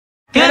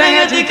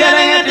Happy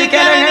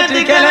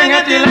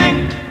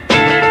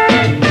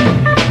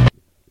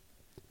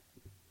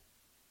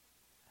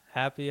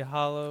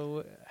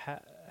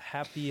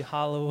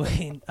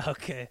Halloween.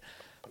 Okay.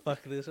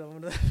 Fuck this.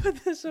 I'm going to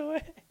put this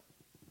away.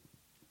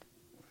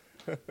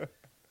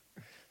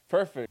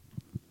 Perfect.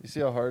 You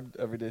see how hard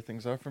everyday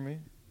things are for me?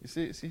 You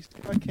see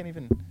I can't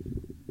even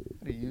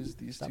how to use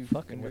these Stop two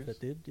fucking fingers. with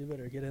it, dude. You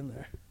better get in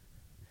there.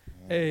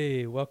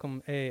 Hey,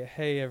 welcome.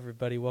 Hey,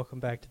 everybody.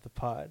 Welcome back to the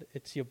pod.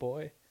 It's your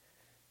boy.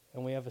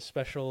 And we have a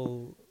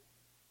special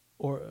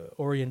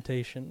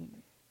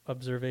orientation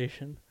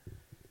observation.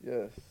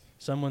 Yes.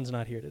 Someone's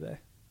not here today.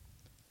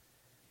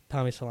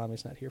 Tommy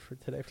Salami's not here for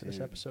this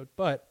episode,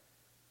 but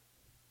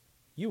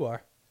you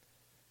are.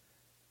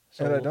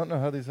 So and I don't know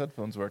how these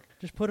headphones work.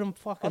 Just put them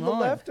fucking on. The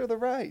left or the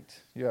right?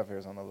 You have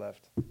yours on the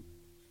left.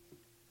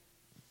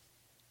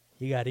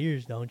 You got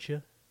ears, don't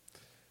you?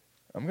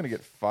 I'm going to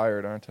get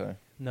fired, aren't I?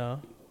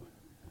 No.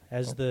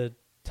 As the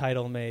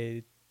title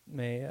may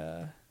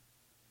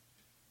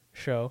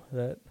show,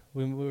 that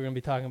we're going to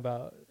be talking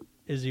about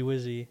Izzy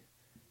Wizzy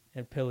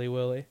and Pilly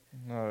Willy.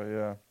 Oh,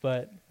 yeah.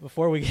 But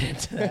before we get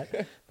into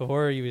that,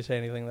 before you say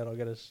anything that'll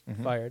get us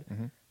fired,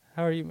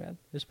 how are you, man?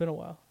 It's been a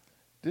while.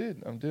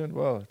 Dude, I'm doing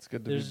well. It's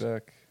good to be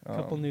back. A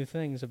couple new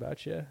things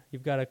about you.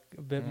 You've got a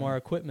bit more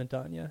equipment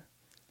on you.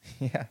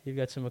 Yeah. You've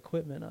got some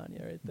equipment on you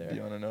right there. Do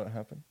you want to know what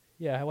happened?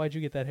 Yeah. Why'd you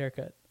get that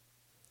haircut?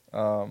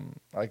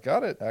 I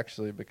got it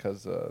actually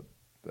because the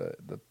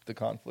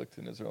conflict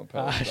in Israel and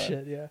Palestine. Ah,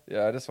 shit, yeah.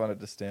 Yeah, I just wanted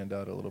to stand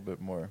out a little bit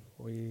more.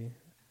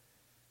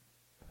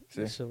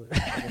 See, I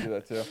can do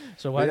that too.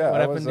 So what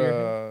happened to your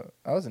hair?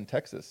 I was in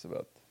Texas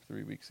about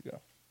 3 weeks ago.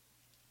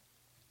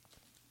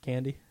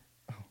 Candy?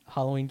 Oh.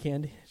 Halloween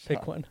candy?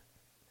 Pick one.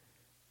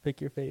 Pick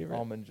your favorite.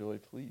 Almond Joy,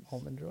 please.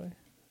 Almond Joy.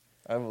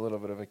 I have a little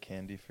bit of a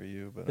candy for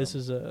you, but this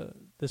is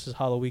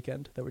Halloween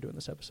weekend that we're doing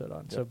this episode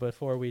on. Yep. So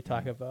before we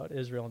talk about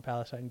Israel and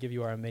Palestine, give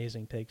you our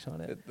amazing takes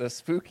on it. The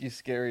spooky,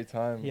 scary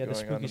time going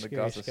on in the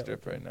Gaza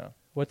Strip right now.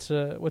 What's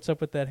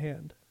up with that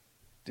hand,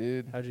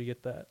 dude? How'd you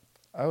get that?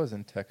 I was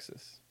in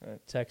Texas. Right?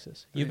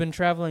 Texas. You've been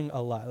traveling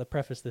a lot. Let's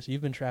preface this.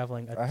 You've been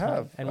traveling a ton. I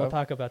have, and we'll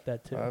talk about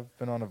that too. I've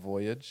been on a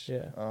voyage.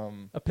 Yeah.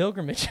 A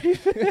pilgrimage.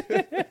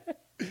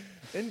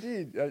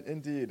 Indeed.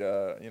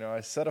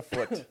 I set a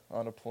foot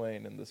on a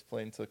plane, and this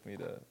plane took me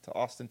to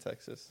Austin,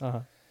 Texas. Uh-huh.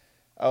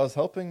 I was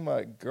helping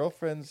my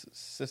girlfriend's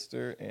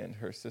sister and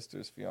her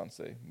sister's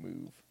fiance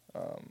move.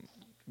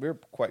 We were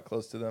quite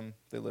close to them.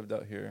 They lived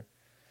out here.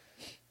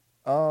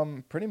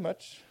 Pretty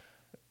much,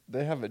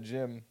 they have a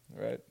gym,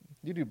 right?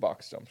 You do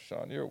box jumps,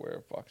 Sean. You're aware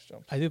of box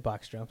jumps. I do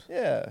box jumps.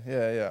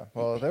 Yeah.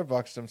 Well, their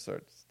box jumps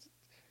are...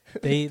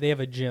 They have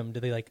a gym. Do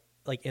they like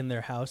in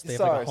their house? They have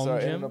like a home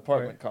gym? in an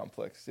apartment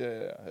complex.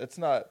 Yeah. It's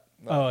not...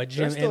 a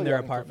gym in their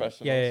apartment.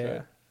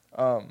 Yeah.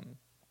 Right?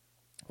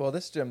 Well,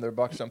 this gym, their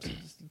box jumps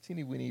just a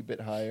teeny weeny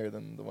bit higher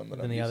than the one that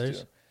I'm used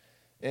others? to.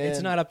 And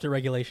it's not up to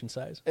regulation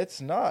size.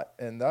 It's not,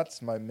 and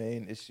that's my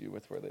main issue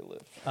with where they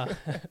live.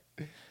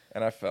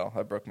 And I fell.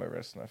 I broke my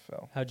wrist and I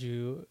fell. How'd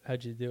you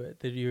do it?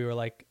 Did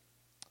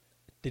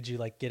you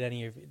get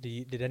any of?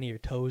 Did any of your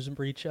toes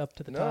reach up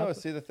to the top? No.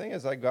 See, the thing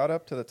is, I got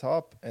up to the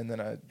top and then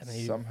I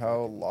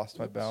somehow lost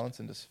my balance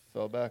and just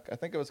fell back. I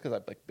think it was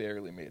because I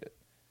barely made it.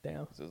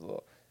 Damn. It was a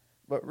little.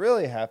 What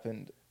really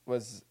happened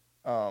was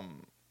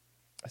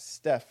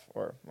Steph,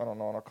 or I don't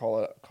know, I'll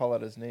call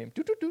out his name.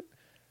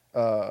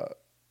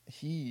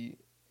 He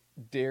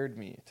dared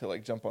me to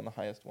jump on the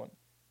highest one.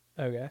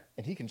 Okay.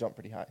 And he can jump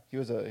pretty high. He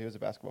was a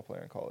basketball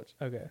player in college.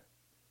 Okay.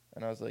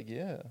 And I was like,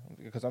 yeah,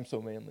 because I'm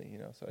so manly,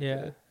 So I did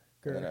it.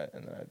 And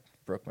then I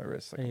broke my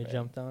wrist and you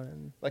jumped on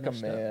and like a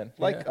man,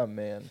 a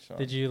man. Sean.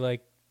 Did you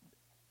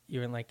you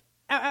were ow,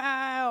 ow,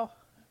 ow,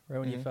 right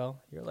when you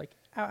fell? You were like,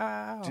 ow,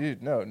 ow, ow.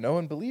 Dude, no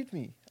one believed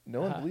me.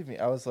 No one believed me.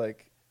 I was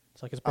like,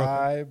 it's broken.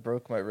 I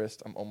broke my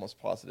wrist. I'm almost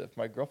positive.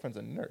 My girlfriend's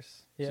a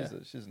nurse. Yeah.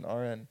 She's an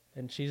RN.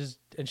 And she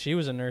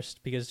was a nurse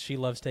because she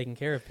loves taking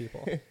care of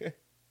people.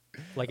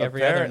 Like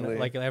every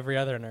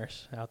other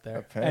nurse out there.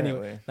 Apparently,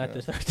 anyway, not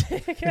this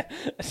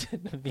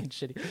being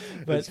shitty.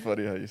 But it's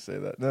funny how you say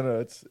that. No,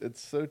 it's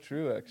so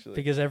true actually.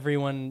 Because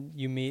everyone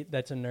you meet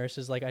that's a nurse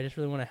is like, I just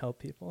really want to help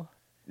people.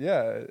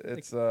 Yeah,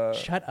 it's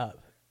shut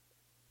up.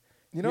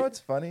 You know what's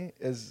funny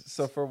is,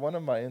 so for one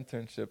of my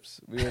internships,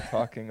 we were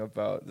talking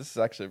about, this is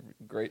actually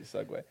a great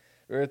segue.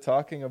 We were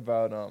talking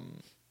about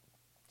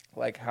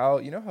how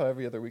how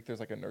every other week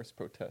there's a nurse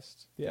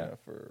protest,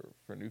 for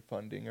new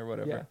funding or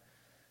whatever. Yeah.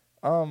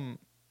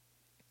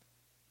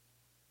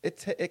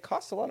 It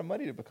costs a lot of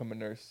money to become a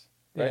nurse,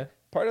 right? Yeah.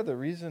 Part of the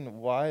reason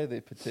why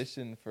they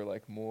petition for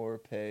more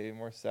pay,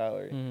 more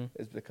salary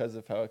is because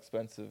of how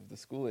expensive the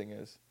schooling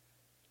is.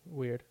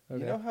 Weird.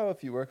 Okay. You know how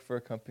if you work for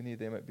a company,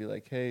 they might be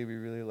like, hey, we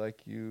really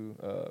like you.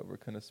 We're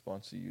going to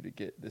sponsor you to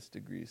get this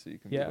degree so you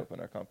can move up in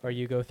our company. Or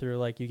you go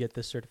through you get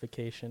this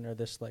certification or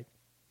this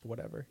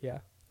whatever. Yeah,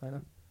 I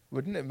know.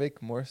 Wouldn't it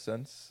make more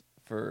sense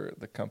for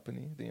the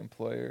company, the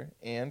employer,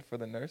 and for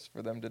the nurse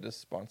for them to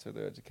just sponsor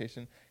their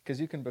education?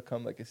 Because you can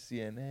become a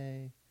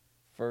CNA,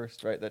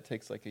 first, right? That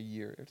takes like a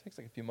year. It takes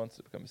like a few months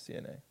to become a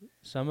CNA.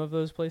 Some of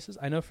those places,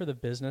 I know for the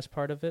business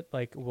part of it,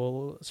 like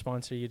we'll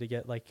sponsor you to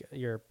get like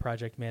your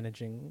project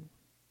managing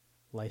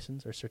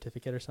license or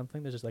certificate or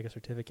something. There's just like a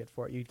certificate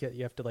for it.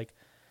 You have to like,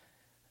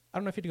 I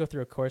don't know if you have to go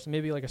through a course,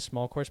 maybe like a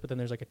small course, but then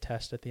there's like a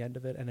test at the end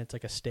of it, and it's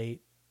like a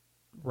state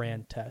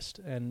ran test.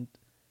 And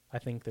I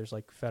think there's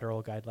like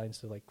federal guidelines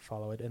to like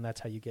follow it, and that's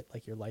how you get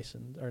like your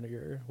license or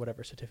your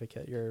whatever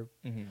certificate, your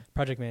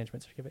project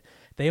management certificate.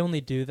 They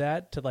only do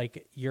that to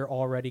like you're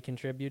already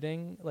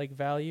contributing like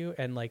value,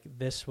 and like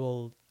this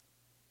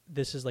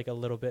is like a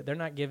little bit. They're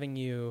not giving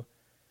you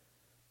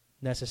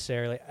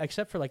necessarily,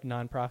 except for like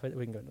nonprofit.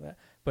 We can go into that,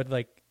 but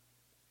like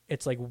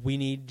it's like we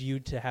need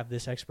you to have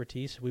this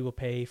expertise. We will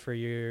pay for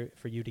you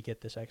to get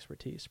this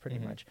expertise, pretty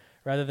much,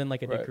 rather than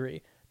like a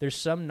degree. There's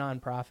some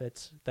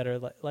nonprofits that are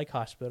like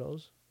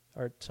hospitals.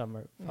 Or some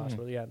are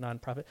hospitals,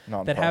 nonprofit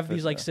that have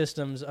these like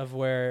systems of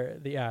where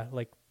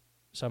like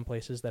some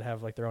places that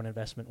have like their own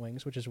investment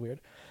wings, which is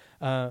weird.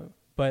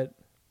 But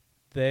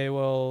they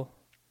will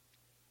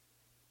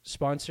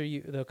sponsor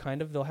you.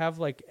 They'll have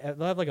like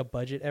a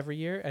budget every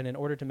year, and in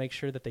order to make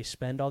sure that they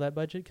spend all that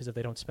budget, because if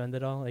they don't spend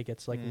it all, it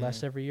gets like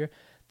less every year.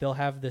 They'll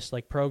have this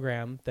like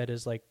program that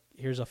is like,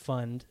 here's a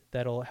fund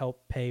that'll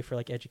help pay for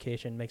like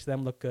education, makes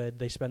them look good.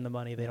 They spend the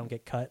money, they don't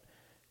get cut.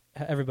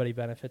 Everybody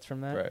benefits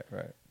from that.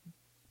 Right.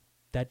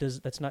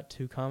 That's not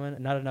too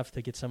common, not enough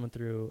to get someone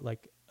through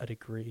like a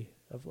degree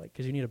of like,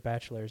 because you need a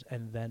bachelor's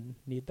and then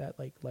need that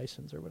like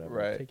license or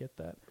whatever to get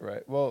that.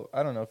 Right. Well,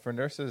 I don't know, for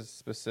nurses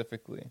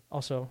specifically.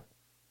 Also,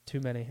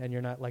 too many, and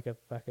you're not like a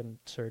fucking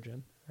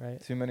surgeon,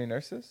 right? Too many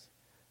nurses?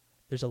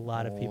 There's a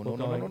lot of people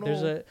going. No.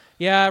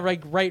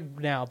 There's right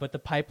now, but the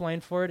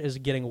pipeline for it is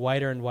getting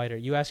wider and wider.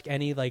 You ask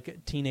any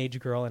like teenage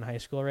girl in high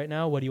school right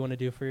now, what do you want to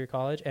do for your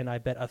college? And I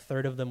bet a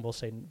third of them will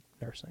say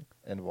nursing.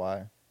 And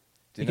why?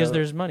 Because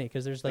there's money.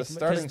 Because there's like the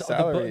starting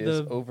salary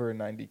is over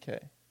 $90K,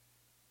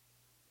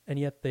 and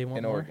yet they want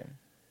in more. Oregon.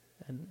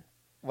 And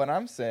what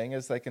I'm saying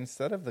is, like,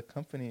 instead of the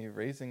company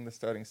raising the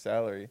starting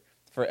salary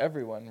for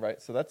everyone,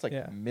 right? So that's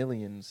like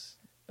millions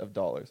of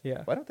dollars.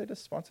 Yeah. Why don't they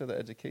just sponsor the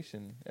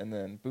education, and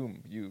then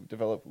boom, you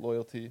develop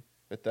loyalty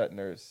with that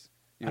nurse.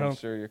 You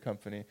insure your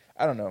company.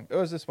 I don't know. It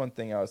was just one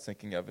thing I was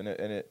thinking of, and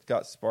it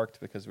got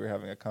sparked because we were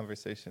having a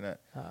conversation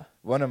at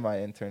one of my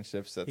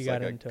internships. That's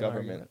like a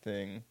government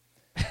thing.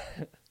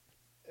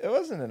 It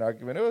wasn't an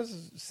argument. It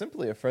was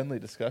simply a friendly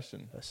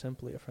discussion.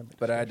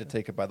 But I had to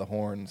take it by the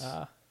horns,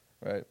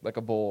 right? Like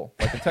a bull,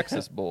 like a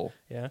Texas bull.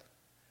 Yeah.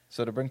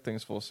 So to bring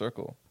things full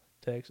circle.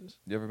 Texas.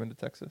 You ever been to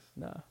Texas?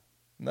 No.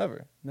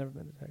 Never? Never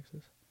been to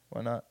Texas.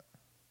 Why not?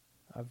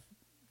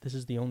 This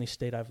is the only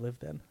state I've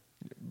lived in.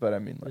 But I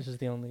mean, like, this is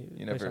the only.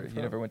 You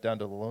never went down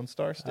to the Lone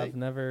Star State?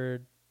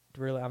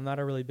 I'm not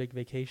a really big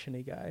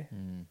vacation-y guy.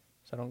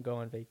 So I don't go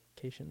on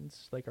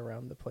vacations like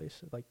around the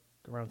place, like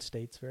around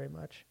states very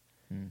much.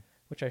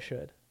 Which I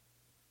should,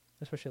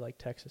 especially like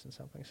Texas and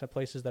something. Some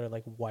places that are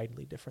like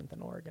widely different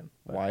than Oregon.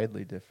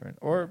 Widely different,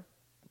 or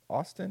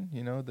Austin.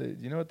 You know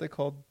what they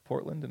called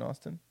Portland and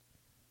Austin?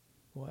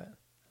 What?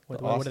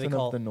 What do they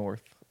call of the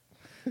North?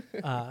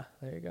 There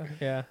you go.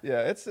 Yeah.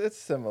 Yeah, it's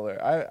similar.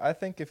 I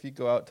think if you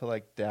go out to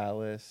like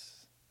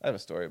Dallas, I have a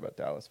story about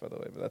Dallas, by the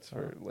way, but that's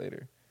for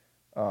later.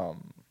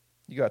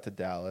 You go out to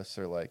Dallas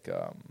or like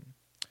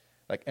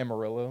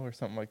Amarillo or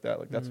something like that.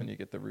 Like that's when you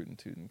get the rootin'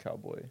 tootin'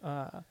 cowboy.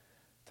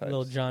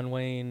 Little John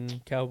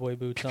Wayne, cowboy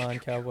boots on,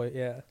 cowboy,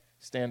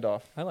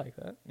 standoff. I like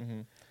that.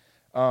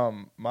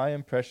 My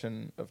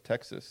impression of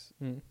Texas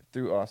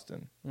through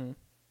Austin.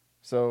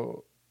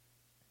 So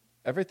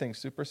everything's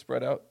super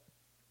spread out,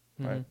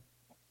 right?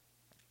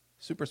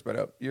 Super spread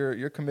out.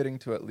 You're committing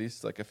to at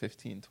least like a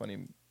 15,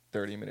 20,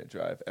 30-minute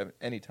drive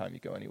anytime you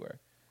go anywhere.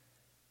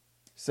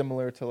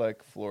 Similar to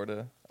like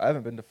Florida. I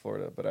haven't been to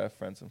Florida, but I have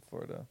friends in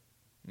Florida.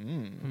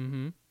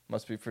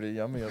 Must be pretty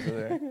yummy over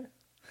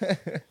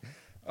there.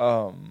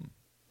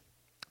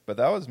 But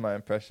that was my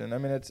impression. I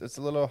mean, it's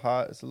a little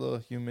hot. It's a little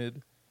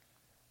humid.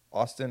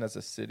 Austin as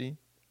a city,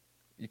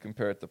 you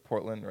compare it to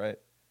Portland, right?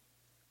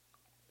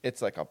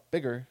 It's like a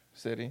bigger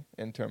city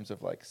in terms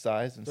of like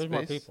size and space. There's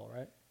more people,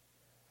 right?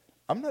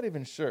 I'm not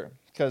even sure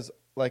because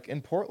like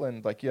in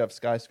Portland, like you have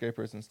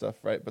skyscrapers and stuff,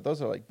 right? But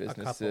those are like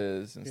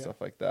businesses and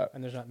stuff like that.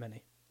 And there's not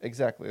many.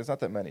 Exactly. There's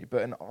not that many.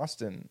 But in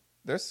Austin,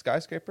 there's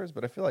skyscrapers,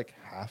 but I feel like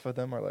half of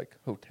them are like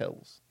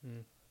hotels.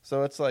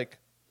 So it's like,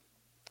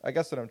 I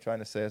guess what I'm trying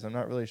to say is I'm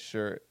not really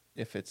sure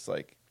if it's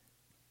like...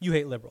 You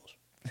hate liberals.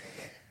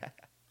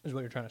 Is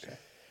what you're trying to say.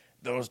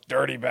 Those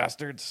dirty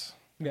bastards.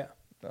 Yeah.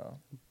 No.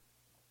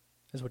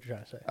 Is what you're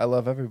trying to say. I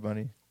love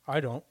everybody. I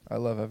don't. I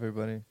love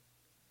everybody.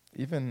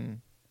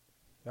 Even...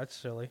 That's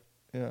silly.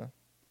 Yeah.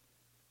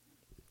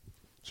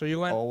 So you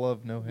went... All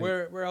love, no hate.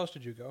 Where else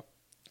did you go?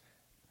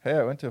 Hey,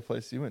 I went to a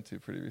place you went to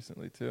pretty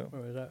recently, too.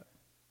 Where was that?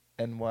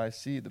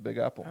 NYC, the Big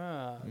Apple.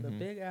 The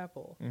Big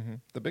Apple.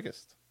 The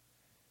biggest.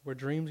 Where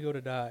dreams go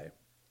to die.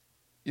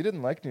 You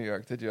didn't like New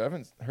York, did you? I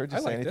haven't heard you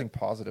say anything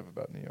positive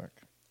about New York.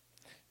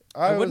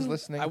 I was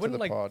listening to the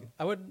pod.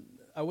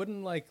 I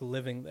wouldn't like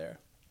living there.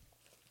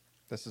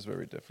 This is where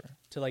we differ.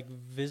 To like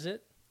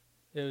visit,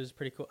 It was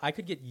pretty cool. I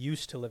could get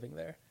used to living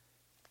there.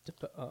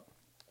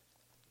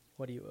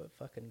 What are you, a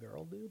fucking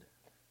girl, dude?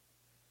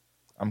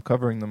 I'm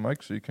covering the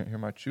mic so you can't hear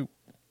my chew.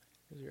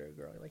 Because you're a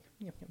girl. You're like,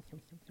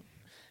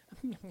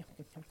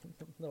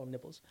 little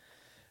nipples.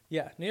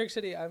 Yeah, New York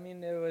City, I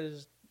mean,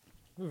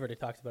 we've already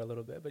talked about it a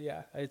little bit, but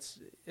yeah,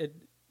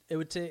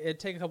 it'd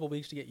take a couple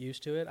weeks to get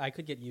used to it. I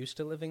could get used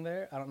to living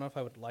there. I don't know if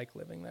I would like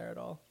living there at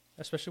all,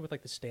 especially with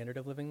like the standard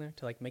of living there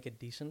to like make it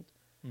decent,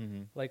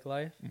 like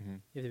life. Mm-hmm.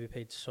 You have to be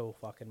paid so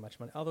fucking much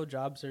money. Although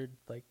jobs are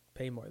like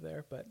pay more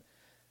there, but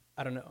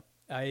I don't know.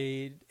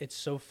 It's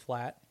so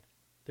flat.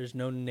 There's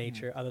no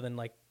nature other than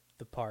like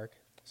the park.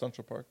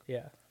 Central Park.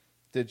 Yeah.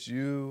 There's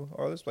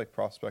like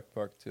Prospect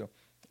Park too.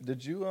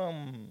 Did you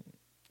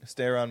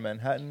stay around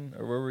Manhattan,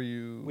 or where were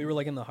you? We were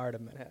like in the heart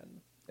of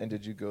Manhattan. And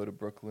did you go to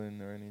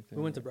Brooklyn or anything?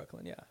 We went to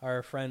Brooklyn, yeah.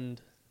 Our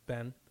friend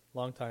Ben,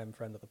 longtime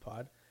friend of the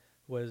pod,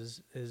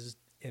 is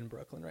in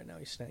Brooklyn right now.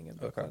 He's staying in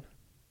Brooklyn.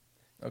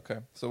 Okay.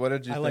 So what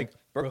did you think? Like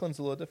Brooklyn's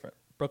a little different.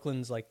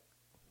 Brooklyn's like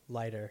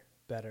lighter,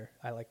 better.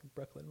 I like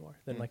Brooklyn more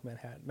than like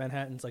Manhattan.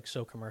 Manhattan's like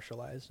so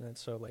commercialized, and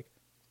it's so like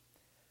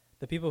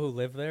the people who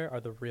live there are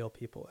the real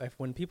people.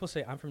 When people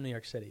say I'm from New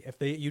York City, if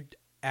you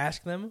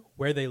ask them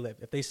where they live,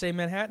 if they say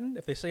Manhattan,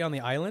 if they say on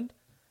the island,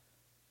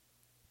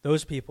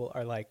 those people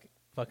are like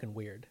fucking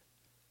weird.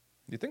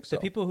 You think so?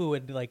 The people who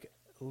would like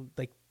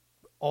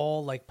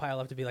all like pile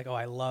up to be like, oh,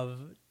 I love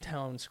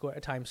Times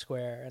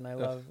Square, and I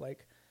love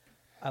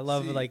I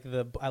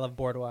love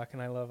Boardwalk,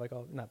 and I love like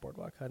not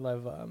Boardwalk. I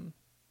love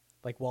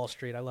like Wall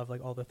Street. I love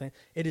like all the things.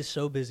 It is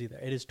so busy there.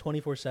 It is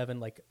 24/7.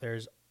 Like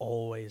there's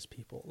always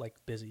people, like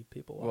busy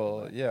people.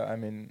 Well, yeah. I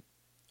mean,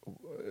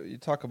 you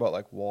talk about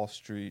like Wall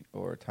Street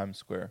or Times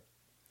Square.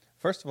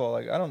 First of all,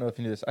 like I don't know if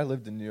you knew this. I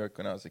lived in New York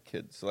when I was a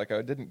kid, so like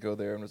I didn't go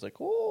there and was like,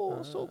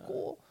 oh, so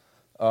cool.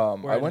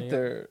 I went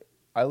there.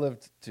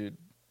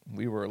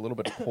 We were a little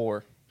bit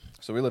poor,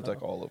 so we lived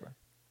like all over.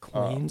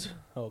 Queens?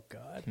 Oh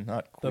God,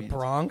 not Queens. The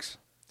Bronx,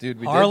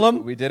 dude.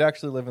 Harlem. We did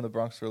actually live in the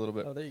Bronx for a little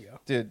bit. Oh, there you go,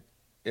 dude.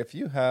 If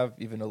you have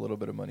even a little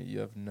bit of money, you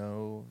have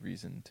no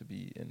reason to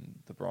be in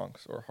the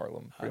Bronx or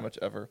Harlem pretty much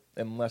ever,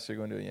 unless you're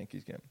going to a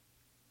Yankees game.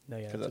 No,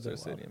 yeah, because that's where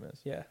the stadium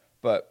is. Yeah.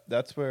 But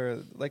that's where,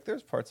 like,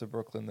 there's parts of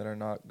Brooklyn that are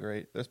not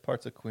great. There's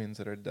parts of Queens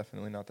that are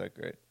definitely not that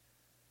great.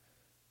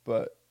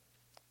 But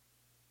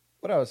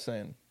what I was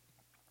saying,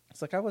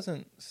 it's like I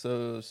wasn't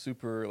so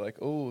super like,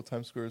 oh,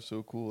 Times Square is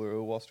so cool, or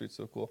oh, Wall Street's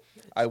so cool.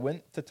 I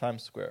went to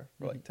Times Square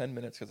for like 10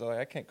 minutes because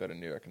I can't go to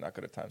New York and not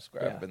go to Times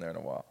Square. I haven't been there in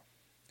a while.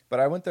 But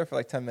I went there for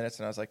like 10 minutes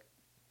and I was like,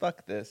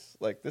 fuck this.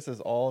 Like, this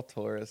is all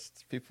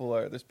tourists.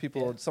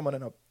 Someone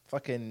in a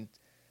fucking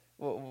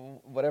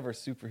whatever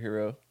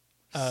superhero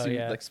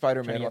suit, like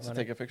Spider-Man wants to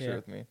take a picture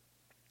with me.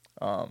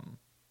 I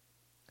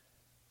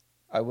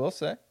will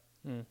say,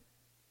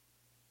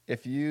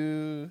 if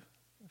you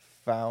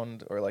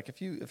found, or like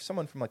if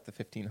someone from like the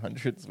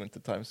 1500s went to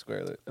Times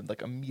Square,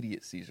 like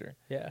immediate seizure.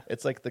 Yeah,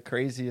 it's like the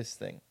craziest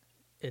thing.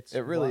 It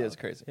really is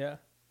crazy. Yeah.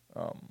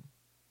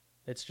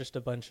 It's just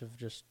a bunch of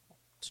just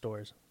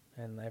stores,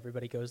 and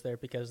everybody goes there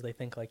because they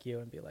think like you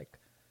and be like,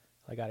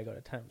 I got to go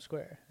to Times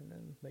Square, and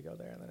then they go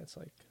there, and then it's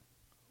like,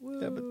 woo.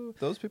 Yeah, but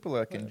those people are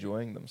like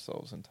enjoying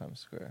themselves in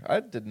Times Square.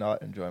 I did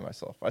not enjoy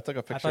myself. I took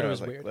a picture. I thought it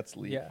was weird. Like, let's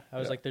leave. Yeah, I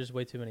was like, there's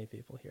way too many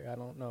people here. I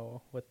don't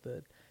know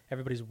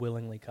everybody's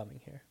willingly coming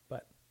here,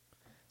 but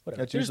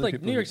whatever. There's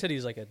like New York City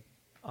is like an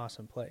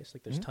awesome place.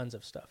 Like there's tons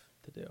of stuff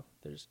to do.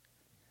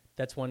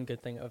 That's one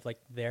good thing of like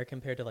there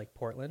compared to like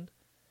Portland,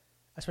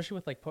 especially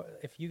with like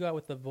if you go out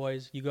with the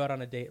boys, you go out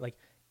on a date, like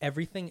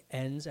everything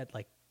ends at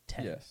like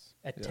 10. Yes.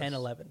 At 10,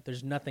 11.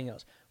 There's nothing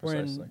else.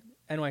 Precisely.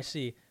 We're in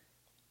NYC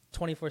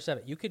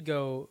 24/7. You could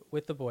go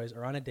with the boys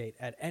or on a date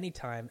at any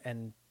time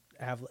and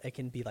it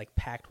can be like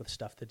packed with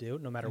stuff to do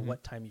no matter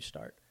what time you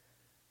start.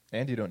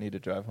 And you don't need to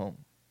drive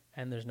home.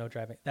 And there's no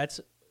driving.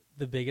 That's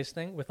the biggest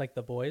thing with like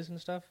the boys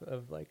and stuff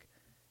of like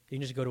you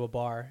can just go to a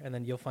bar and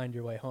then you'll find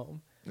your way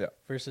home. Yeah.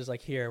 Versus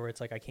like here where it's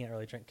like I can't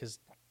really drink because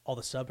all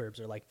the suburbs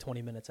are like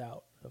 20 minutes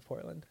out of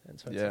Portland. And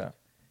so it's like,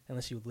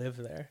 unless you live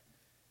there,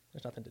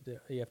 there's nothing to do.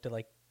 You have to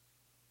like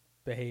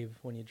behave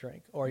when you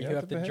drink, or you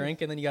have to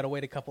drink and then you got to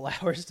wait a couple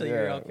hours till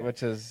you're okay.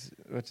 Which is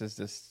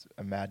just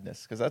a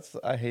madness because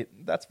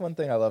that's one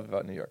thing I love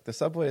about New York. The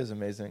subway is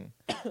amazing.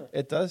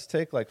 It does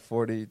take like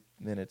 40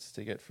 minutes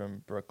to get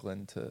from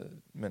Brooklyn to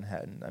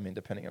Manhattan. I mean,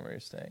 depending on where you're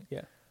staying.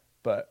 Yeah,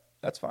 but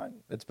that's fine.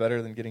 It's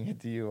better than getting a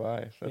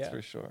DUI. That's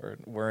for sure. Or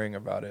worrying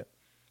about it.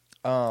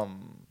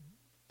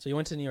 So you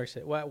went to New York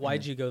City.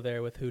 Why'd you go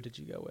there? With who did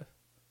you go with?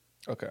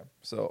 Okay,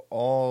 so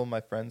all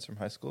my friends from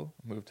high school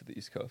moved to the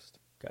East Coast.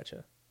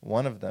 Gotcha.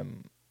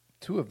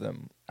 Two of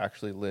them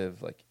actually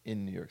live like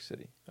in New York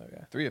City.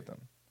 Okay. 3 of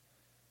them.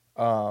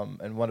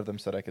 And one of them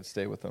said I could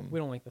stay with them. We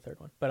don't like the third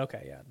one, but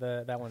okay,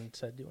 yeah. That one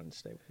said you wanted to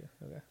stay with you.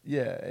 Okay.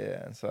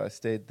 Yeah. And so I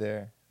stayed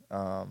there.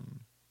 And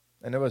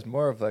it was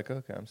more of like,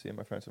 okay, I'm seeing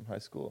my friends from high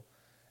school.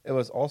 It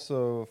was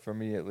also, for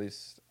me at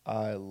least,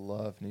 I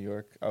love New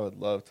York. I would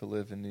love to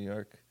live in New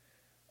York.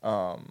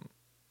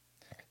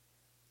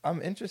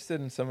 I'm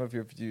interested in some of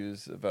your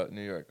views about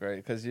New York, right?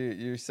 Because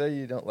you say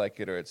you don't like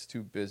it or it's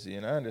too busy,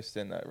 and I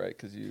understand that, right?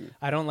 Because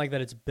I don't like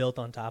that it's built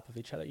on top of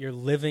each other. You're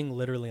living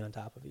literally on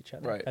top of each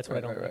other. Right, That's what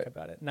right, I don't right, like right.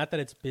 about it. Not that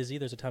it's busy.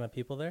 There's a ton of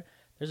people there.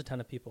 There's a ton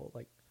of people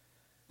like.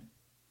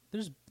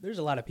 There's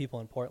a lot of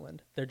people in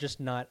Portland. They're just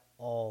not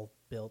all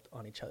built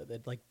on each other.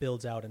 It like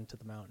builds out into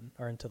the mountain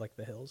or into like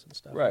the hills and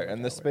stuff. Right, like,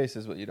 and the outward. space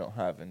is what you don't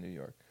have in New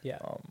York. Yeah,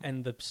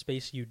 and the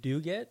space you do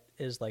get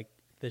is like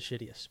the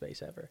shittiest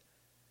space ever.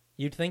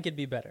 You'd think it'd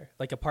be better.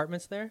 Like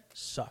apartments there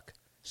suck.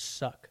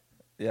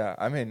 Yeah,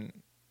 I mean,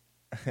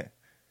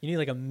 You need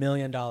like $1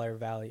 million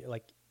value.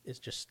 Like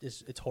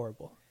it's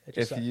horrible. It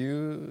just if sucks.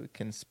 you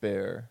can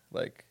spare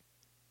like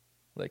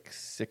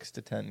 6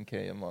 to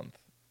 10K a month,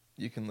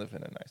 you can live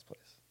in a nice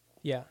place.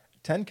 Yeah.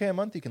 10K a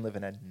month, you can live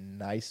in a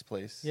nice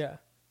place. Yeah.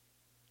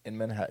 In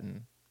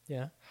Manhattan.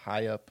 Yeah.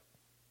 High up,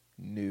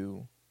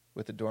 new,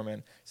 with a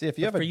doorman. See, if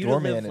you But have for a you to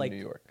doorman live, in like, New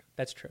York,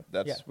 That's true.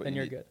 That's yeah. what then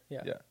you you're need. good.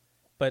 Yeah. Yeah.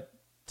 But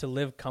to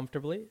live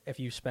comfortably, if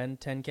you spend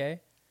 10K,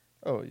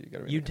 oh, you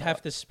gotta. you'd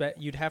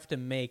have to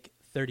make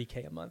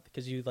 30K a month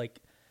because you like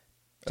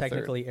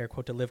technically air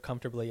quote to live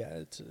comfortably. Yeah,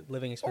 it's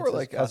living expenses. Or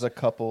like as a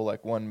couple,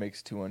 like one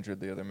makes 200,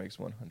 the other makes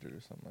 100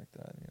 or something like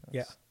that. You know,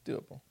 Yeah. it's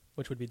doable.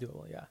 which would be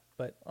doable. Yeah,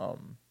 but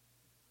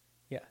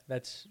yeah,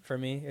 that's for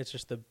me. It's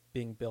just the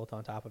being built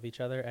on top of each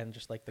other and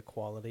just like the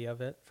quality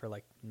of it for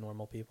like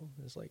normal people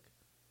is like.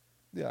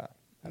 Yeah,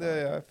 I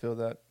I feel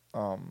that.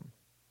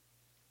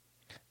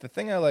 The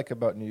thing I like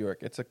about New York,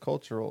 it's a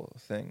cultural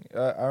thing.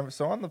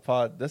 So on the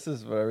pod, this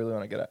is what I really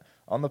want to get at.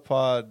 On the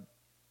pod,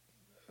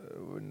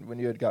 when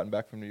you had gotten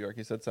back from New York,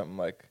 you said something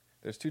like,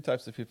 there's two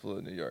types of people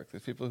in New York.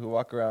 There's people who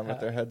walk around with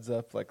their heads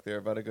up like they're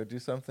about to go do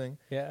something.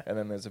 Yeah. And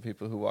then there's the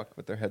people who walk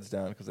with their heads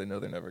down because they know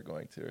they're never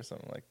going to or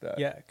something like that.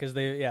 Yeah, because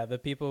the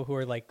people who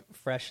are like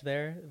fresh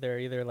there, they're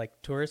either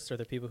like tourists or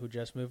they're people who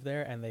just moved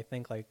there and they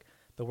think like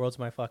the world's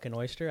my fucking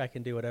oyster. I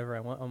can do whatever I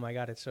want. Oh my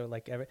God, it's so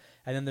like and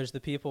then there's the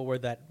people where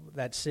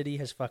that city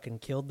has fucking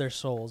killed their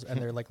souls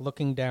and they're like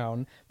looking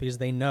down because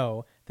they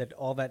know that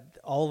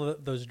all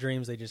of those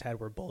dreams they just had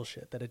were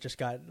bullshit. That it just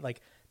got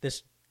like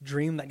this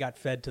dream that got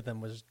fed to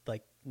them was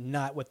like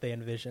not what they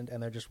envisioned,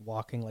 and they're just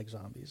walking like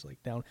zombies,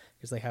 like down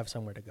because they have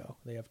somewhere to go.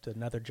 They have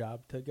another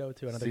job to go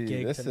to, another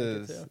gig.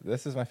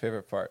 This is my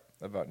favorite part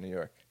about New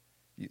York.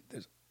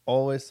 There's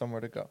always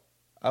somewhere to go.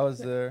 I was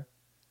there,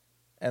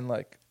 and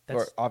like,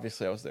 or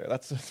obviously I was there.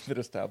 That's a bit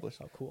established.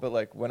 Oh, cool. But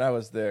like when I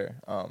was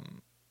there,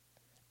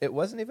 it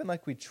wasn't even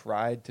like we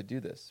tried to do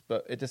this,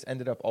 but it just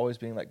ended up always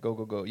being like, go,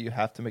 go, go. You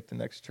have to make the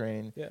next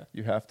train. Yeah.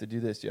 You have to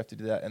do this. You have to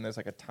do that. And there's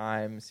like a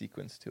time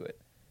sequence to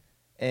it.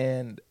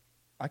 And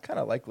I kind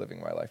of like living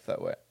my life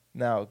that way.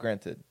 Now,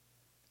 granted,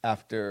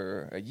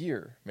 after a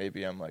year,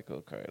 maybe I'm like,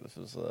 okay, this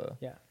is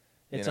yeah,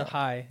 it's a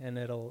high, and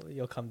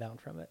you'll come down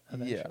from it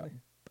eventually. Yeah.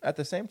 At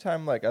the same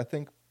time, like I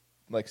think,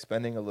 like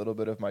spending a little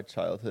bit of my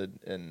childhood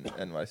in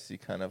NYC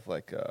kind of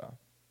like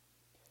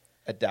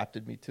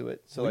adapted me to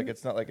it. So like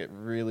it's not like it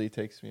really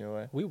takes me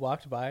away. We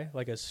walked by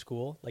like a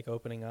school like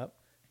opening up,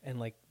 and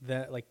like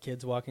that like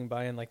kids walking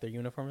by in like their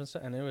uniforms and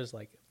stuff, and it was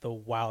like the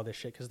wildest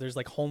shit because there's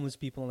like homeless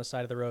people on the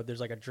side of the road. There's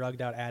like a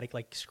drugged out addict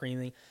like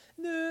screaming,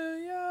 "New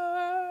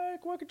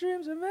York, what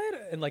dreams are made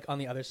of," and like on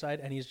the other side,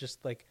 and he's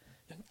just like,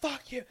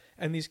 "Fuck you!"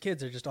 And these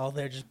kids are just all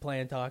there, just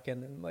playing,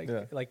 talking, and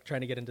like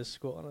trying to get into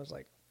school. And I was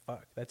like,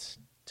 "Fuck, that's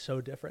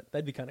so different.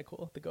 That'd be kind of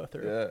cool to go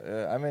through."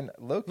 Yeah. I mean,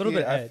 low-key, a little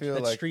bit of I edge, feel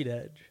that like street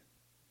edge.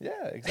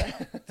 Yeah,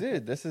 exactly.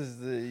 Dude, this is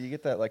you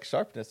get that like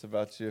sharpness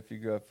about you if you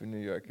grow up in New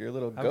York. You're a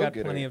little go-getter. I've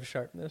got plenty of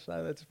sharpness.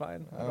 That's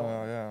fine.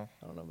 Yeah.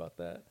 I don't know about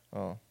that.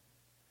 Oh,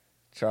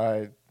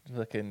 try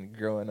looking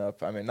growing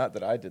up. I mean, not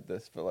that I did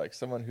this, but like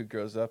someone who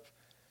grows up,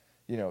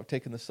 you know,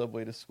 taking the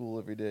subway to school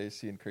every day,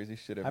 seeing crazy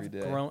shit every day.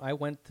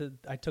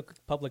 I took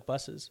public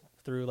buses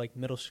through like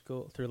middle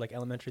school, through like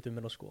elementary through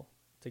middle school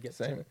to get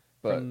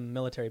from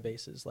military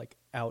bases like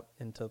out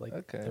into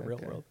like the real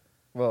world.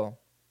 Well,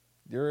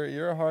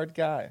 you're a hard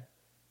guy.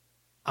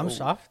 I'm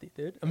softy,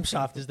 dude. I'm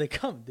soft as they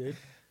come, dude.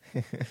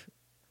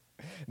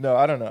 No,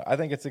 I don't know. I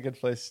think it's a good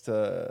place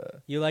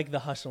to... You like the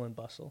hustle and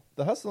bustle.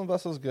 The hustle and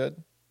bustle is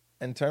good.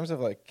 In terms of,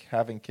 like,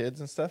 having kids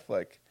and stuff,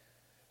 like...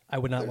 I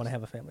would not want to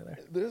have a family there.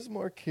 There's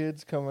more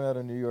kids coming out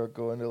of New York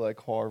going to, like,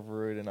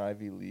 Harvard and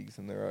Ivy Leagues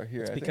than there are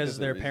here. It's because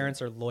their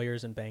parents are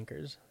lawyers and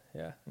bankers.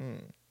 Yeah.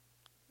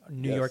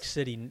 New York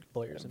City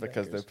lawyers and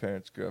bankers. Because their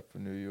parents grew up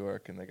in New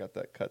York and they got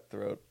that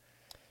cutthroat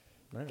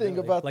thing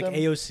about them. Like,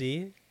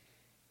 AOC...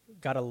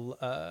 got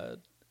I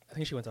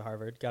think she went to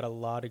Harvard, got a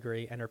law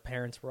degree, and her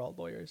parents were all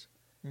lawyers.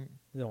 You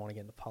don't want to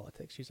get into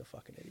politics. She's a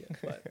fucking idiot.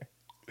 But.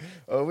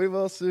 Oh, we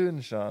will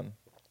soon, Sean.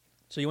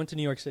 So you went to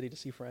New York City to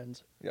see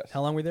friends. Yes.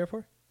 How long were you there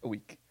for? A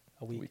week.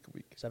 A week.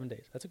 7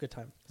 days. That's a good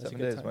time. That's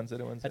 7 days, Wednesday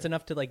to Wednesday. That's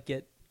enough to like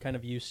get kind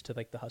of used to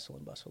like the hustle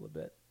and bustle a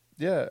bit.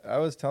 Yeah, I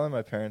was telling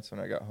my parents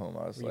when I got home,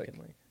 I was you like... can,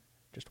 like,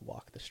 just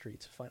walk the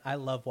streets. Fun. I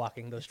love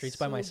walking those streets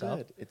by myself.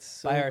 Good. It's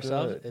so by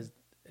ourselves. good.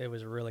 It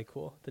was really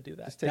cool to do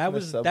that.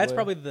 That's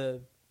probably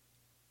the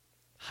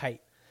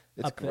height.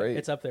 It's up great. There.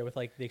 It's up there with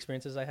like the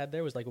experiences I had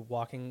there was like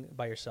walking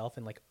by yourself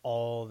in like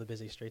all the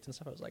busy streets and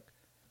stuff. I was like,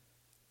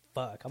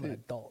 fuck, I'm an Dude,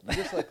 adult. You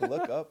just like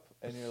look up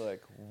and you're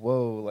like,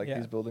 whoa, like Yeah.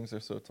 these buildings are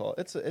so tall.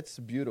 It's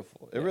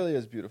beautiful. It Yeah. really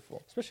is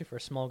beautiful. Especially for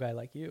a small guy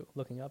like you,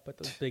 looking up at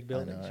those big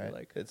buildings. I know, You're right?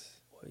 like, It's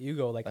you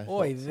go like, I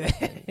oy felt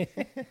vey.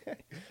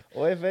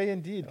 oy vey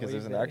indeed, because Oy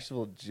there's an vey.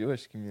 actual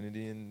Jewish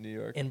community in New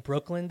York. In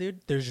Brooklyn,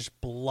 dude, there's just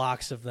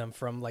blocks of them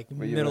from like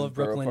Were you middle in of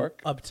Borough Brooklyn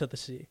Park? up to the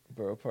sea.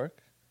 Borough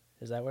Park.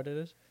 Is that what it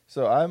is?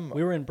 So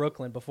We were in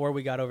Brooklyn before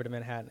we got over to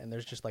Manhattan, and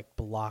there's just like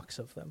blocks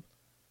of them,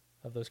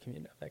 of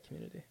that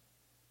community.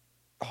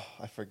 Oh,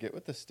 I forget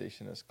what the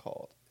station is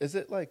called. Is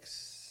it like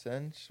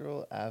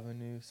Central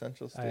Avenue,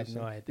 Central Station? I have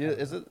no idea. Yeah,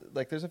 is it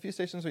like there's a few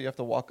stations where you have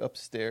to walk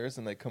upstairs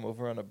and they come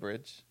over on a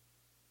bridge?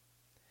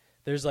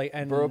 There's like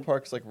and Borough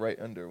Park's like right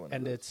under one.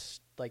 and of those. it's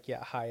like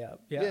high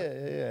up. Yeah,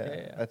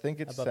 Yeah. I think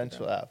it's Above the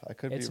Central ground. Ave. I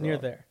could be it's wrong. near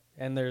there,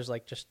 and there's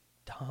like just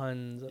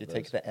tons of You those.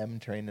 take the M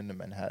train into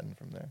Manhattan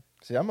from there.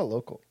 See, I'm a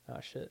local. Oh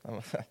shit,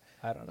 I'm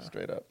I don't know.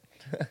 straight up.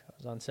 I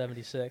was on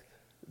 76th.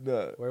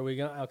 No, Where are we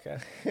going? Okay.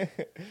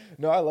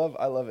 no, I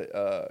love it.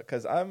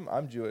 Cause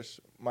I'm Jewish.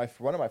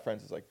 One of my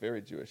friends is like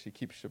very Jewish. He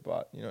keeps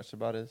Shabbat. You know what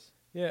Shabbat is?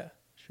 Yeah.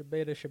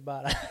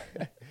 Shabbat.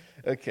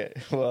 Okay.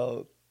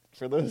 Well,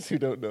 for those who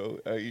don't know,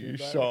 you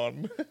Shabbat.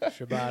 Sean.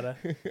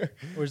 Shabbat.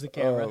 Where's the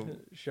camera? Um,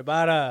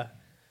 Shabbat.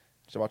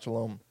 Shabbat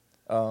shalom.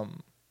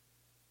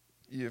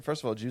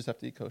 First of all, Jews have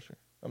to eat kosher.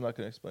 I'm not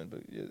going to explain,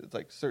 but it's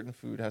like certain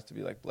food has to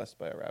be like blessed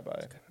by a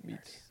rabbi.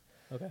 Meats.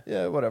 Okay.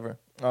 Yeah, whatever.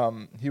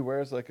 He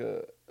wears like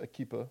a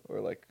kippah, or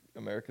like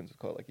Americans would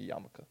call it like a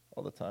yarmulke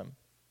all the time.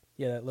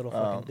 Yeah, that little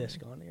fucking disc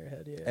on your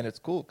head. Yeah. And it's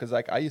cool because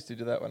like I used to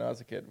do that when I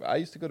was a kid. I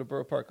used to go to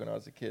Borough Park when I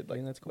was a kid. I Like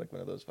mean, that's cool. like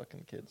one of those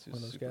fucking kids One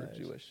who's of those super guys.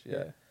 Jewish.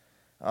 Yeah.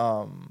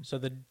 So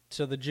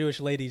the Jewish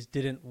ladies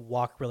didn't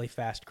walk really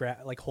fast,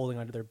 like holding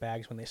onto their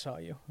bags when they saw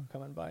you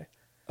coming by,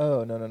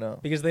 Oh no.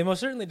 because they most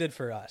certainly did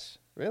for us.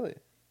 Really?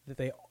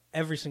 That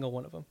every single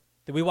one of them.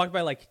 That we walked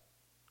by like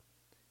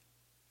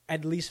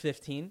at least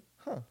 15.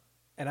 Huh.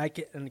 And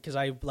because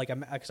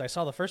I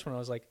saw the first one, I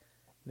was like,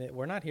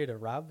 we're not here to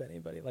rob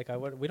anybody. Like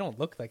we don't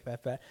look like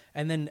that bad.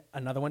 And then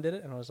another one did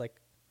it, and I was like,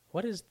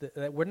 what is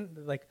that?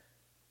 Wouldn't like.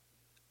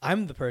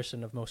 I'm the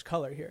person of most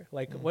color here.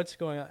 Like, what's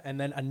going on? And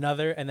then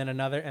another, and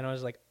I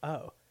was like,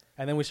 oh.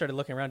 And then we started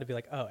looking around to be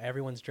like, oh,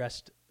 everyone's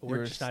dressed.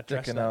 We're just not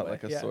dressed sticking that out way.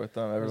 like a Yeah. sore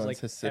thumb. Everyone's like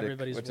Hasidic,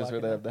 everybody's which is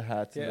where walking they out. have the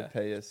hats and Yeah. the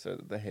payas, or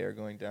the hair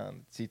going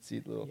down,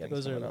 tzitzit little Yeah, things.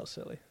 those are a coming little out.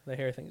 silly. The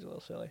hair thing's a little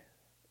silly.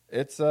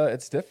 It's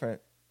different.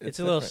 It's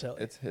a little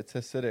different. silly. It's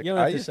Hasidic. You don't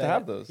have I used say to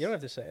have it. those. You don't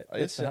have to say it. I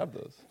used to have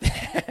those.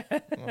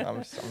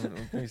 I'm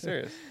being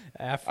serious.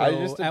 Afro. I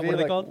used to be what are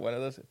they like called? one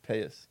of those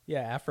payas.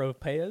 Yeah, Afro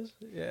payas.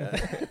 Yeah.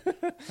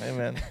 Hey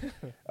man.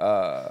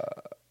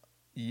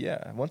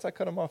 Yeah. Once I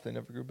cut them off, they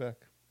never grew back.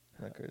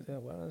 Isn't that crazy? Yeah,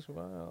 wow, that's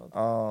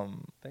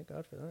wild. Thank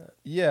God for that.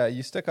 Yeah,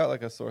 you stick out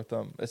like a sore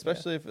thumb,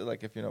 especially if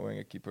you're not wearing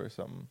a kippah or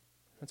something.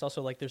 It's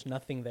also like there's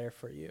nothing there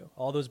for you.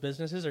 All those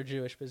businesses are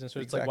Jewish businesses. So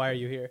it's like, why are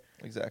you here?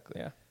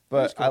 Exactly. Yeah.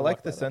 But It's cool I to like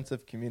walk the that up. sense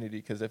of community,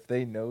 because if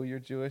they know you're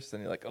Jewish,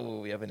 then you're like, oh,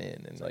 we have an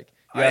in, and like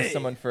you ask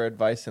someone for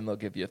advice, and they'll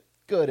give you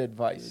good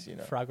advice. Dude, You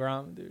know,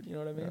 Fragram, dude. You know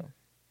what I mean?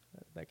 Yeah.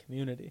 That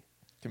community.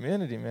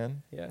 community,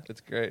 man. Yeah. It's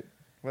great.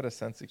 What a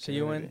sense of So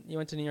community. you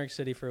went to New York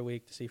City for a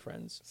week to see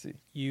friends. See,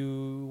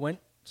 You went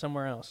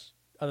somewhere else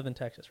other than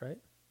Texas, right?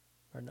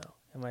 Or no?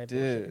 Am I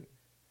dude. bullshitting?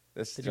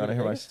 Do Did you you want to go to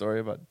hear my Vegas? story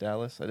about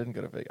Dallas? I didn't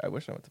go to Vegas. I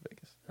wish I went to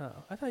Vegas.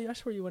 Oh, I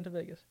swear you went to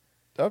Vegas.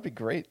 That would be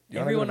great. You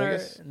wanna Everyone go to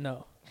Vegas?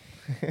 no.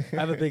 I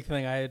have a big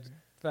thing.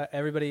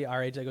 Everybody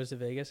our age that goes to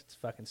Vegas, it's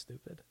fucking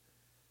stupid.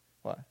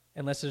 Why?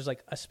 Unless there's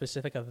like a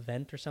specific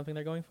event or something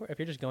they're going for. If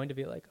you're just going to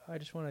be like, I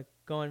just want to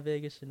go on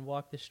Vegas and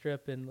walk the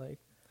strip and like,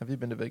 Have you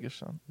been to Vegas,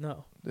 Sean?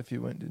 no, If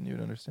you went, didn't you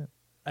understand?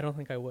 I don't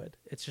think I would.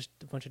 It's just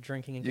a bunch of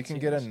drinking and You can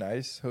get a casinos.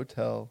 nice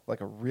hotel, like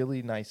a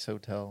really nice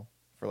hotel,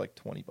 for like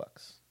 $20.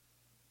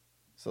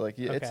 So like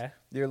Okay.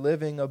 you're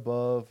living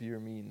above your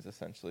means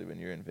essentially when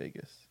you're in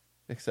Vegas.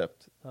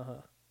 Except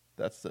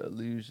that's the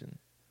illusion.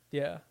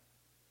 Yeah.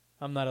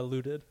 I'm not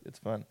eluded. It's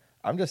fun.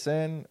 I'm just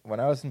saying, when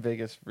I was in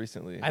Vegas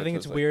recently, I which think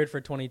was it's like- weird for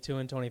 22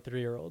 and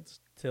 23-year-olds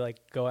to like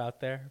go out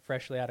there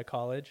freshly out of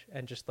college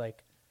and just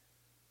like,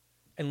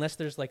 unless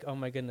there's like, oh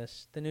my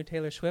goodness, the new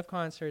Taylor Swift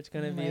concert's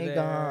going to Oh be my there.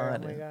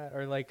 God. Oh my God.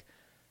 Or like,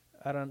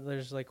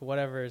 there's like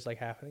whatever is like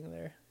happening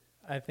there.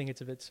 I think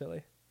it's a bit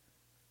silly.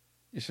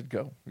 You should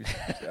go.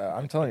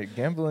 I'm telling you,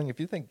 gambling. If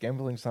you think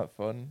gambling's not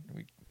fun,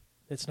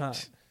 It's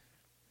not.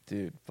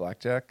 dude,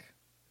 blackjack.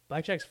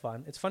 Blackjack's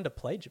fun. It's fun to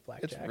play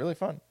blackjack. It's really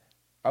fun.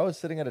 I was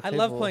sitting at a I table.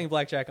 love playing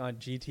blackjack on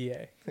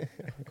GTA.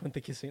 Like with the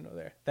casino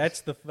there.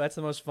 That's the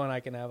most fun I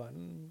can have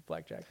on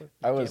blackjack with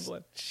I was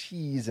gambling.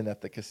 cheesing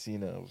at the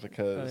casino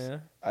because Oh, yeah?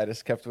 I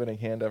just kept winning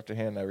hand after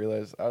hand. I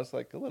realized I was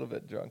like a little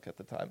bit drunk at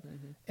the time,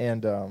 Mm-hmm.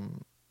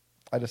 and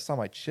I just saw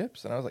my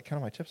chips, and I was like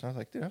counting my chips, and I was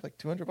like, dude, I have like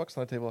 $200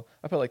 on the table.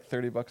 I put like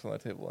 $30 on the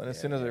table, and as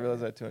soon as I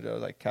realized I had 200, I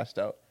was like cashed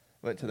out.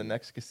 Went to the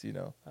next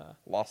casino,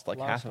 lost like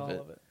half of all it,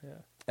 of it. Yeah.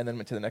 and then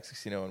went to the next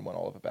casino and won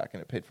all of it back,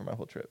 and it paid for my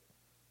whole trip.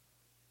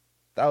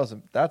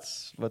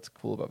 That's what's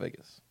cool about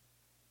Vegas.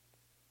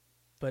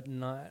 But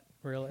not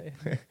Really?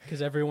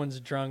 Because everyone's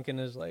drunk and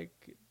is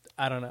like,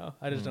 I don't know.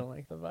 I just don't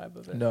like the vibe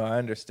of it. No, I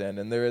understand.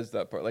 And there is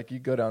that part. Like, you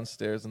go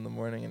downstairs in the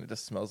morning and it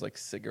just smells like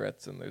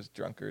cigarettes and there's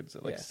drunkards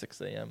at like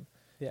 6 a.m.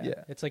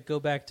 Yeah. It's like, go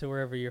back to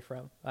wherever you're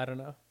from. I don't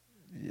know.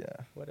 Yeah.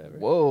 Whatever.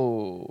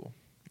 Whoa.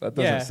 That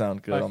doesn't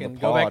sound good on the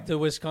pod. Go back to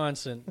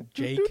Wisconsin,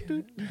 Jake.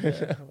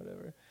 Yeah,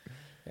 whatever.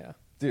 Yeah.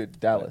 Dude,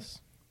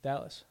 Dallas.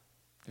 Dallas.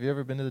 Have you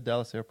ever been to the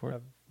Dallas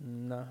airport?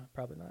 No,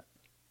 probably not.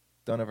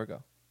 Don't ever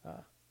go.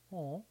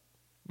 Oh.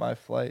 My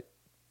flight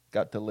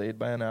got delayed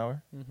by an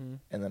hour, and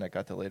then it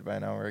got delayed by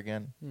an hour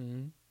again,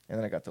 and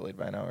then it got delayed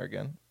by an hour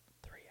again.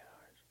 3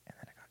 hours. And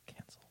then it got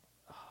canceled.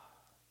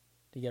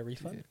 Did you get a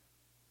refund? Dude.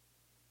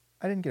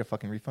 I didn't get a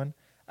fucking refund.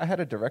 I had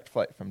a direct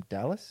flight from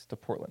Dallas to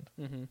Portland.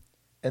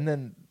 And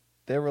then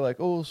they were like,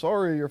 oh,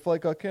 sorry, your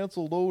flight got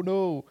canceled. Oh,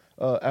 no.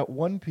 At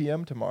 1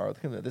 p.m. tomorrow.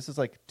 This is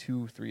like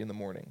 2, 3 in the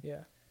morning.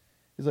 Yeah.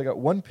 He's like, at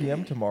 1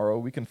 p.m. tomorrow,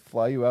 we can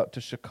fly you out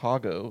to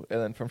Chicago. And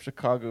then from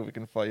Chicago, we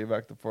can fly you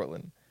back to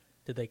Portland.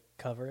 Did they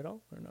cover it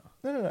all or no?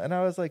 No. And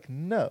I was like,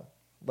 no.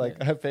 Like,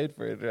 I paid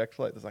for a direct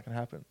flight. That's not going to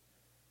happen.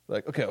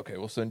 Like, okay,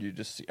 we'll send you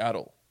just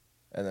Seattle.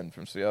 And then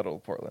from Seattle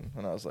to Portland.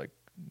 And I was like,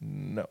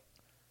 no.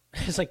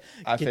 It's like,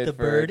 get the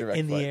bird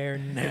in the air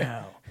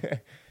now.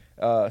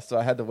 So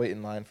I had to wait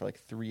in line for like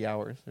 3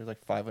 hours. There's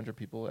like 500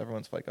 people.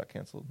 Everyone's flight got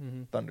canceled.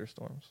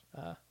 Thunderstorms.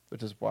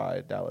 Which is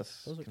why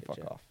Dallas can fuck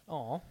off.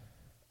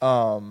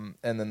 Aw.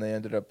 And then they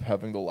ended up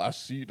having the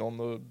last seat on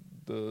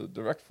the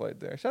direct flight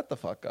there. Shut the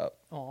fuck up.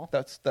 Aw.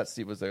 That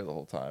seat was there the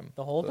whole time.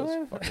 The whole Those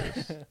time?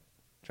 fuckers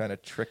trying to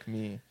trick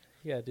me.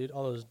 Yeah, dude.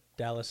 All those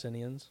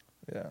Dallasinians.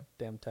 Yeah.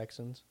 Damn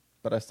Texans.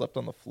 But I slept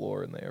on the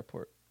floor in the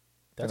airport.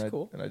 That's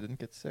cool. And I didn't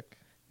get sick.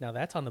 Now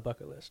that's on the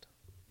bucket list.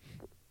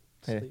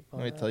 Hey,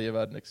 let me tell you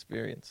about an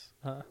experience.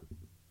 Huh?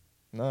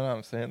 No,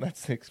 I'm saying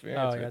that's the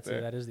experience. Oh,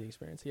 yeah, that is the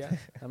experience. Yeah.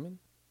 I mean,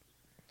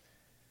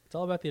 it's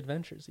all about the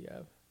adventures you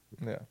have.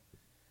 Yeah.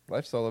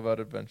 Life's all about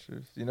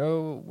adventures. You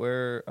know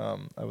where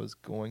I was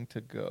going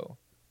to go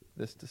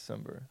this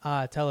December?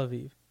 Tel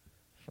Aviv.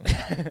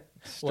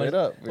 Straight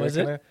up.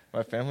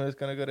 My family was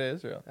going to go to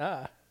Israel.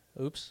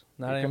 Oops.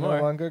 Not we anymore. can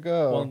no longer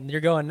go. Well, you're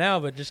going now,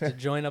 but just to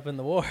join up in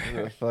the war.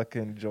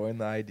 Fucking join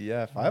the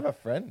IDF. I have a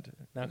friend.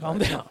 Now calm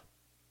down.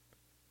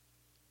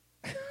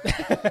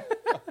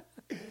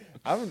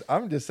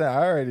 I'm just saying,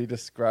 I already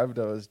described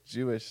I was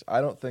Jewish. I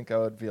don't think I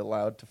would be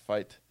allowed to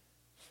fight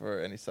for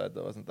any side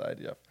that wasn't the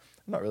IDF.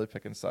 I'm not really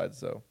picking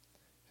sides, though.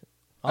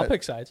 I'll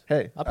pick sides.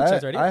 Hey, I'll pick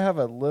sides right here. I have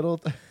a little...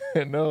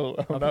 No,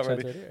 I'm not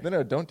ready. Right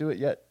No, don't do it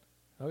yet.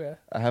 Okay.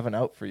 I have an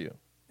out for you.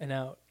 An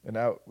out. An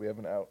out. We have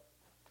an out.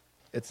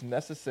 It's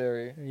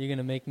necessary. You're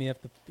gonna make me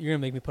You're gonna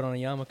make me put on a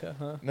yarmulke,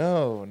 huh?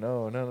 No.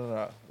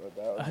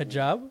 A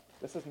hijab?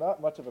 This is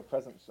not much of a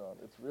present, Sean.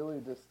 It's really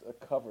just a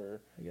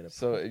cover.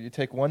 So you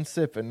take one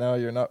sip, and now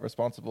you're not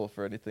responsible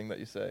for anything that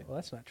you say. Well,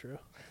 that's not true.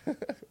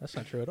 That's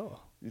not true at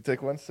all. You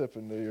take one sip,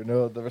 and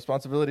the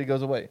responsibility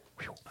goes away.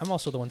 I'm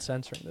also the one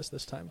censoring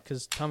this time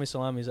because Tommy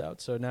Salami's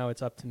out, so now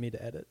it's up to me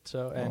to edit.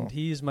 And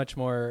he's much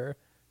more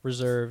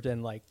reserved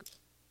and like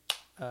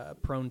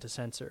prone to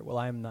censor. Well,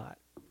 I'm not.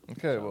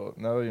 Okay, well,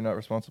 now you're not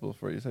responsible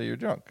for it. You say you're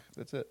drunk.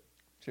 That's it.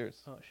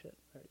 Cheers. Oh, shit.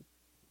 All right.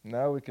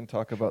 Now we can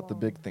talk about the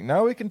big thing.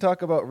 Now we can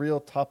talk about real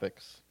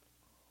topics.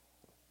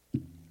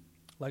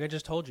 Like I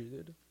just told you,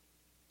 dude.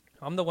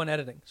 I'm the one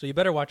editing, so you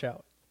better watch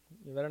out.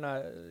 You better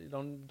not.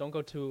 Don't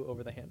go too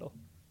over the handle.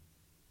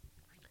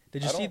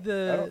 Did you see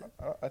the...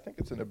 I think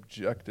it's an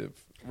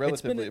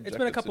relatively objective It's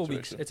been a couple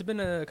situation. weeks. It's been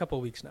a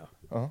couple weeks now.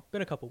 Uh-huh.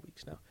 Been a couple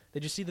weeks now.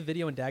 Did you see the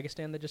video in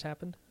Dagestan that just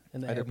happened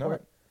in the airport? I did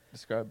not.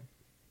 Describe.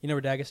 You know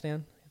where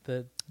Dagestan?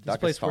 This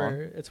place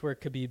where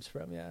Khabib's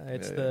from. Yeah,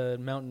 it's the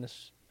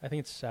mountainous. I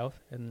think it's south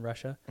in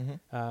Russia.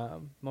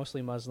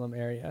 Mostly Muslim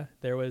area.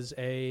 There was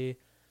a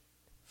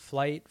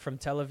flight from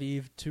Tel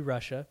Aviv to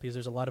Russia because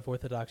there's a lot of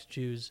Orthodox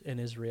Jews in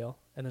Israel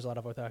and there's a lot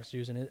of Orthodox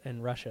Jews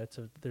in Russia.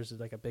 So there's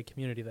like a big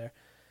community there,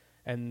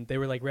 and they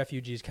were like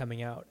refugees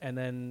coming out, and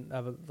then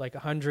like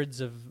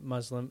hundreds of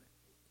Muslim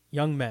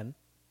young men,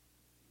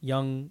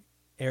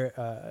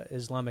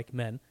 Islamic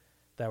men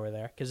that were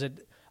there because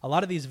a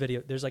lot of these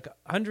videos, there's like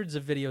hundreds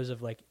of videos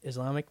of like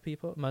Islamic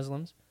people,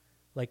 Muslims,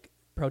 like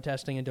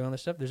protesting and doing all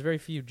this stuff. There's very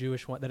few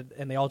Jewish ones,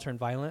 and they all turn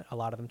violent. A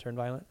lot of them turn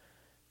violent.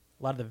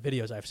 A lot of the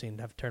videos I've seen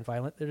have turned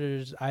violent.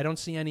 I don't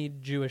see any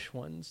Jewish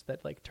ones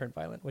that like turn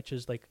violent, which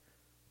is like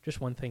just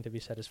one thing to be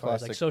said as far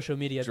as like social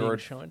media being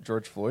shown.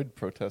 George Floyd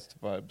protest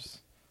vibes.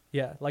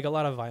 Yeah, like a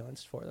lot of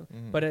violence for them.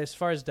 But as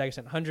far as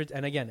Dagestan, hundreds,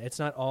 and again, it's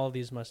not all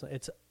these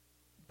Muslims.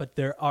 But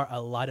there are a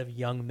lot of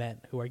young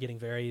men who are getting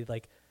very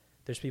like.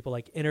 There's people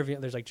like interviewing.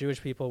 There's like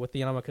Jewish people with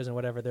the yarmulkes and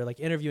whatever. They're like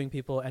interviewing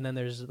people, and then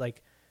there's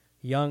like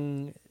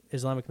young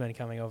Islamic men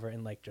coming over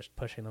and like just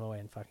pushing them away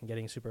and fucking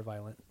getting super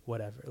violent,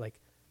 whatever. Like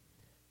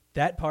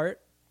that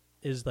part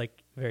is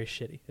like very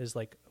shitty. Is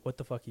like, what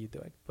the fuck are you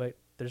doing? But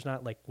there's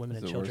not like women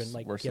and children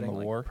like getting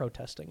like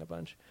protesting a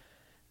bunch.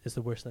 It's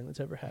the worst thing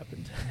that's ever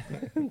happened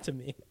to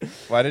me.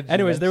 Why did?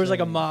 Anyways, there was like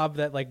a mob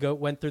that like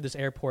went through this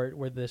airport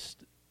where this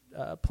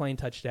plane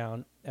touched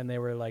down, and they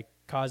were like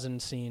causing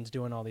scenes,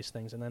 doing all these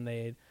things, and then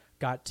they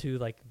got to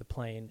like the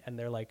plane, and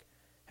they're like,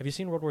 "Have you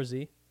seen World War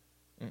Z?"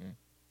 Mm-mm.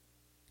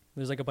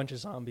 There's like a bunch of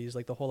zombies.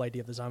 Like the whole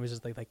idea of the zombies is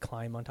they like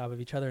climb on top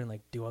of each other and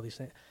like do all these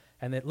things.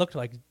 And it looked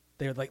like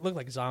they like looked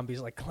like zombies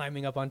like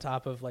climbing up on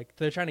top of like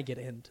they're trying to get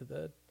into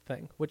the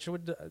thing, which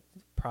would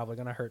probably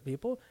gonna hurt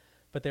people.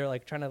 But they're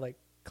like trying to like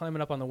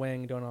climbing up on the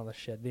wing, doing all this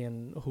shit,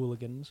 being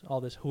hooligans,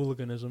 all this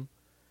hooliganism.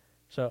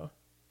 So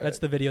that's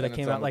the video that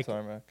came out like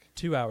tarmac.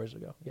 2 hours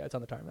ago. Yeah, it's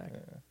on the tarmac.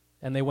 Yeah.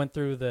 And they went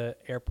through the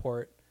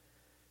airport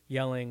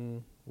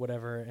yelling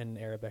whatever in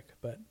Arabic,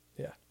 but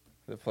yeah.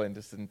 The plane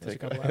just didn't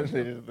take off.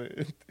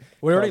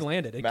 We already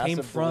landed. It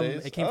came from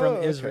delays. from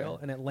Israel,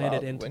 and it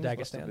landed into Must have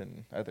Dagestan.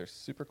 been either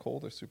super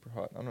cold or super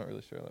hot. I'm not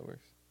really sure how that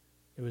works.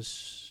 It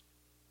was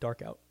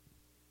dark out.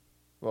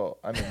 Well,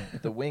 I mean,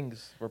 the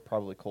wings were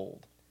probably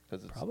cold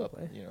because it's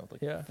Probably. up,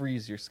 like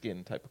freeze your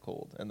skin type of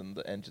cold, and then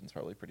the engine's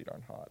probably pretty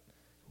darn hot.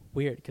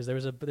 Weird, because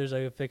there's a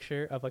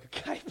picture of like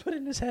a guy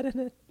putting his head in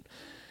it.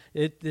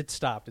 It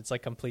stopped. It's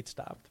like complete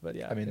stopped. But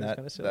yeah, I mean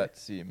it was that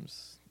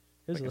seems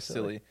like a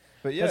silly.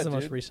 But yeah, that's the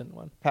most recent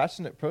one.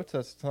 Passionate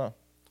protests, huh?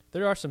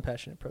 There are some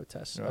passionate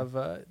protests. Yeah.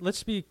 Of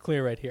let's be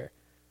clear right here,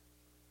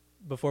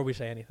 before we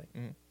say anything.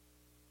 Mm-hmm.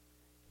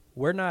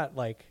 We're not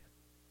like.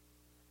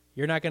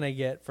 You're not gonna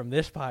get from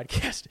this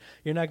podcast.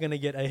 You're not gonna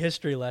get a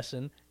history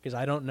lesson because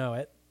I don't know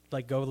it.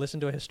 Like, go listen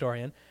to a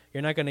historian.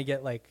 You're not gonna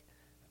get like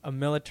a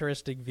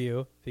militaristic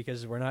view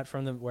because we're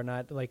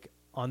not like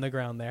on the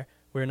ground there.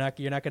 You're not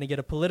gonna get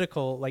a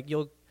political like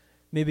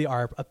maybe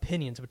our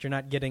opinions, but you're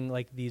not getting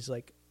like these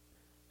like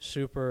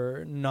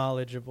super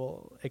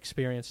knowledgeable,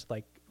 experienced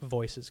like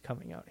voices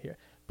coming out here.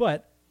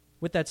 But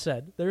with that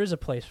said, there is a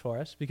place for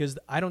us because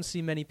I don't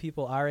see many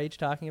people our age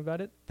talking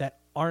about it that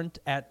aren't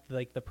at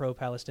like the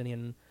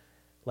pro-Palestinian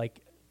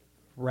like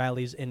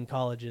rallies in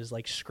colleges,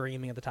 like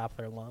screaming at the top of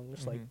their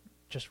lungs, like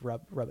just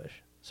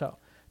rubbish. So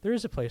there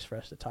is a place for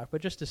us to talk. But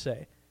just to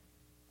say,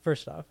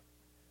 first off,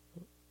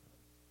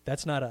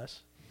 that's not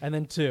us. And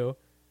then two,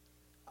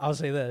 I'll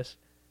say this: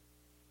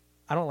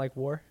 I don't like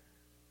war.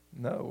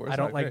 No, I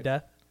don't like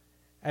death.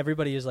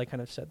 Everybody has like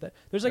kind of said that.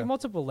 There's like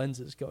multiple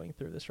lenses going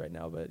through this right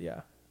now, but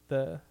yeah.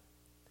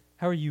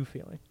 How are you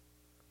feeling?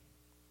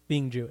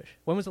 Being Jewish.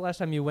 When was the last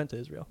time you went to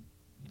Israel?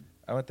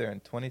 I went there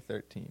in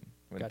 2013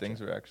 when Gotcha.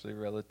 things were actually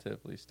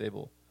relatively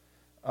stable.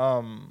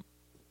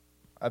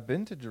 I've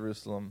been to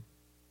Jerusalem.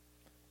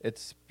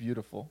 It's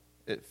beautiful.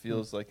 It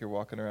feels like you're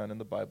walking around in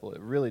the Bible.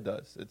 It really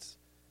does.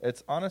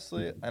 It's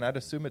honestly, and I'd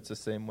assume it's the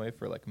same way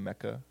for like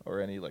Mecca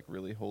or any like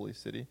really holy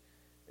city.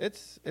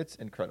 It's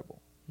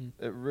incredible.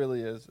 It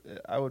really is.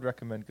 I would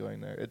recommend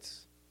going there.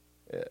 It's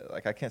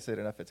like I can't say it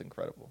enough. It's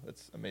incredible.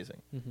 It's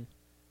amazing.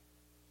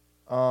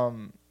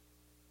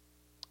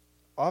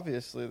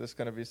 Obviously, there's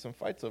going to be some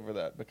fights over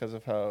that because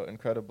of how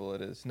incredible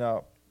it is.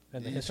 Now,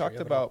 you talked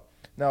about.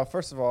 Now,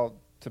 first of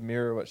all, to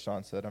mirror what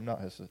Sean said, I'm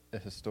not a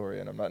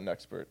historian. I'm not an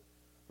expert,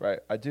 right?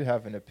 I do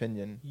have an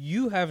opinion.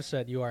 You have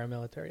said you are a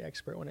military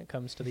expert when it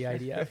comes to the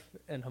IDF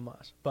and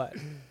Hamas, but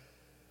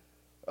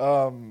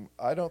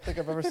I don't think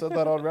I've ever said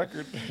that on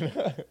record.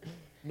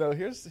 No,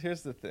 here's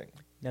the thing.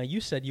 Now,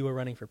 you said you were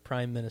running for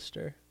prime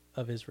minister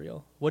of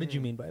Israel. What did you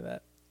mean by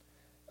that?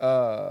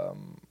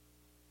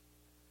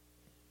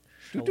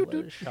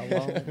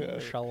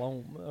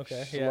 Shalom.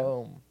 Okay.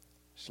 Shalom.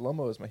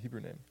 Shlomo is my Hebrew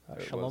name.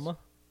 Shaloma?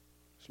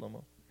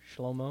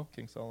 Shlomo.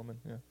 King Solomon,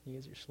 yeah. He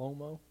is your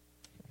Shlomo.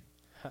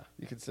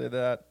 You could say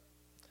that.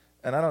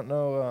 And I don't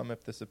know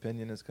if this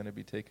opinion is going to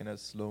be taken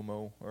as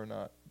slow-mo or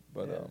not,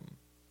 but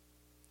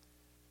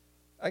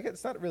I guess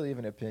it's not really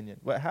even an opinion.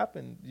 What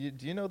happened?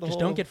 Do you know the Just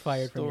whole don't get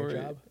fired story?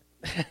 from your job.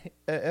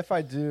 If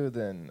I do,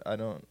 then I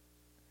don't.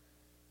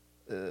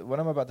 What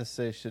I'm about to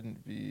say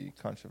shouldn't be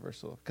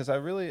controversial because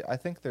I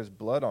think there's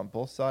blood on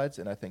both sides,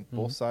 and I think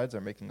both sides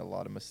are making a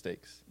lot of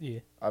mistakes.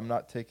 Yeah. I'm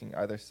not taking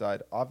either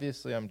side.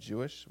 Obviously, I'm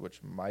Jewish,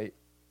 which might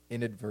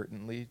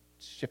inadvertently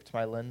shift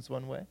my lens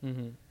one way.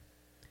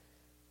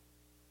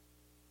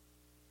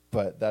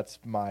 But that's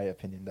my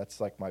opinion.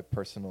 That's like my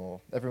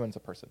personal. Everyone's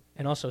a person.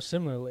 And also,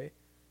 similarly,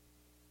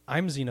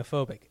 I'm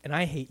xenophobic, and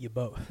I hate you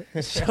both.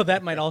 So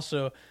that might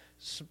also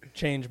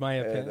change my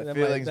opinion.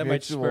 That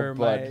might spur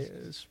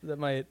that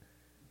might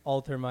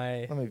alter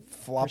my. Let me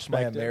flop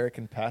my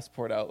American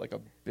passport out like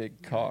a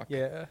big cock.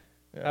 Yeah.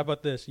 How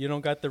about this? You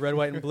don't got the red,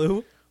 white, and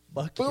blue?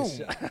 Fuck Boom.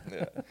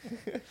 Yeah.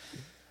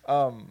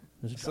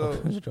 There's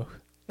a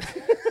joke.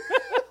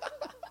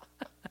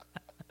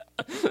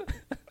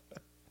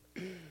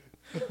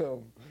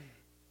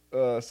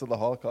 So the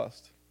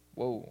Holocaust.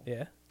 Whoa.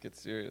 Yeah. Get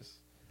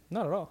serious.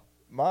 Not at all.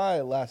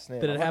 My last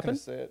name. Did it happen? I'm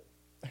not gonna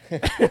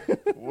say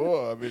it.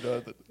 Whoa. I mean,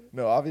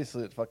 no.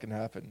 Obviously, it fucking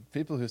happened.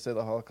 People who say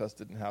the Holocaust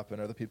didn't happen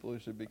are the people who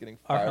should be getting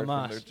fired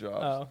from their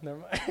jobs. Oh, never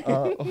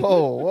mind.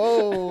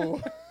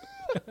 Whoa.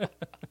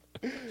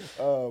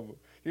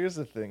 Here's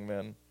the thing,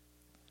 man.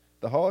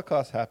 The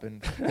Holocaust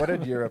happened. What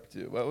did Europe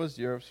do? What was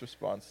Europe's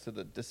response to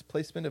the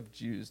displacement of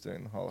Jews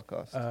during the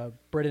Holocaust?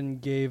 Britain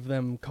gave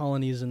them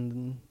colonies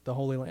in the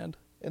Holy Land.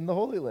 In the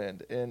Holy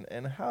Land.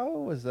 And how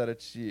was that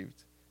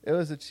achieved? It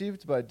was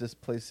achieved by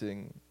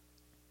displacing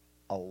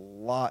a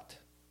lot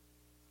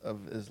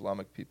of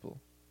Islamic people.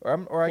 Or I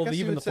well, guess even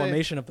you would the say,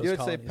 formation of those you would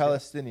colonies, say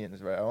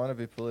Palestinians, right? I want to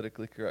be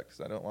politically correct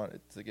because I don't want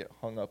it to get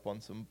hung up on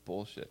some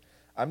bullshit.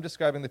 I'm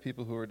describing the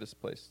people who were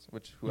displaced,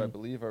 who I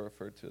believe are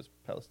referred to as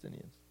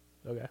Palestinians.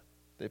 Okay.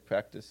 They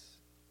practice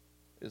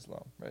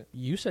Islam, right?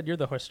 You said you're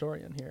the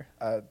historian here.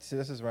 See,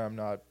 this is where I'm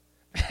not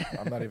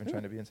even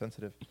trying to be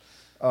insensitive.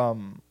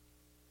 And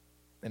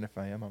if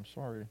I am, I'm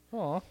sorry.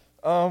 Aw.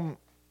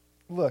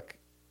 Look,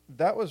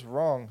 that was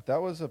wrong.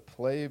 That was a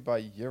play by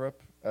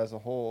Europe as a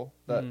whole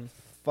that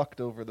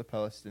fucked over the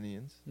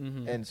Palestinians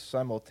and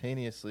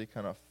simultaneously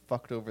kind of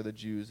fucked over the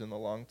Jews in the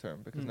long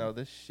term because now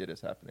this shit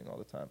is happening all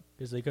the time.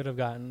 Because they could have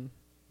gotten,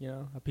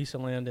 a piece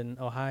of land in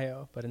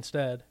Ohio, but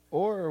instead,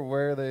 or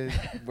where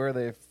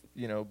they've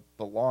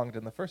belonged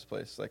in the first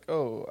place. Like,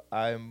 oh,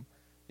 I'm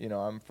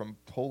from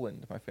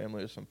Poland. My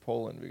family is from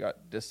Poland. We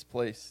got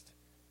displaced.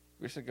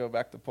 We should go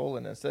back to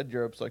Poland. Instead,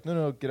 Europe's like,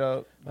 no, get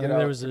out.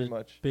 There was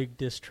a big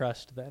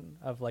distrust then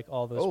of like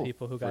all those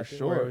people who got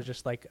sure. where it was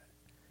just like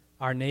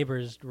our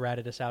neighbors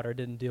ratted us out or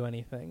didn't do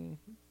anything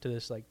to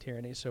this like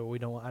tyranny, so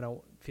I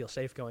don't feel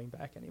safe going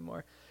back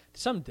anymore.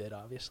 Some did,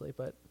 obviously,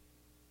 but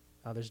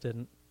others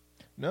didn't.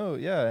 No,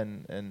 yeah,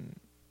 and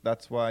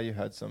that's why you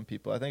had some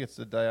people. I think it's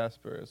the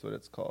diaspora is what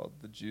it's called.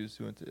 The Jews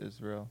who went to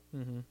Israel,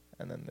 and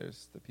then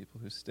there's the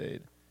people who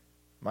stayed.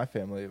 My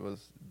family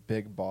was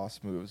big boss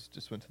moves.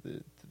 Just went to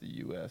the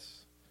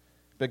U.S.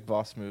 Big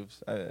boss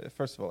moves.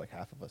 First of all, like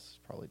half of us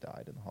probably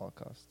died in the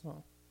Holocaust.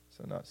 Oh.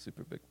 So not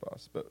super big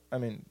boss. But, I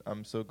mean,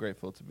 I'm so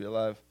grateful to be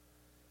alive,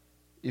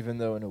 even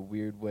though in a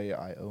weird way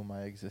I owe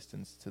my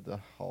existence to the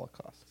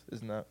Holocaust.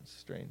 Isn't that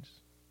strange?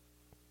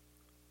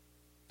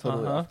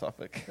 Totally off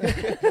topic.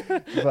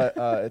 But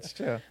it's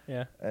true.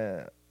 Yeah.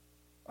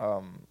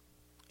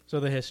 So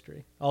the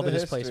history. All the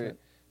displacement.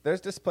 There's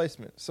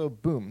displacement. So,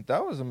 boom.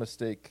 That was a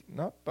mistake,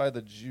 not by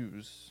the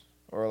Jews.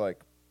 Or,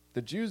 like,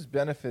 the Jews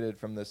benefited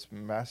from this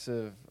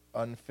massive,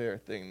 unfair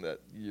thing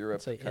that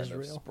Europe kind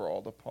of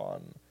sprawled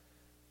upon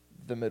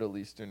the Middle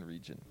Eastern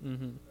region. Mm-hmm.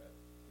 Can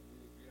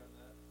we agree on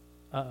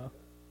that? Uh-oh.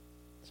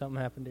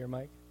 Something happened to your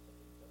mic.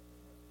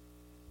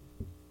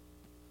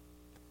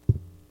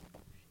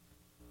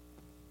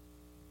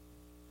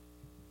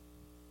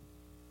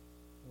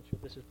 Make sure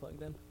this is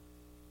plugged in.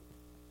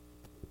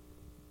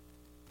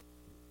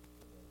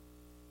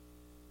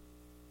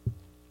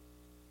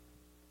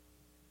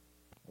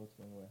 What's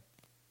going away?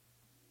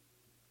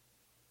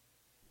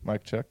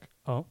 Mic check.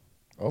 Oh,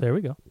 there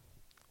we go.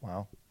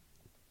 Wow.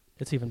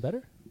 It's even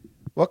better.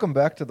 Welcome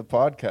back to the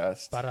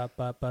podcast.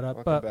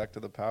 Welcome back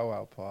to the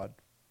Powwow Pod.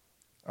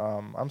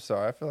 I'm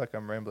sorry. I feel like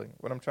I'm rambling.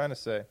 What I'm trying to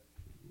say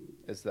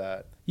is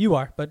that... You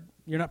are, but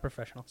you're not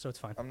professional, so it's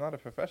fine. I'm not a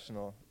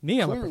professional.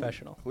 I'm a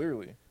professional.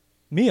 Clearly.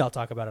 I'll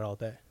talk about it all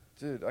day.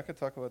 Dude, I could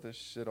talk about this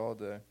shit all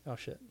day. Oh,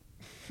 shit.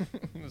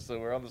 So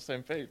we're on the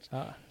same page.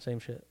 Same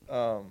shit.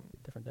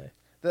 Different day.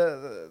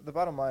 The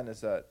bottom line is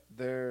that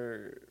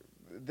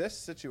this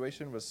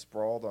situation was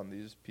sprawled on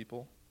these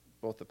people,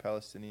 both the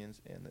Palestinians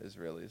and the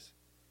Israelis,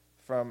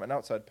 from an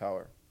outside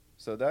power.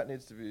 So that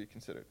needs to be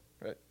considered,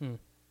 right?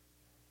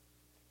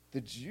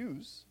 The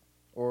Jews,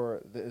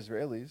 or the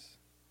Israelis,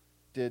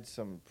 did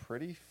some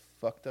pretty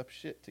fucked up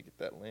shit to get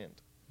that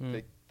land.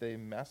 They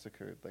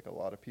massacred like a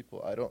lot of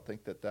people. I don't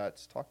think that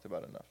that's talked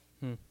about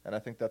enough. And I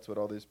think that's what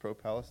all these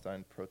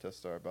pro-Palestine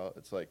protests are about.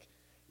 It's like,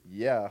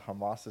 yeah,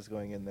 Hamas is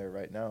going in there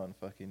right now and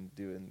fucking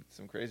doing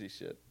some crazy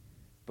shit.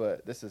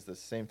 But this is the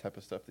same type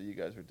of stuff that you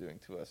guys were doing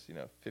to us,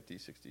 50,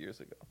 60 years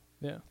ago.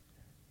 Yeah.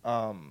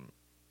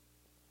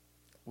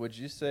 Would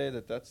you say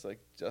that that's like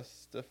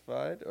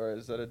justified, or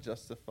is that a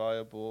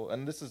justifiable?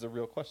 And this is a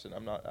real question.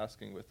 I'm not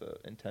asking with an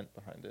intent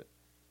behind it.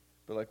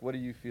 But like, what do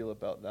you feel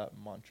about that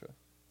mantra?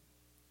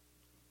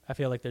 I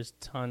feel like there's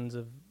tons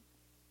of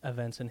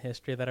events in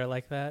history that are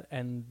like that,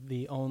 and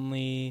the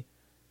only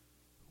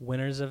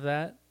winners of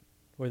that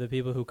were the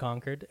people who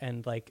conquered,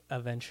 and like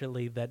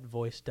eventually that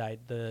voice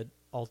died. They're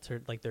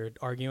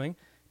arguing.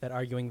 That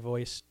arguing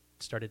voice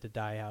started to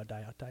die out,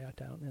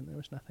 and there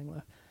was nothing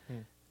left.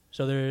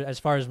 So there, as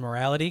far as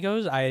morality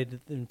goes,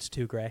 it's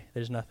too gray.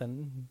 There's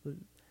nothing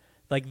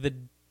like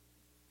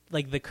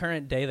the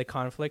current day, the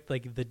conflict,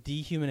 like the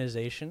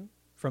dehumanization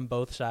from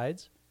both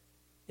sides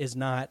is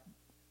not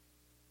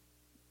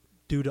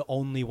due to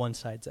only one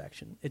side's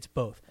action. It's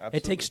both. Absolutely.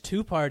 It takes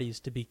two parties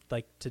to be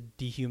like to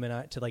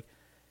dehumanize, to like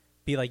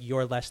be like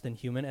you're less than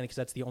human, and because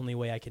that's the only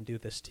way I can do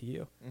this to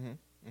you.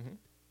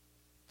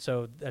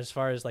 So as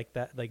far as like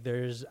that, like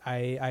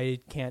I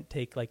can't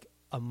take like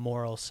a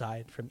moral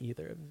side from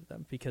either of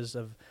them because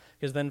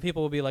then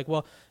people will be like,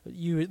 well,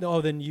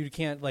 then you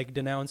can't like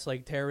denounce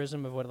like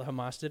terrorism of what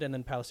Hamas did, and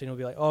then Palestine will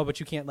be like, oh, but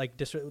you can't like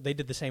they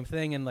did the same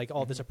thing and like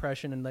all this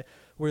oppression and like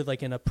we're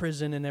like in a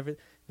prison and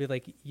everything. Be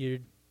like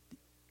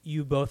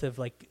you both have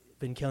like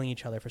been killing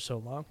each other for so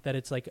long that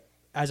it's like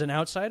as an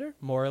outsider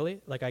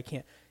morally like I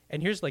can't.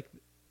 And here's like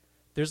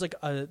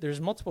there's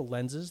multiple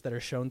lenses that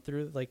are shown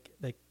through like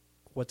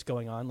what's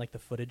going on, like the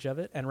footage of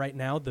it, and right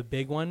now the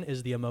big one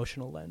is the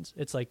emotional lens.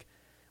 It's like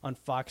on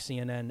Fox,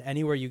 CNN,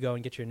 anywhere you go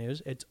and get your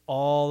news, it's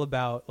all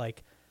about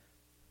like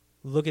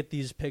look at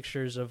these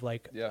pictures of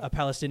like a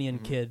Palestinian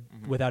kid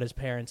without his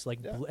parents, like,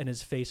 and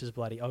his face is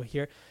bloody. Oh,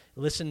 here,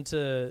 listen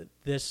to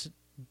this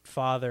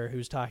father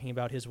who's talking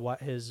about his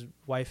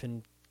wife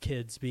and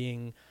kids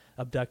being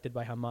abducted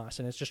by Hamas,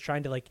 and it's just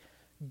trying to like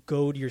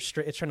goad your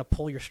it's trying to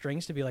pull your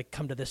strings to be like,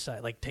 come to this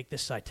side, like take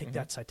this side, take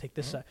that side, take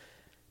this side,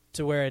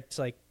 to where it's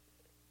like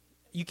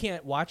you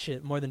can't watch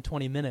it more than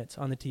 20 minutes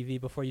on the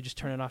TV before you just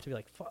turn it off to be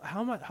like,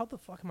 how the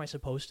fuck am I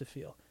supposed to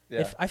feel?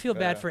 If I feel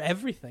bad for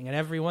everything and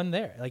everyone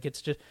there, like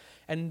it's just,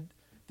 and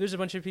there's a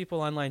bunch of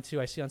people online too.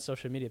 I see on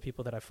social media,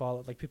 people that I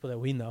follow, like people that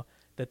we know,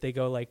 that they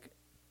go like,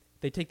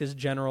 they take this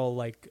general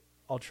like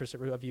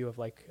altruistic view of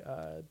like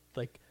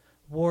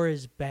war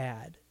is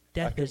bad,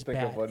 death is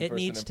bad, it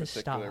needs to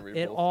stop,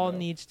 it all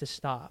needs to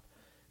stop.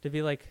 To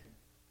be like,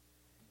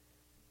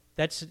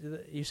 that's,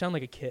 you sound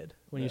like a kid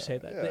when you say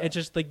that. It's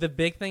just like the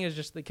big thing is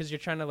just because you're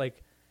trying to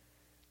like,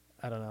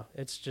 I don't know.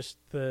 It's just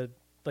the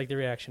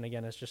reaction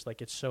again is just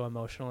like, it's so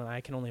emotional, and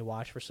I can only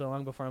watch for so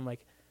long before I'm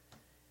like,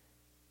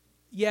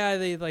 yeah,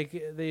 they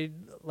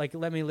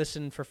let me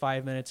listen for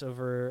 5 minutes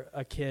over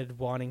a kid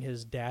wanting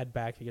his dad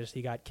back because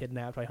he got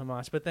kidnapped by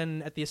Hamas. But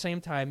then at the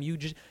same time, you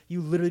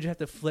literally just have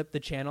to flip the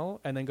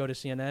channel and then go to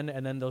CNN,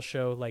 and then they'll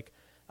show like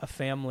a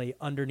family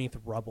underneath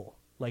rubble,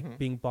 like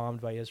being bombed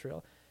by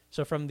Israel.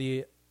 So from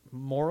the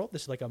moral,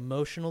 this is like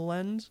emotional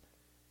lens,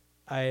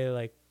 I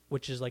like,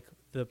 which is like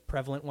the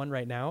prevalent one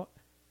right now.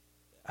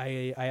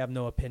 I have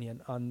no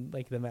opinion on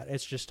like the matter.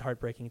 It's just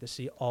heartbreaking to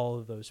see all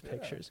of those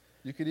pictures.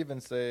 You could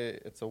even say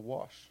it's a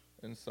wash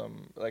in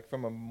some, like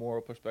from a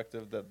moral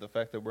perspective, that the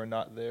fact that we're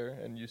not there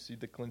and you see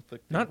the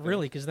conflict. Not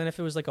really, because then if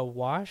it was like a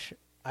wash,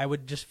 I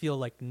would just feel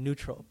like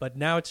neutral. But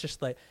now it's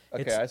just like,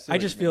 I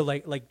just feel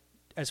like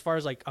as far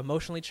as like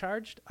emotionally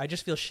charged, I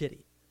just feel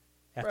shitty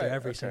after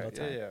every single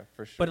time. Yeah,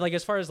 for sure. But like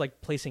as far as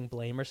like placing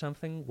blame or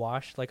something,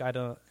 wash, like I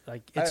don't,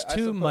 like it's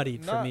too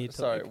muddied for me to.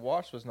 Sorry,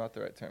 wash was not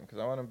the right term, because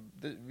I want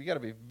to. We got to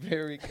be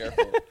very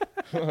careful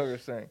what we're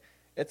saying.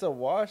 It's a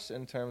wash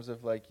in terms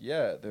of like,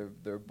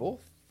 they're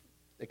both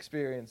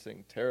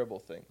experiencing terrible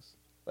things.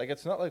 Like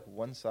it's not like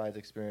one side's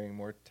experiencing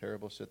more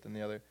terrible shit than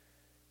the other.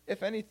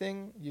 If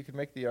anything, you could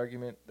make the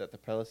argument that the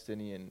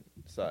Palestinian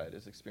side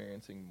is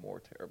experiencing more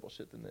terrible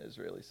shit than the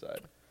Israeli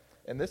side.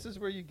 And this is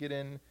where you get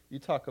in, you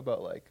talk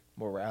about like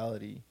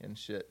morality and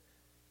shit.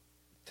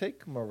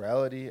 Take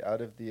morality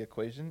out of the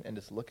equation and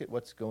just look at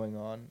what's going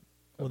on.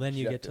 Well, then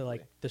you get to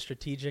like the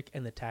strategic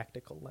and the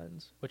tactical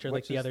lens, which are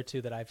like the other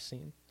two that I've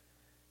seen.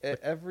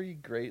 Every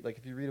great, like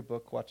if you read a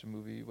book, watch a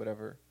movie,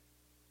 whatever,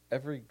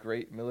 every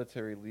great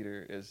military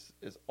leader is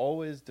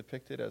always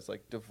depicted as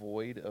like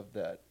devoid of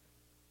that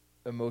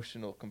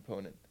emotional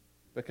component.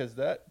 Because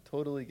that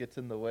totally gets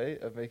in the way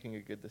of making a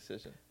good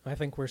decision. I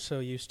think we're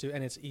so used to,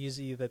 and it's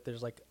easy that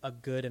there's like a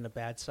good and a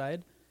bad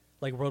side.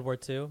 Like World War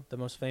II, the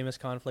most famous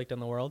conflict in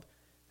the world,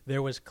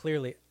 there was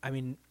clearly, I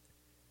mean,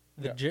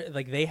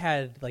 like they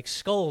had like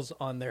skulls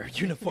on their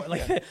uniform.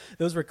 Like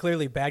those were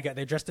clearly bad guys.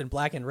 They're dressed in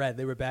black and red.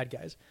 They were bad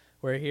guys.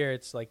 Where here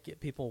it's like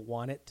people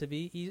want it to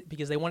be easy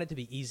because they want it to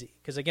be easy.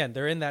 Because again,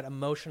 they're in that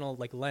emotional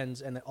like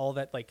lens and all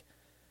that like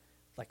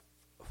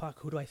fuck,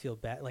 who do I feel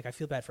bad? Like I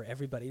feel bad for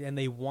everybody, and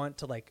they want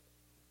to like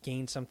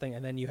gain something.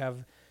 And then you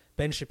have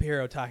Ben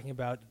Shapiro talking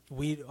about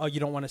you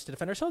don't want us to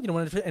defend ourselves, you don't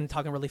want to and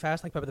talking really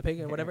fast like Peppa the Pig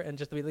and whatever, and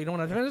just you don't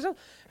want to defend ourselves.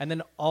 And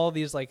then all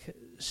these like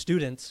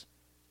students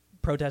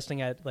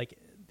protesting at like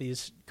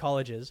these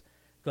colleges,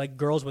 like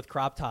girls with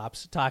crop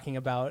tops talking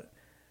about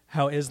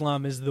how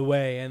Islam is the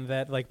way and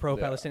that like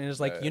pro-Palestinian is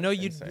like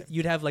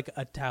you'd have like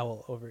a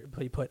towel over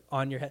you put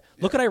on your head.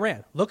 Look at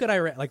Iran.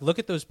 Like look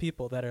at those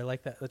people that are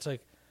like that. It's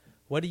like,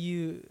 what do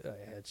you?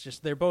 It's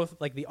just they're both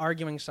like the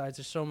arguing sides.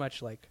 There's so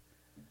much like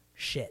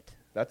shit.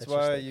 That's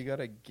why you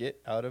gotta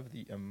get out of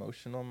the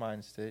emotional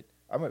mind state.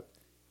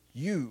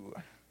 You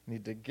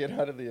need to get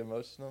out of the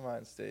emotional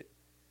mind state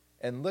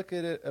and look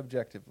at it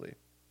objectively.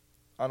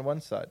 On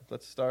one side,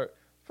 let's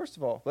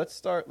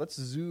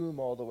zoom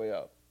all the way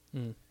out.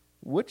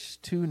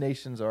 Which two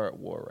nations are at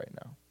war right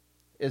now?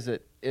 Is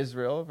it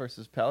Israel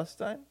versus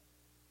Palestine?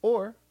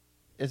 Or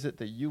is it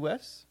the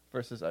U.S.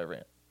 versus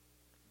Iran?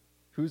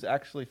 Who's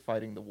actually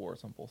fighting the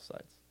wars on both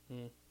sides?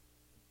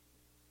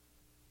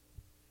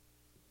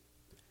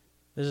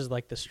 This is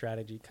like the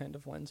strategy kind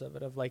of lens of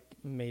it, of like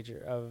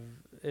the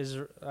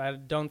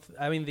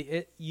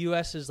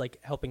U.S. is like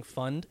helping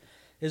fund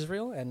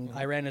Israel, and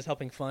Iran is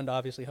helping fund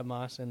obviously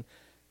Hamas and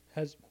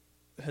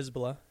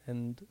Hezbollah,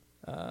 and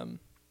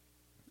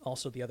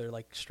also the other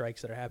like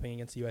strikes that are happening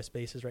against U.S.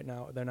 bases right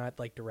now. They're not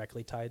like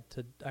directly tied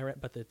to Iran,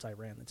 but it's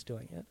Iran that's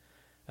doing it.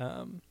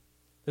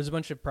 There's a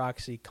bunch of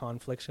proxy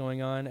conflicts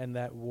going on, and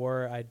that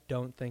war I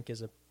don't think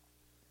is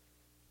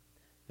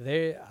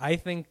I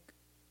think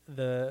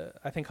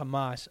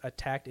Hamas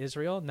attacked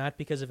Israel not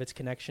because of its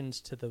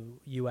connections to the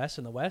U.S.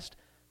 and the West,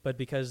 but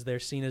because they're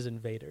seen as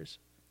invaders.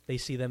 They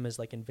see them as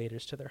like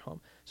invaders to their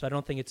home. So I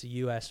don't think it's a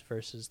U.S.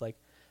 versus like,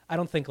 I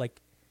don't think like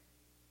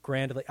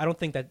grandly, I don't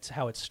think that's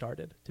how it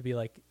started, to be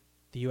like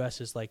the U.S.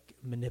 is like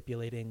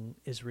manipulating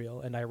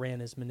Israel and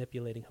Iran is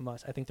manipulating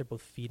Hamas. I think they're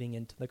both feeding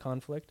into the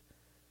conflict.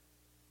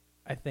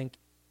 I think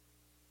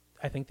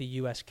I think the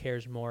U.S.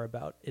 cares more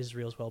about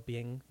Israel's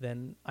well-being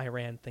than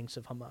Iran thinks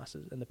of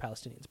Hamas's and the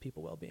Palestinians'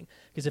 people well-being.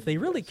 Because if they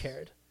really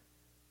cared,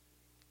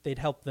 they'd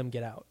help them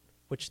get out,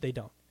 which they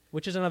don't.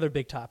 Which is another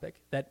big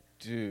topic. That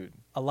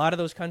a lot of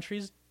those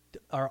countries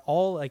are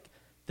all like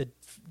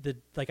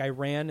like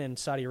Iran and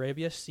Saudi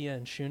Arabia, Shia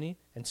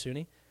and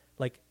Sunni,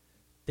 like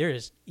there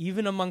is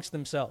even amongst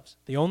themselves.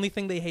 The only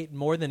thing they hate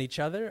more than each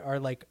other are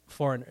like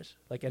foreigners.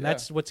 Like, and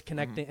that's what's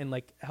connecting and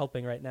like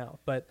helping right now.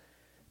 But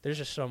there's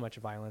just so much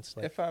violence.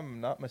 Like, if I'm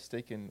not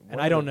mistaken,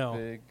 and I don't know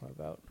big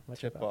about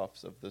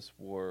tip-offs of this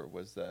war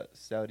was that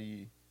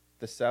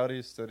the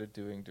Saudis started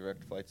doing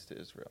direct flights to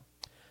Israel.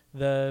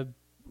 The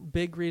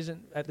big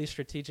reason, at least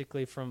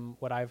strategically, from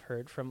what I've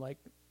heard from like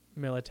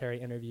military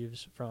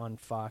interviews on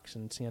Fox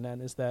and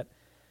CNN, is that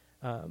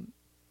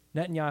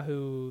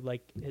Netanyahu,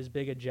 like his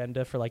big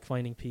agenda for like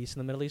finding peace in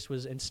the Middle East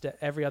was instead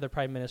every other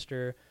prime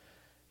minister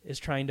is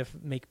trying to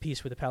make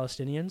peace with the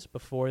Palestinians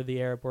before the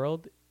Arab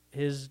world.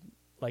 His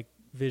like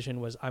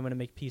vision was, I'm going to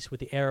make peace with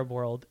the Arab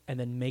world and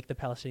then make the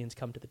Palestinians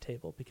come to the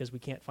table because we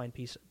can't find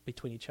peace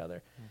between each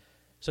other.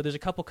 So there's a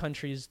couple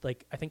countries,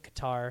 like I think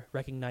Qatar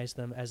recognized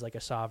them as like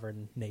a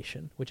sovereign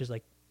nation, which is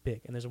like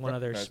big. And there's one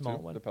other small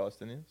one. The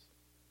Palestinians?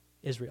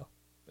 Israel.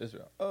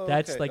 Oh,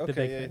 that's like the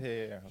big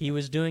thing. Yeah. He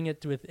was doing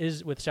it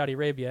with Saudi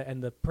Arabia,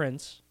 and the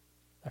prince,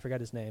 I forgot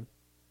his name,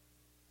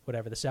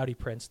 whatever, the Saudi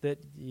prince, that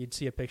you'd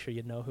see a picture,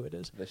 you'd know who it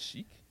is. The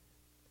sheikh?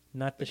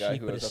 Not the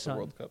sheikh, but his son.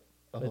 World Cup?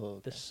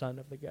 The son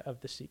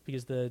of the sheikh,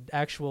 because the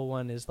actual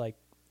one is like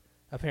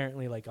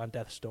apparently like on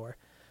death's door.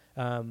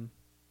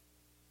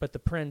 But the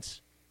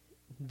prince,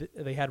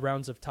 they had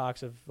rounds of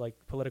talks of like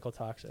political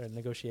talks and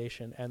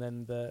negotiation, and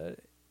then the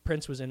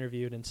prince was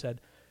interviewed and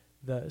said,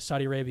 the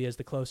Saudi Arabia is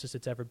the closest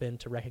it's ever been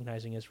to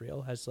recognizing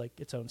Israel as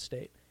like its own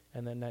state.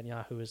 And then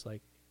Netanyahu is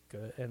like,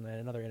 good. And then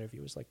another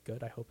interview was like,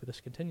 good, I hope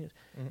this continues.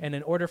 And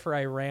in order for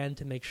Iran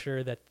to make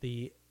sure that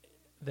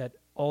that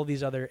all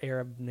these other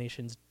Arab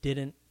nations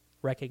didn't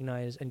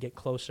recognize and get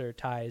closer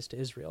ties to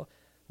Israel,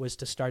 was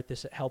to start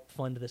this, help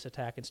fund this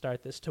attack and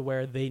start this to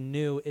where they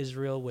knew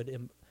Israel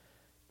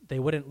they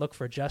wouldn't look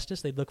for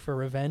justice, they'd look for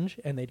revenge,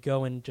 and they'd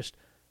go and just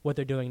what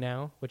they're doing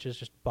now, which is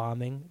just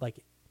bombing,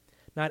 like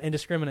not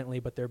indiscriminately,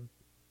 but there's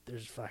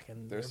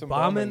some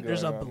bombing.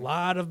 There's a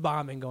lot of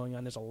bombing going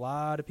on. There's a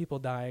lot of people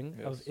dying,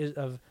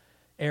 of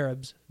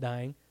Arabs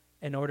dying,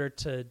 in order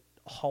to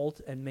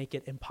halt and make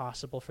it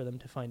impossible for them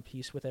to find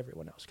peace with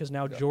everyone else. Because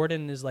now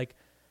Jordan is like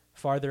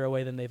farther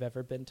away than they've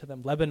ever been to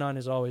them. Lebanon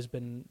has always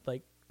been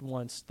like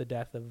once the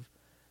death of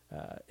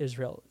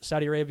Israel.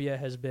 Saudi Arabia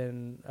has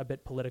been a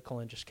bit political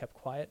and just kept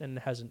quiet and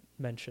hasn't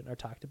mentioned or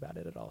talked about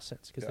it at all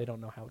since, because they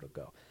don't know how it'll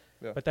go.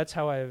 But that's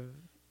how I've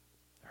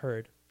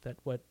heard that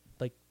what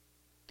like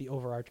the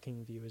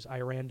overarching view is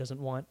Iran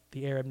doesn't want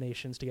the Arab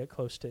nations to get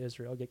close to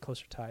Israel, get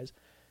closer ties,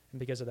 and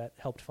because of that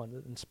helped fund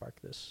it and spark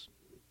this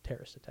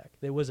terrorist attack.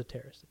 There was a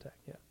terrorist attack,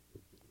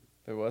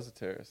 There was a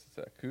terrorist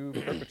attack. Who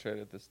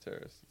perpetrated this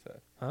terrorist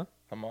attack?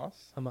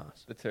 Hamas?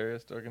 Hamas. The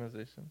terrorist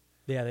organization?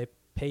 Yeah, they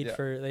paid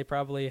for, they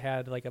probably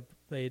had like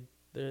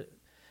the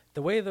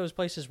way those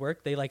places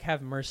work, they like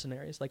have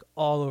mercenaries like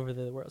all over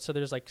the world. So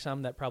there's like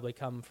some that probably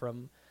come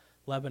from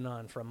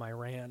Lebanon, from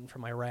Iran,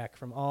 from Iraq,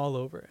 from all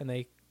over, and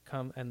they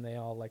come and they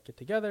all like get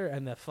together,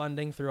 and the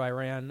funding through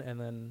Iran, and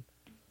then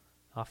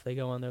off they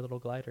go on their little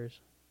gliders.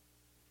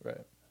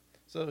 Right.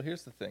 So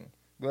here's the thing.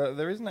 Well,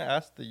 the reason I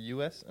asked the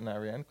U.S. and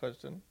Iran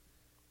question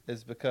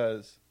is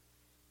because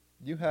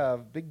you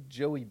have Big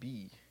Joey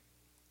B.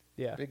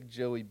 Yeah. Big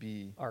Joey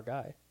B. Our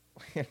guy.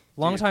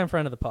 Longtime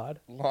friend of the pod.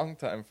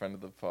 Longtime friend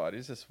of the pod.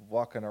 He's just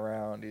walking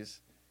around.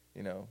 He's,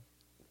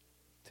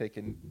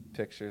 taking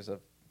pictures of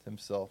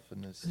himself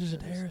and his... This is a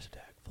terrorist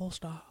attack. Full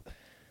stop.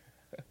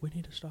 We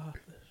need to stop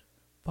this.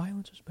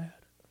 Violence is bad.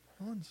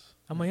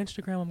 On my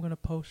Instagram, I'm going to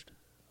post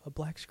a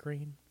black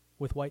screen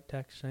with white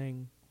text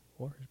saying,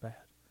 war is bad.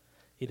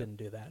 He didn't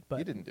do that, but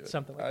he didn't do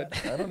something it.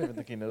 like that. I don't even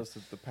think he knows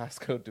the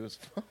passcode to his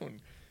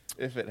phone,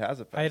 if it has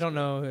a passcode. I don't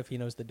know if he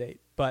knows the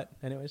date, but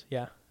anyways,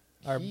 yeah.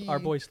 Our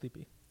boy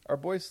Sleepy. Our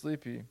boy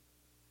Sleepy,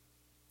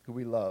 who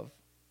we love.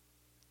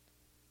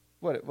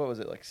 What was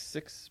it, like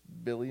 $6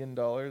 billion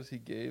he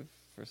gave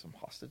for some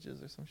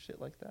hostages or some shit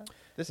like that?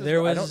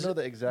 I don't know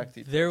the exact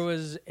details. There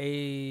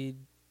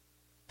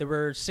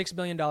were $6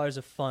 billion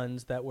of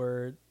funds that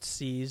were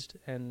seized.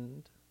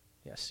 Did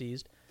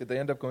they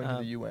end up going to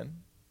the UN?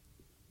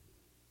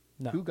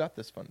 No. Who got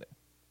this funding?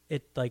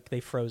 They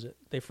froze it.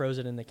 They froze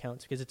it in the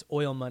accounts because it's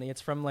oil money. It's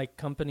from like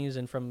companies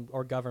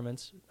or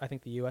governments, I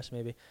think the U.S.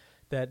 maybe,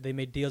 that they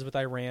made deals with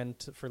Iran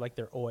for like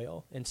their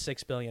oil and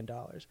 $6 billion.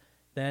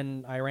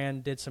 Then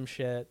Iran did some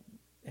shit.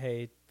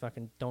 Hey,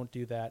 fucking don't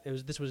do that.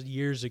 This was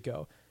years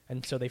ago,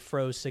 and so they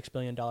froze $6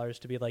 billion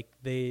to be like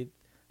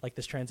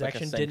this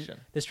transaction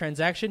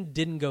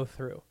didn't go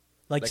through.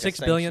 Like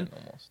 $6 billion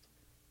almost.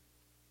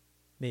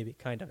 Maybe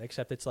kind of,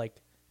 except it's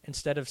like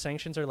instead of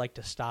sanctions are like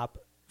to stop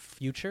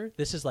future.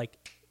 This is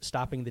like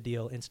stopping the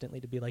deal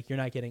instantly to be like you're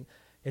not getting.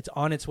 It's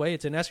on its way.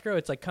 It's in escrow.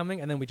 It's like coming,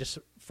 and then we just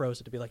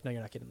froze it to be like no,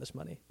 you're not getting this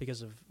money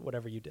because of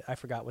whatever you did. I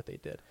forgot what they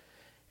did,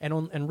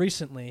 and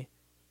recently.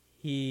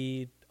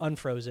 he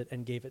unfroze it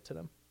and gave it to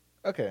them.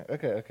 Okay.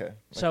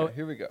 So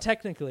here we go.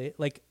 Technically,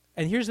 like,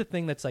 and here's the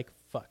thing that's like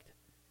fucked.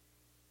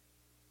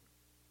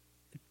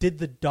 Did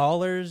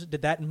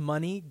that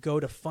money go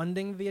to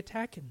funding the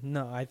attack?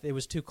 No, it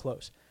was too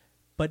close.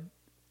 But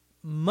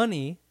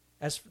money,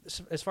 as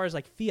far as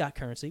like fiat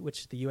currency,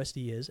 which the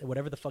USD is, and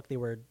whatever the fuck they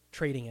were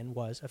trading in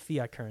was a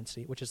fiat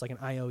currency, which is like an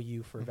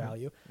IOU for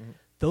value. Mm-hmm.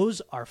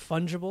 Those are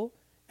fungible,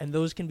 and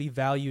those can be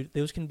valued.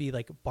 Those can be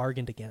like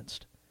bargained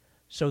against.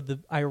 So the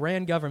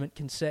Iran government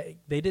can say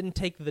they didn't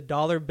take the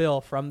dollar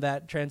bill from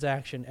that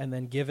transaction and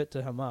then give it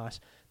to Hamas,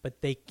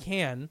 but they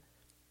can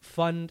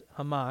fund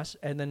Hamas,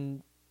 and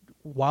then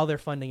while they're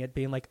funding it,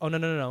 being like, oh,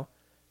 no,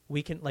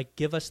 we can like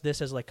give us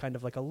this as like kind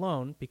of like a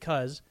loan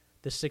because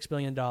the $6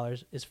 billion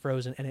is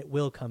frozen and it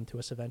will come to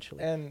us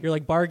eventually. And you're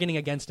like bargaining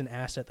against an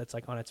asset that's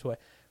like on its way.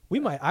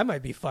 I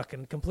might be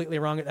fucking completely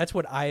wrong. That's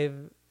what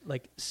I've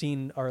like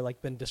seen or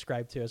like been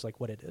described to as like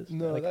what it is.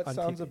 No, like, that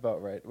sounds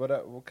about right.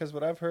 Because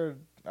what I've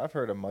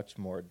heard a much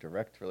more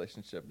direct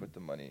relationship with the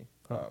money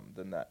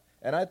than that.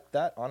 And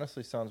that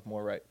honestly sounds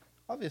more right.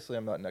 Obviously,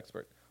 I'm not an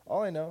expert.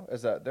 All I know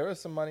is that there was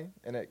some money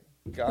and it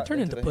got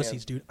turned into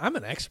pussies, dude. I'm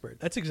an expert.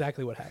 That's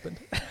exactly what happened.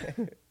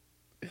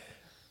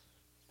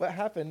 What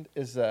happened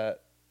is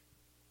that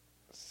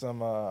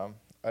some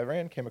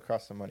Iran came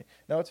across some money.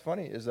 Now, what's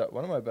funny is that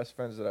one of my best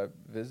friends that I've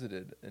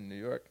visited in New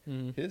York,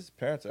 his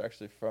parents are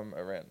actually from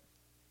Iran,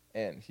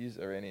 and he's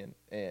Iranian.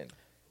 And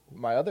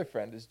my other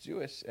friend is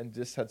Jewish and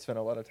just had spent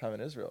a lot of time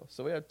in Israel.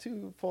 So we have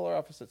two polar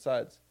opposite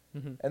sides.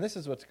 Mm-hmm. And this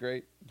is what's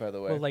great, by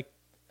the way. Well, like,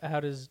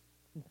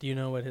 do you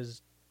know what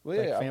his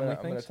family thinks? I'm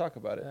going to talk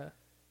about it.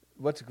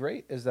 What's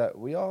great is that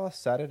we all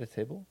sat at a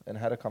table and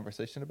had a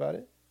conversation about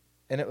it.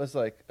 And it was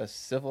like a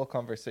civil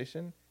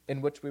conversation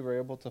in which we were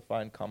able to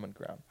find common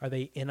ground. Are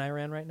they in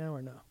Iran right now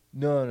or no?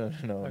 No.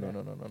 Okay.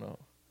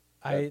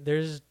 No.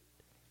 There's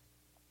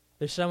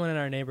someone in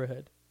our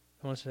neighborhood.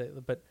 I won't say,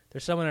 but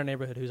there's someone in our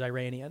neighborhood who's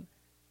Iranian,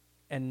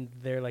 and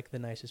they're like the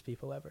nicest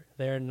people ever.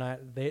 They're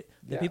not. The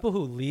people who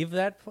leave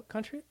that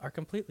country are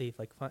completely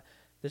like fun.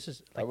 This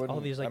is like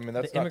all these like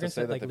that's the immigrants not to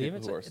say that like the leave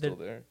people who are still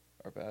there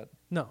are bad.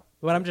 No,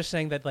 but I'm just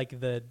saying that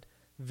like the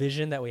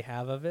vision that we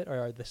have of it,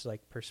 or this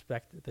like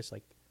perspective, this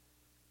like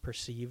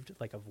perceived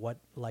like of what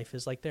life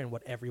is like there and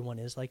what everyone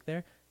is like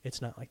there,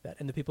 it's not like that.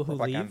 And the people who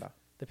leave,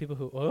 the people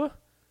who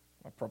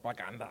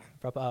propaganda.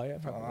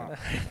 Propaganda.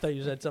 I thought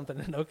you said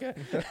something. Okay.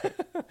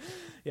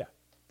 Yeah,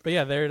 but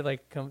yeah, they're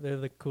like they're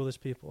the coolest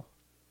people.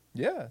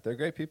 Yeah, they're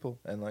great people,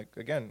 and like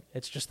again,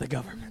 it's just the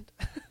government.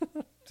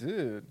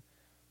 Dude,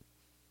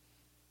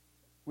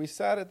 we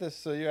sat at this.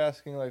 So you're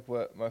asking like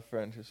what my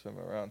friend who's from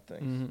Iran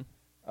thinks.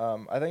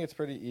 Mm-hmm. I think it's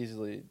pretty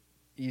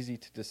easy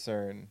to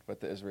discern what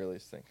the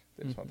Israelis think.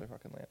 They just want their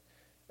fucking land.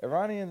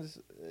 Iranians,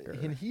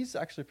 and he's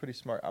actually pretty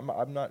smart.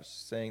 I'm not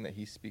saying that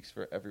he speaks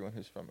for everyone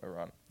who's from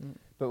Iran,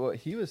 but what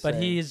he was saying.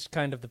 But he's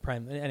kind of the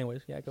prime.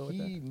 Anyways, yeah, go with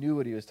that. He knew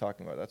what he was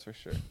talking about. That's for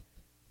sure.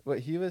 What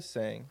he was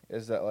saying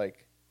is that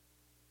like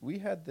we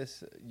had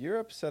this.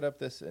 Europe set up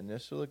this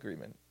initial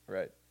agreement,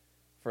 right,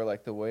 for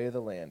like the way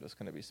the land was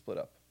going to be split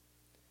up,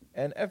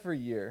 and every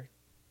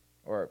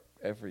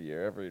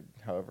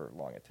however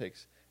long it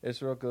takes,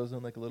 Israel goes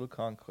on like a little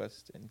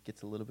conquest and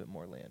gets a little bit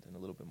more land and a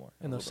little bit more.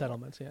 And those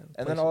settlements, yeah.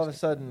 And then all of a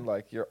sudden,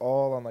 like, you're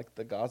all on like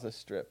the Gaza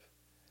Strip.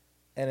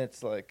 And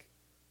it's like,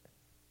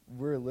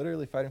 we're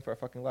literally fighting for our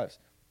fucking lives.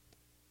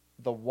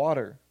 The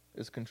water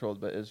is controlled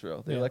by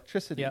Israel. The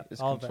electricity is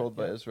controlled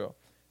by Israel.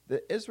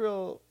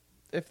 Israel,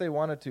 if they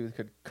wanted to,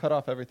 could cut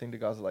off everything to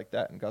Gaza like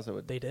that, and Gaza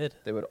would. They did.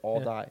 They would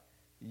all die.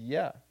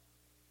 Yeah.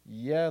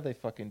 Yeah, they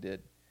fucking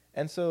did.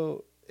 And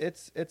so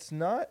it's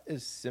not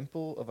as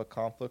simple of a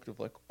conflict of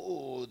like,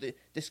 oh,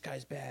 this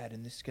guy's bad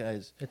and this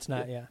guy's. It's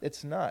not.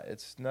 It's not.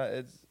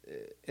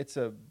 It's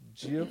a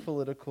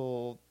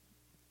geopolitical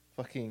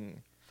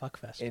fucking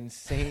fuckfest.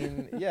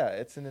 Insane. Yeah,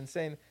 it's an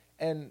insane.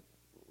 And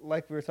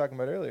like we were talking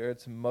about earlier,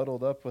 it's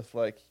muddled up with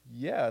like,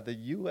 the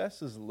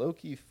U.S. is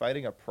low-key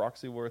fighting a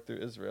proxy war through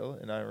Israel,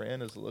 and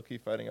Iran is low-key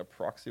fighting a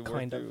proxy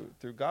war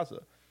through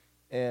Gaza.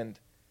 And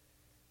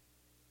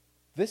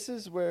this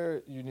is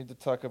where you need to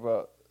talk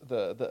about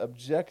the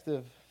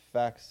objective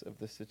facts of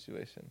the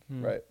situation,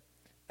 right?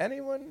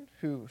 Anyone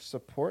who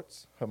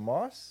supports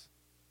Hamas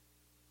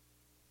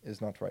is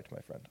not right,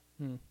 my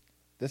friend.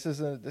 This is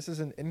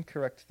an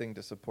incorrect thing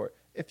to support.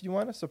 If you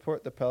want to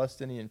support the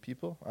Palestinian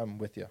people, I'm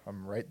with you.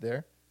 I'm right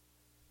there.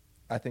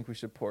 I think we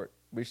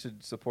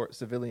should support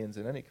civilians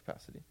in any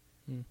capacity.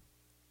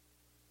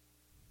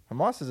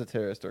 Hamas is a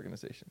terrorist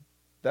organization.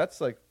 That's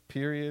like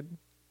period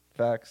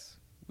facts.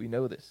 We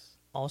know this.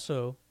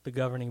 Also, the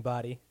governing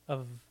body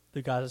of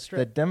the Gaza Strip.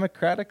 The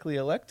democratically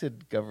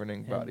elected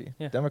governing body.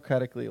 Yeah.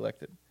 Democratically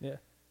elected. Yeah.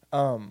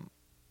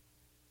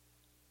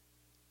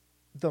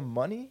 The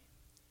money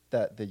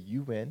that the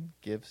UN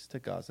gives to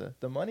Gaza,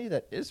 the money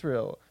that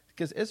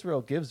because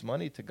Israel gives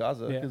money to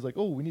Gaza, because like,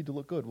 oh, we need to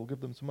look good, we'll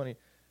give them some money.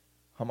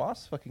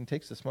 Hamas fucking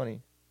takes this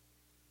money,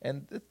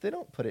 and they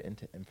don't put it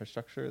into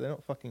infrastructure. They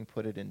don't fucking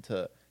put it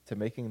into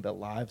making the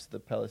lives of the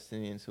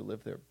Palestinians who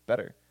live there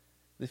better.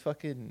 They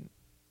fucking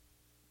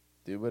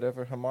do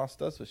whatever Hamas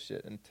does with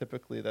shit. And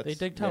typically that's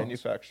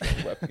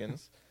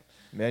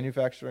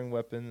manufacturing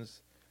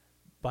weapons,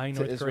 buying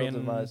North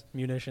Korean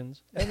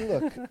munitions. And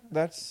look,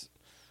 that's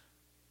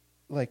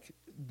like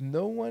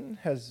no one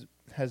has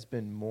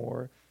been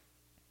more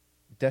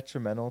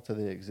detrimental to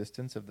the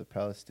existence of the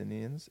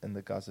Palestinians in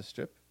the Gaza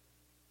Strip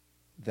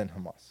than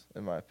Hamas,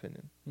 in my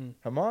opinion.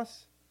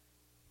 Hamas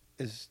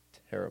is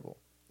terrible.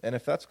 And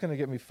if that's going to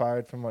get me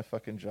fired from my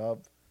fucking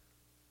job,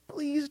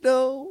 please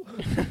no.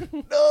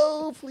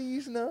 No,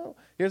 please no.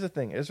 Here's the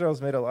thing.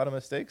 Israel's made a lot of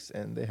mistakes,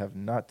 and they have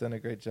not done a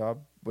great job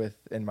with,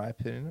 in my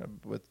opinion,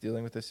 with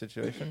dealing with this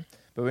situation.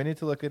 But we need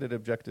to look at it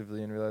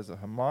objectively and realize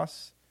that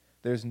Hamas,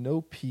 there's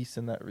no peace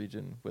in that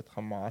region with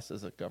Hamas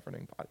as a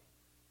governing body.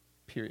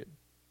 Period.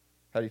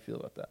 How do you feel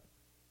about that?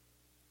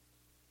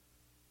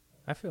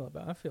 I feel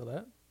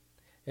that.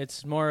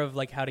 It's more of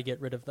like how to get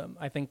rid of them.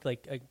 I think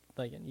like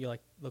you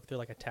like look through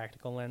like a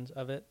tactical lens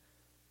of it.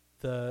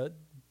 The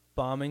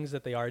bombings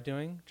that they are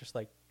doing, just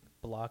like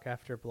block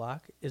after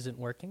block, isn't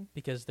working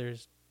because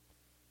there's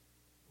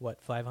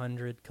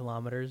 500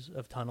 kilometers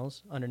of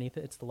tunnels underneath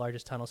it. It's the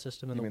largest tunnel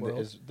system in the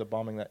world. The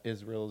bombing that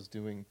Israel is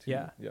doing too?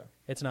 Yeah.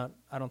 It's not.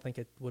 I don't think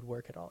it would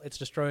work at all. It's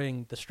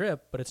destroying the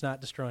Strip, but it's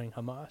not destroying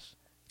Hamas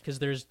because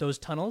there's those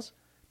tunnels.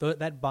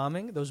 That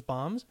bombing, those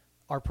bombs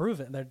are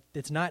proven that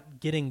it's not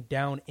getting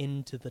down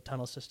into the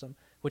tunnel system,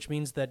 which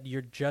means that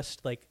you're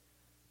just like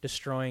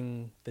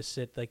destroying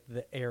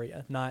the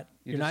area.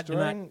 You're not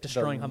destroying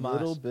the Hamas.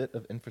 Little bit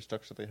of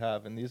infrastructure they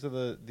have, and these are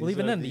the.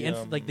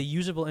 The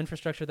usable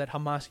infrastructure that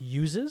Hamas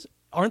uses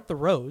aren't the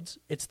roads;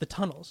 it's the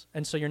tunnels,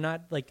 and so you're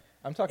not like.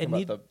 I'm talking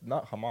about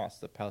not Hamas,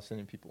 the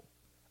Palestinian people.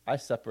 I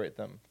separate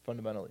them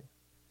fundamentally.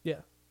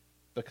 Yeah.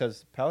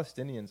 Because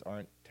Palestinians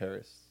aren't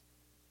terrorists;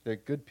 they're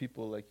good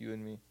people like you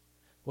and me.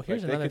 Well,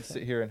 here's another thing. They could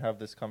sit here and have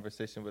this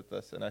conversation with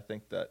us, and I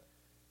think that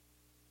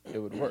it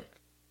would work.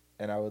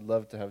 And I would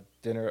love to have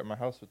dinner at my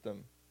house with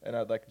them. And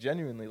I'd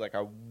genuinely,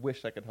 I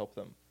wish I could help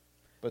them.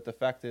 But the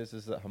fact is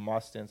that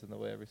Hamas stands in the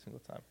way every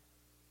single time.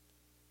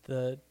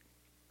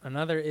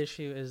 Another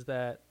issue is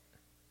that,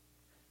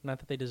 not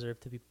that they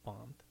deserve to be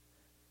bombed,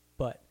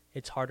 but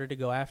it's harder to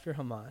go after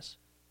Hamas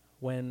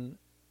when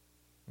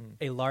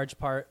a large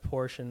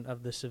portion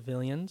of the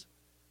civilians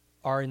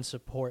are in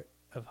support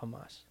of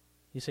Hamas.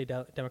 You say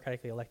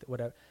democratically elected,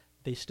 whatever.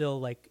 They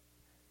still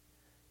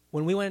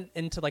when we went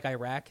into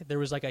Iraq, there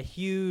was a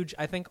huge,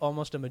 I think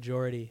almost a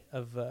majority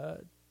of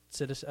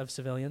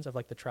civilians of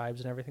the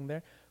tribes and everything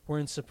there were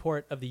in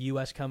support of the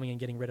U.S. coming and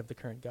getting rid of the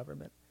current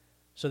government.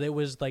 So there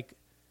was the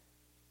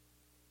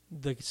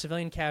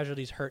civilian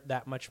casualties hurt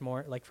that much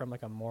more, from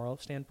a moral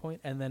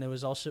standpoint, and then it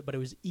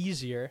was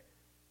easier,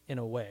 in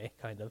a way,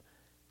 kind of,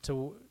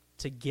 to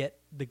get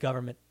the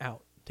government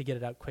out, to get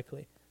it out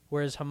quickly.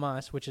 Whereas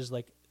Hamas, which is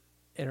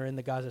are in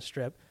the Gaza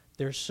Strip,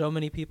 there's so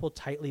many people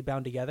tightly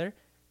bound together,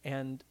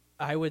 and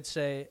I would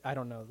say, I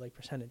don't know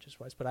percentages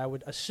wise, but I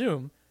would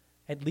assume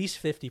at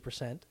least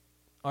 50%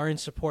 are in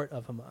support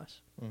of Hamas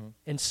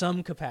in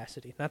some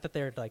capacity. Not that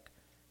they're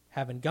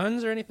having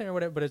guns or anything or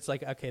whatever, but it's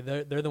okay,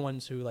 they're the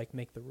ones who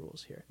make the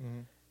rules here,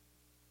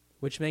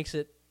 which makes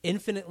it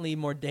infinitely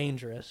more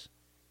dangerous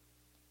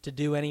to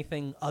do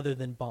anything other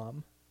than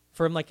bomb.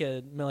 From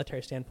a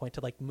military standpoint,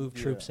 to move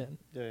troops in,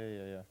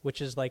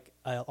 which is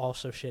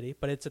also shitty.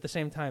 But it's at the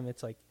same time,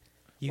 it's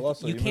you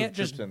can't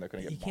just but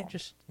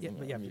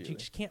you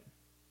just can't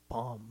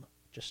bomb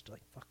just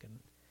fucking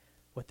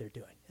what they're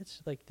doing.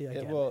 It's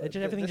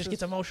everything just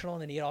gets emotional,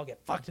 and then you all get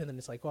fucked, and then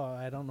it's well,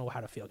 I don't know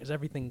how to feel because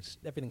everything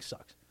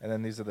sucks. And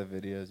then these are the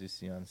videos you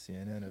see on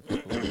CNN of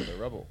people who are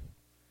the rubble.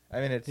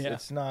 I mean,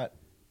 it's not.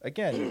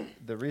 Again,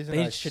 the reason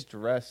they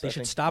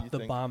should stop the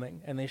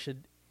bombing, and they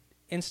should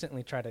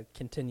instantly try to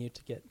continue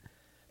to get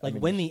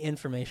win the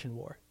information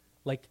war.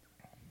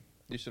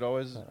 You should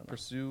always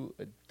pursue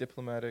a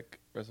diplomatic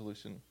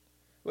resolution,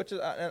 which is,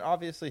 and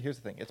obviously here's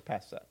the thing, it's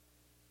past that.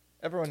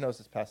 Everyone knows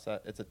it's past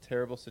that. It's a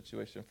terrible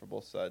situation for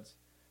both sides.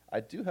 I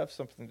do have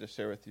something to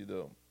share with you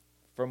though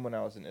from when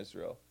I was in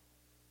Israel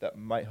that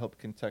might help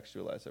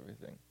contextualize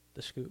everything.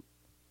 The scoop.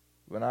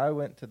 When I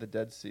went to the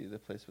Dead Sea, the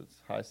place with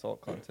high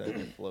salt content,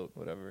 and float,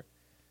 whatever,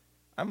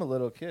 I'm a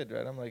little kid,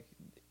 right? I'm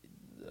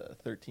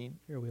 13.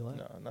 You're a wee lad.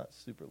 No, not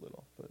super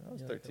little, but I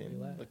was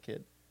 13, a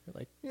kid.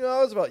 You're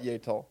I was about yay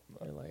tall.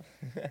 You're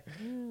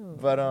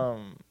But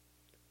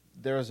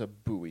there was a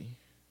buoy,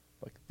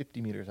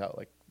 50 meters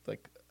out,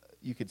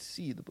 you could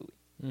see the buoy.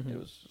 It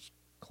was just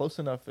close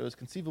enough. It was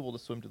conceivable to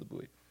swim to the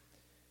buoy.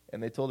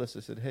 And they told us,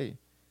 they said, hey,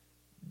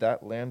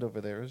 that land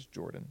over there is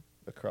Jordan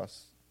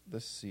across the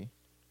sea.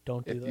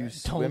 Don't do that. If you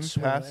swim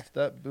past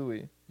that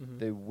buoy,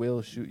 they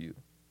will shoot you.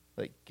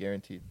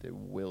 Guaranteed, they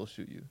will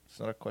shoot you. It's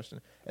not a question.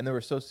 And they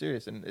were so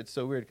serious, and it's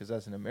so weird because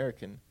as an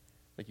American,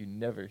 you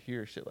never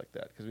hear shit like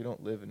that because we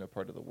don't live in a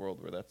part of the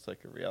world where that's a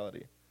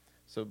reality.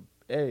 So,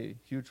 A,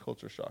 huge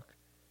culture shock.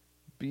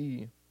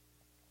 B,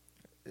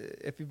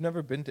 if you've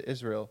never been to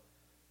Israel,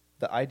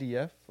 the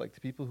IDF, the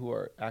people who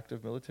are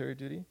active military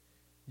duty,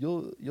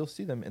 you'll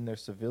see them in their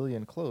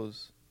civilian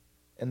clothes,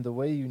 and the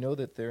way you know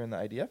that they're in the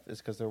IDF is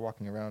because they're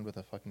walking around with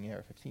a fucking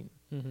AR-15.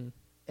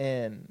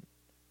 And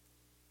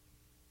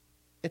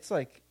it's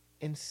like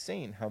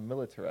insane how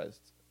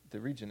militarized the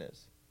region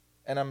is.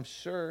 And I'm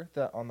sure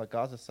that on the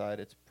Gaza side,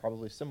 it's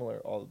probably similar,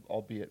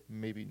 albeit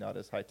maybe not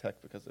as high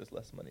tech because there's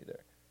less money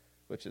there,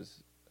 which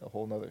is a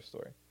whole nother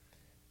story.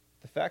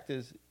 The fact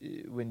is,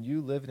 when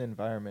you live in an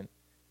environment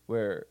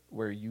where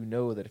you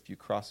know that if you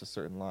cross a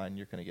certain line,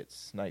 you're going to get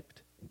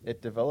sniped,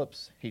 it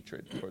develops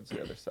hatred towards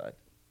the other side.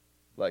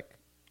 Like,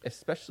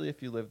 especially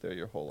if you live there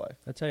your whole life.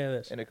 I'll tell you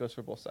this. And it goes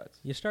for both sides.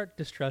 You start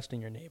distrusting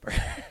your neighbor.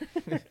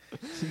 You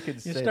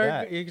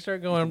You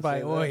start going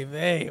by oy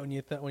vey when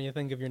you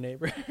think of your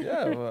neighbor.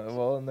 Yeah,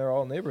 well, and they're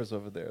all neighbors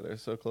over there. They're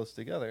so close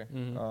together.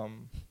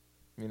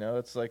 Mm-hmm. You know,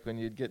 it's like when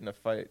you'd get in a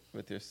fight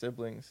with your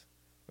siblings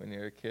when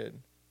you're a kid,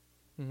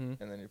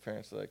 Mm-hmm. and then your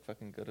parents are like,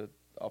 "Fucking go to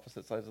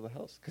opposite sides of the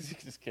house," because you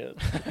just can't.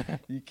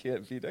 You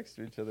can't be next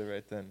to each other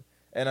right then.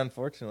 And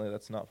unfortunately,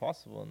 that's not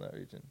possible in that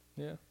region.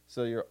 Yeah.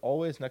 So you're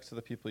always next to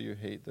the people you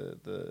hate.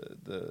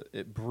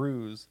 It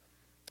brews.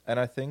 And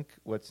I think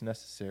what's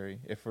necessary,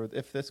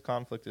 if this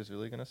conflict is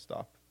really going to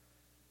stop,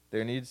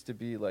 there needs to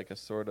be like a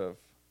sort of...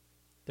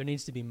 There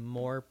needs to be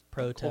more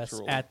protests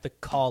cultural... at the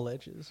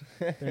colleges.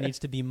 There needs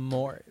to be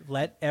more.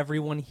 Let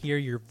everyone hear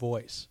your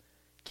voice.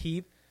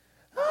 Keep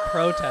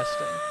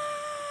protesting.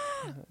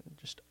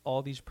 Just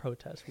all these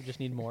protests. We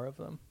just need more of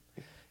them.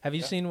 Have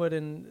you seen what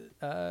in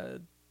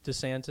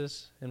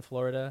DeSantis in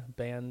Florida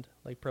banned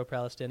like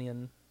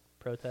pro-Palestinian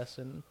protests?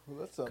 And well,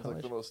 that sounds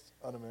like the most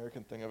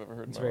un-American thing I've ever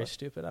heard. It's in my very life.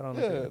 stupid. I don't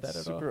agree with that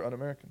at all. Super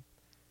un-American.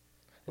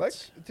 Like,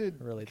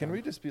 dude, really can dumb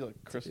we just be like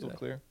crystal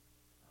clear?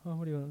 Oh,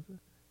 what do you want to do?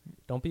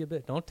 Don't be a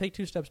bit. Don't take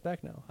 2 steps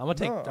back now. I'm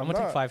gonna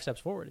take 5 steps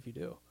forward if you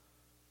do.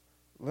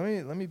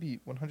 Let me be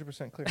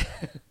 100% clear.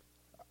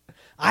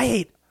 I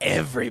hate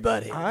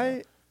everybody.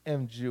 I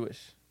am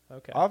Jewish.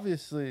 Okay.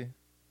 Obviously,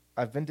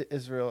 I've been to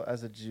Israel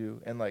as a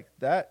Jew, and like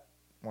that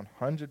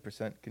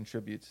 100%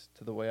 contributes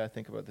to the way I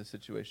think about this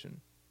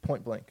situation.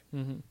 Point blank.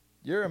 Mm-hmm.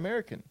 You're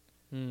American.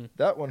 Mm.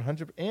 That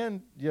 100,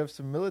 and you have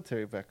some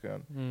military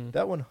background. Mm.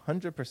 That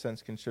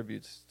 100%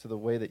 contributes to the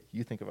way that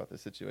you think about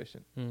this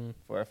situation. Mm.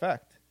 For a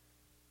fact,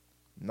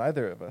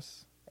 neither of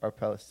us are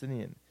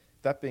Palestinian.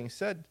 That being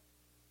said,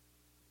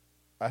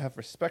 I have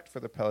respect for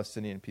the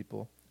Palestinian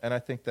people, and I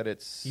think that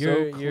it's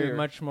so clear. You're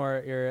much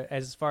more. You're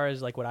as far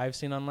as like what I've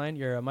seen online.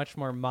 You're a much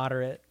more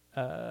moderate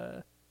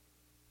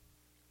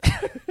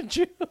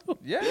Jew.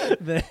 Yeah,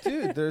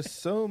 dude. There's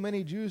so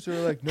many Jews who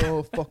are like,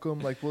 no, fuck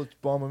them. Like, we'll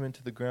bomb them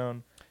into the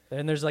ground.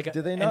 And there's like,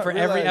 Did they and not for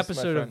every realize,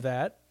 episode of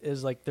that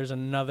is like, there's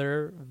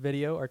another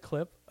video or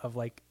clip of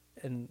like,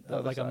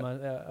 of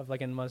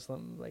like a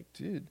Muslim like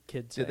dude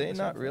kids. Did they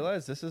not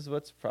realize this is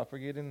what's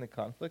propagating the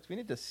conflict? We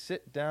need to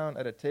sit down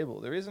at a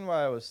table. The reason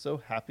why I was so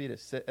happy to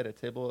sit at a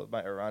table with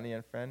my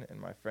Iranian friend and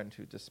my friend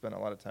who just spent a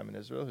lot of time in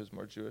Israel, who's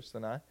more Jewish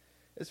than I,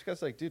 is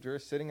because like, dude, we were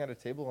sitting at a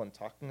table and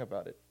talking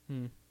about it.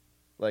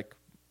 Like,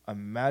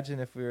 imagine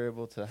if we were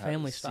able to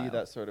see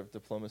that sort of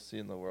diplomacy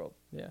in the world.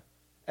 Yeah.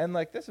 And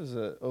like, this is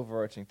an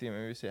overarching theme.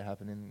 Maybe we see it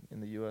happen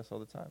in the U.S. all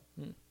the time.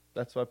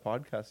 That's why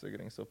podcasts are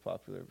getting so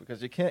popular,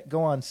 because you can't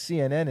go on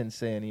CNN and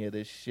say any of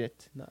this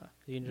shit. No,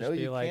 you can just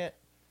be like, can't.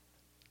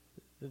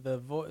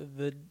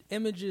 The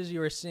images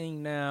you are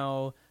seeing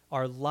now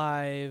are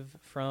live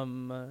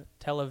from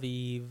Tel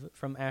Aviv,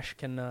 from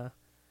Ashkenaz,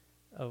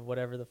 of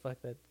whatever the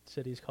fuck that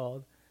city's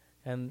called,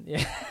 and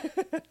yeah.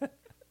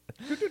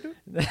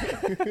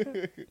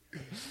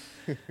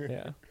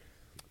 Yeah,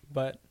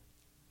 but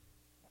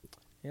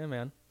yeah,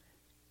 man.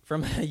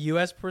 From a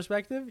U.S.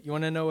 perspective, you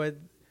want to know what?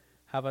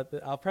 How about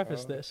I'll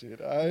preface this. Dude,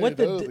 what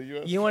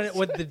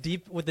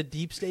the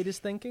deep state is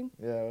thinking?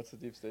 Yeah, what's the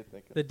deep state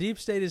thinking? The deep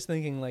state is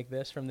thinking like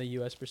this from the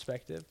U.S.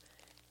 perspective.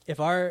 If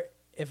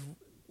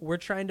we're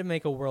trying to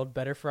make a world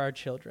better for our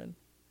children,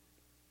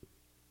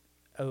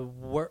 a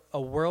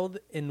world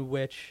in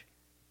which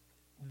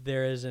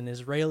there is an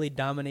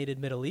Israeli-dominated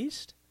Middle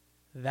East,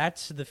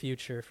 that's the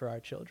future for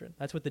our children.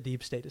 That's what the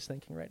deep state is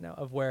thinking right now.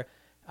 Of where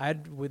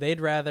they'd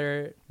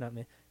rather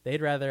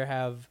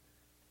have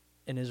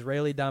an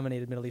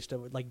Israeli-dominated Middle East that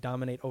would like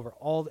dominate over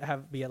all,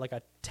 be like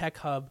a tech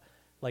hub,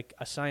 like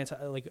a science,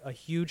 like a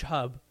huge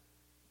hub,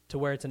 to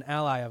where it's an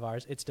ally of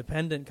ours. It's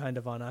dependent kind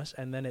of on us,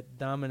 and then it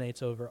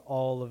dominates over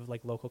all of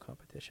like local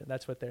competition.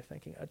 That's what they're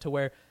thinking. To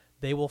where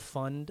they will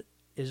fund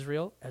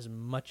Israel as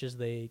much as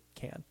they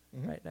can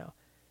right now,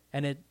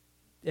 and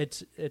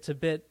it's a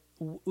bit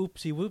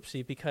oopsie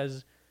whoopsie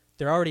because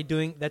they're already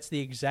doing. That's the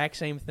exact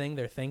same thing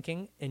they're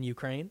thinking in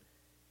Ukraine.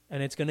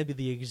 And it's going to be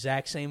the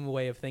exact same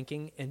way of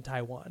thinking in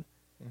Taiwan.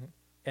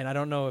 And I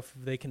don't know if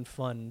they can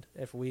fund,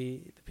 if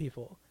we, the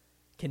people,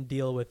 can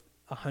deal with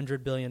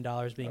 $100 billion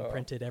being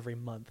printed every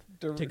month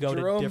to go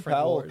Jerome to different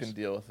Powell wars. Can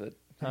deal with it.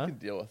 He can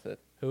deal with it.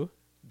 Who?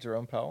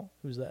 Jerome Powell.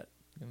 Who's that?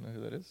 You don't know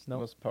who that is? No.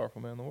 The most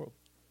powerful man in the world.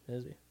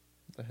 Is he?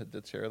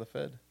 The chair of the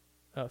Fed.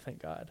 Oh,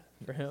 thank God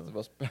for him. The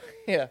most,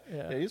 yeah,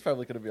 he's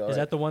probably going to be all right. Is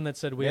that the one that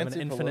said we Nancy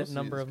have an infinite Pelosi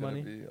number of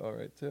money? Be all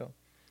right too.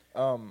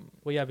 Well,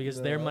 yeah,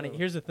 because their money.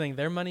 Here's the thing: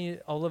 their money,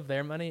 all of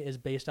their money, is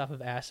based off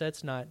of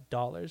assets, not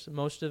dollars.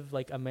 Most of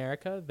like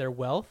America, their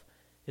wealth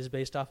is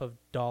based off of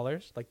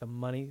dollars, like the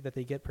money that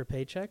they get per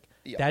paycheck.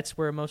 Yeah. That's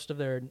where most of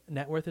their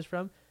net worth is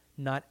from,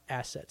 not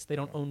assets. They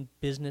don't own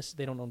business.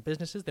 They don't own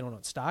businesses. They don't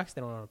own stocks.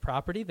 They don't own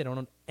property. They don't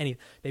own any.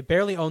 They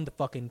barely own the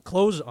fucking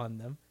clothes on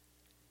them,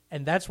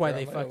 and that's why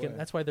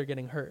that's why they're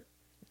getting hurt.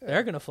 Yeah.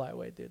 They're gonna fly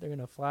away, dude. They're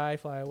gonna fly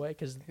away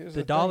because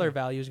the dollar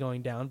value is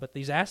going down, but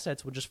these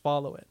assets will just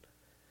follow it.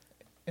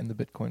 And the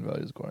Bitcoin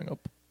value is going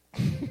up.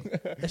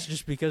 That's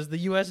just because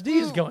the USD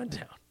is going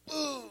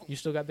down. You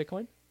still got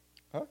Bitcoin?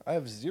 Huh? I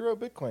have 0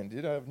 Bitcoin,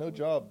 dude. I have no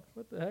job.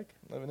 What the heck?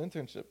 I have an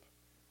internship.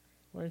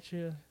 Why aren't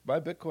you? My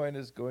Bitcoin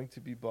is going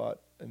to be bought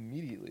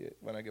immediately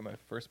when I get my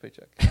first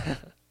paycheck.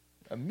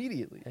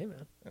 Immediately. Hey,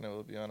 man. And it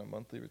will be on a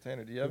monthly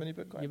retainer. Do you have any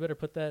Bitcoin? You better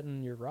put that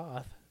in your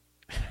Roth.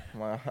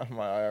 my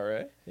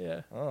IRA?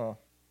 Yeah. Oh.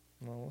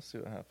 Well, we'll see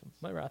what happens.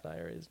 My Roth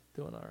IRA is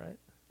doing all right.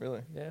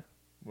 Really? Yeah.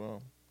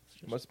 Well,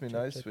 must be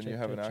nice when you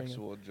have an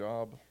actual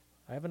job.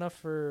 I have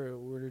enough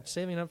we're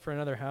saving up for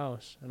another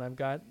house, and I've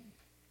got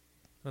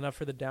enough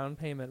for the down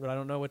payment, but I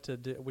don't know what to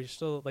do. We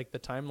still, like, the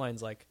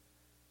timeline's like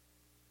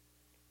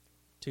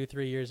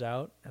 2-3 years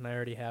out, and I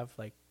already have,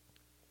 like,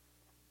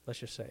 let's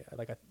just say,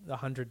 like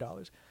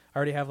 $100. I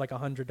already have like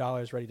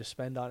 $100 ready to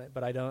spend on it,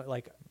 but I don't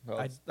like.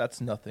 Well,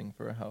 that's nothing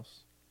for a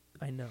house.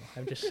 I know.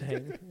 I'm just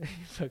saying.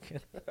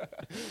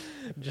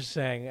 I'm just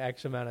saying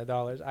X amount of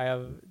dollars. I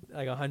have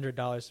like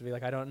 $100 to be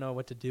like, I don't know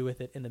what to do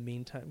with it in the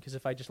meantime, because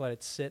if I just let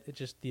it sit, it's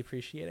just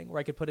depreciating. Or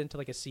I could put it into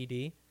like a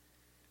CD,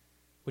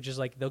 which is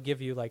like they'll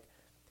give you like.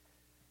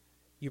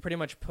 You pretty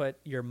much put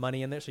your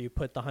money in there, so you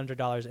put the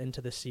 $100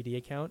 into the CD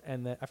account,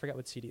 and I forgot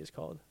what CD is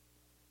called.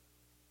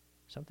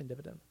 Something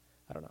dividend.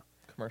 I don't know.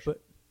 Commercial.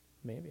 But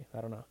maybe. I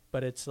don't know.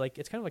 But it's like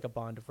it's kind of like a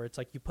bond where it's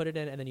like you put it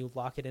in and then you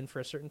lock it in for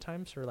a certain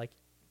time, so like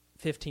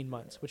 15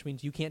 months, which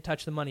means you can't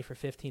touch the money for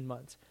 15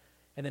 months.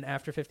 And then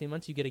after 15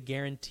 months, you get a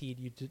guaranteed,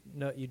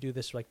 you do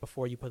this like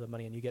before you put the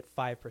money in, you get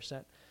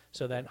 5%.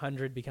 So that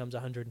 100 becomes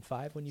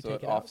 105 when you take it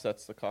out. So it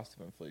offsets the cost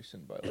of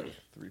inflation by like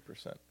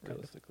 3%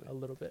 realistically. A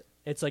little bit.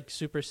 It's like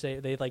super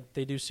safe.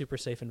 They do super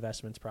safe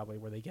investments probably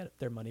where they get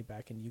their money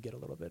back and you get a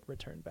little bit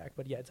returned back.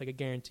 But yeah, it's like a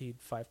guaranteed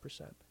 5%.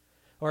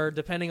 Or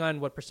depending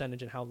on what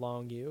percentage and how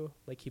long you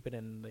like keep it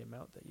in the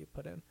amount that you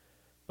put in.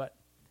 But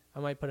I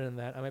might put it in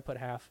that. I might put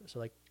half, so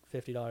like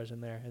 $50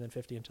 in there, and then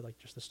 50 into like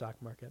just the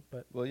stock market.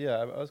 But well, yeah,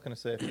 I was gonna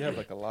say if you have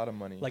like a lot of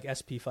money, like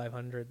SP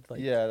 500. Like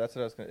yeah, that's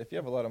what I was gonna. If you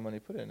have a lot of money,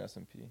 put it in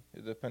S&P,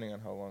 depending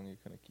on how long you're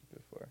gonna keep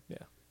it for. Yeah.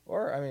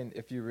 Or I mean,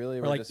 if you really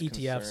or were like just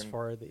ETFs concerned,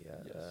 for the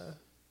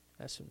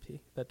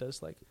S&P that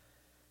does like.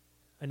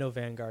 I know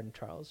Vanguard and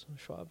Charles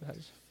Schwab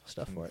has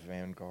stuff for it.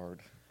 Vanguard.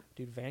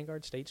 Dude,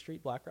 Vanguard, State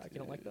Street, BlackRock. You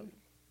don't like them?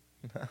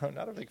 No, I'm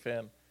not a big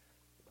fan.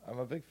 I'm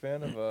a big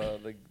fan of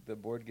the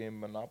board game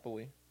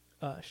Monopoly.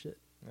 Shit.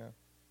 Yeah.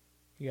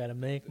 You gotta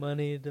make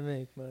money to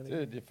make money.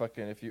 Dude, you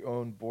fucking if you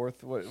own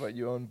what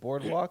you own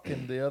Boardwalk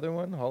and the other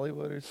one,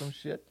 Hollywood or some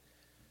shit.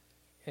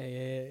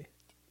 Hey.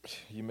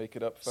 You make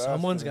it up fast.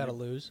 Someone's got to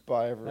lose.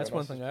 That's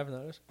one thing I've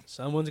noticed.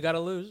 Someone's got to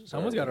lose.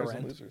 Someone's got to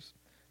rent. Losers.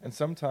 And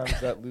sometimes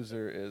that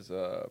loser is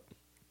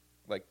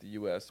like the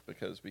U.S.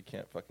 because we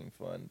can't fucking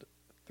fund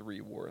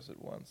 3 wars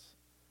at once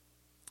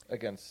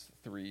against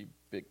 3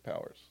 big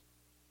powers.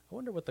 I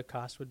wonder what the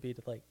cost would be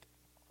to like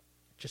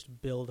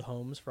just build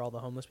homes for all the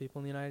homeless people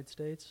in the United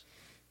States.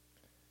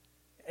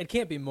 It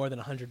can't be more than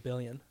 $100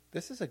 billion.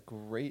 This is a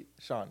great,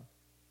 Sean.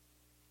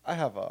 I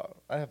have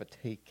a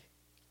take.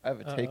 I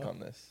have a take on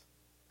this.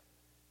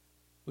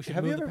 We should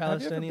move the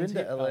Palestinians. Have you ever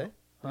been to LA? Have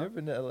you ever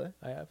been to LA?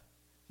 I have.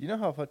 You know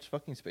how much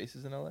fucking space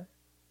is in LA?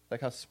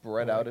 Like how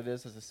spread out it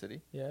is as a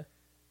city? Yeah.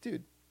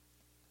 Dude,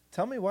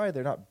 tell me why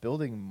they're not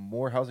building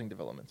more housing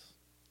developments.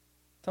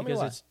 Tell me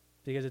why.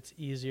 Because it's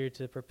easier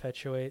to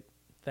perpetuate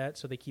that,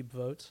 so they keep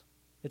votes.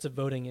 It's a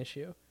voting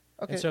issue.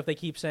 Okay. And so if they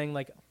keep saying,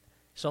 like,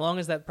 so long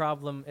as that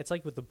problem, it's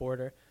like with the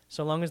border,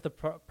 so long as the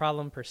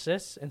problem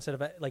persists, instead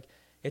of, like,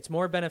 it's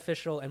more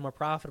beneficial and more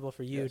profitable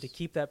for you to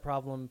keep that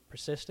problem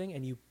persisting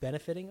and you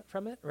benefiting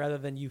from it, rather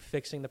than you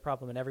fixing the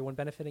problem and everyone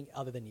benefiting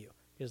other than you.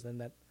 Because then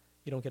that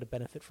you don't get a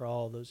benefit for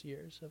all those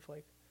years of,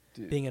 like,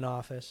 being in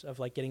office, of,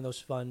 like, getting those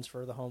funds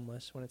for the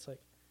homeless, when it's,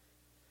 like,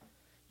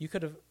 you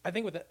could have, I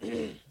think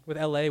with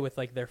LA, with,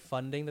 like, their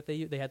funding that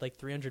they had, like,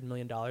 $300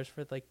 million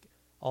for, like,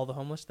 all the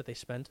homeless that they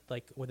spent,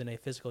 like, within a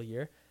fiscal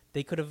year.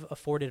 They could have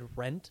afforded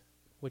rent,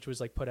 which was,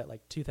 like, put at,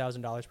 like,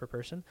 $2,000 per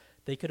person.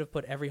 They could have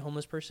put every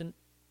homeless person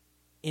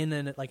in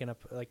a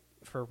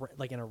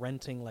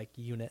renting, like,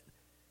 unit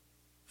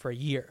for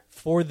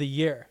the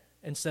year,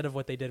 instead of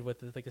what they did with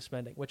the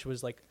spending, which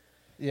was, like,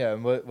 yeah,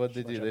 and what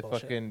they do? They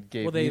fucking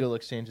gave needle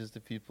exchanges to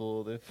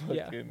people. They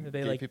fucking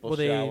gave people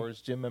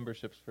showers, gym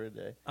memberships for a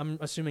day. I'm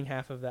assuming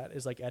half of that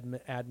is like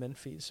admin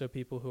fees. So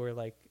people who are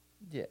like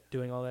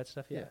doing all that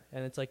stuff. Yeah.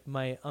 And it's like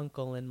my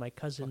uncle and my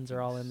cousins are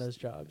all in those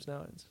jobs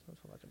now.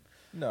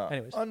 No,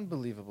 anyways,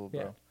 unbelievable,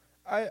 bro.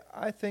 Yeah.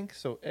 I think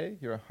so. A,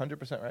 you're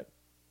 100% right.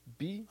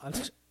 B,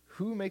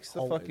 who makes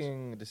the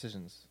fucking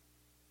decisions?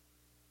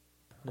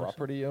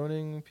 Property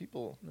owning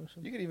people.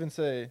 You could even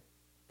say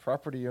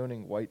property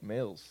owning white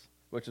males.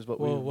 which is what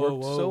we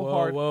worked so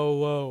hard.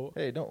 Whoa.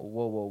 Hey, don't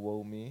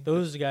whoa me.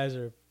 Those guys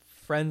are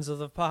friends of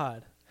the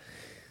pod.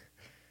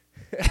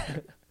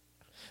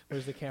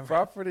 Where's the camera?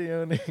 Property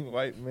owning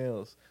white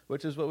males,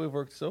 which is what we've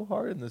worked so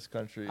hard in this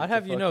country. I'd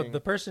have you know,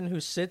 the person who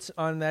sits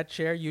on that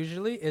chair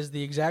usually is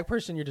the exact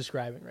person you're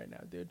describing right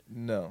now, dude.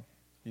 No,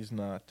 he's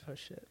not. Oh,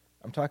 shit.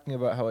 I'm talking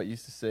about how it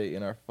used to say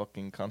in our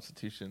fucking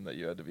constitution that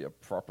you had to be a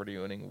property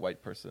owning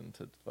white person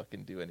to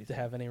fucking do anything.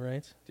 To have any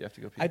rights? Do you have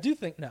to go pee? I do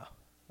think, no.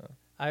 Oh.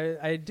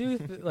 I do,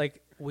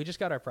 like, we just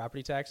got our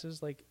property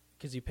taxes, like,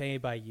 because you pay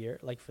by year,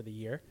 like, for the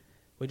year.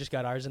 We just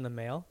got ours in the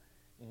mail.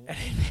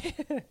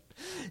 Mm-hmm. And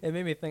it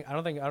made me think, I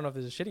don't know if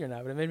this is shitty or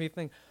not, but it made me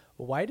think,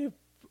 why do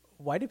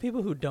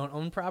people who don't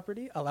own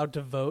property allowed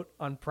to vote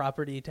on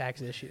property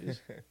tax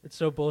issues? It's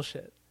so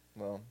bullshit.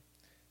 Well,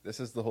 this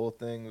is the whole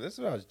thing. This is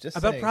what I was just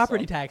about saying.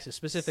 Property taxes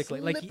specifically.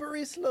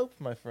 Slippery slope,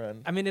 my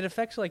friend. I mean, it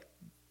affects, like,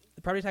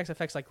 the property tax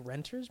affects, like,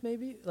 renters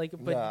maybe, like,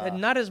 but Nah.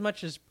 not as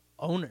much as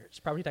owners,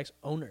 property tax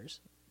owners.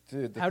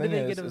 Dude, the How do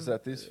thing they get is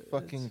that these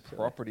fucking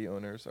property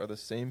owners are the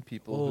same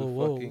people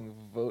who fucking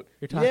vote.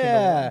 You're talking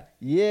about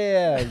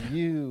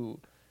you.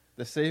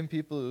 The same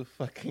people who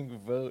fucking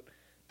vote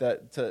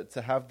that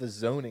to have the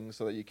zoning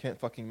so that you can't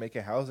fucking make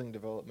a housing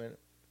development,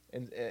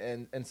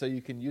 and so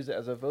you can use it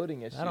as a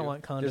voting issue. I don't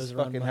want condos Just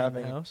run fucking by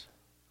my house.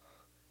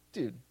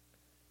 Dude,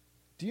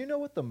 do you know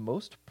what the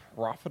most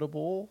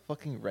profitable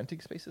fucking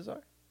renting spaces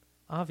are?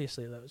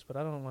 Obviously those, but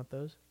I don't want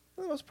those.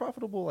 They're the most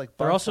profitable, like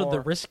They're by also far. the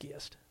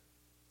riskiest.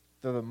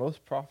 They're the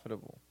most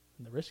profitable.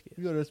 The riskiest.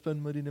 You gotta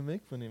spend money to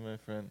make money, my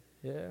friend.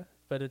 Yeah,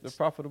 but They're it's.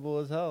 profitable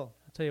as hell.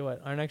 I'll tell you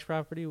what. Our next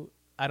property,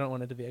 I don't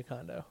want it to be a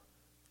condo.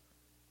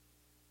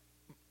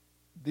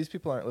 These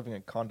people aren't living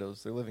in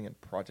condos; they're living in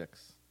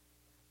projects.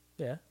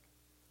 Yeah.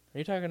 Are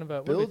you talking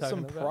about? Build what are we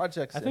some talking about?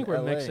 projects. I think in we're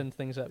LA. mixing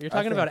things up. You're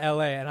talking about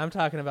L.A. and I'm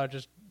talking about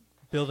just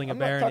building a I'm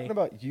barony. not talking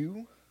about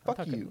you. I'm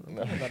Fuck you. I'm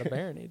talking about a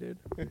barony, dude.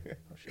 Oh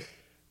shit.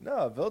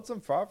 No, build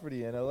some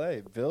property in LA.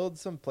 Build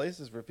some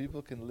places where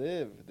people can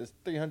live. This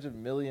 $300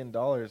 million.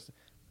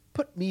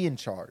 Put me in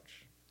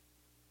charge.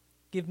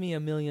 Give me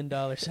 $1 million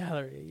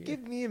salary a year.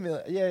 Give me $1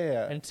 million.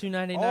 Yeah. And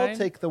 $299. I'll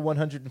take the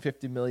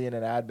 $150 million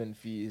in admin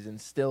fees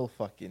and still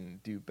fucking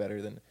do better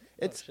than.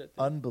 It's shit,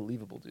 dude.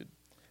 unbelievable, dude.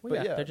 Well,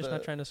 but yeah, yeah, they're just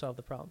not trying to solve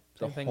the problem.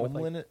 The Same thing with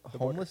like, the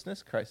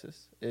homelessness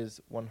crisis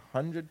is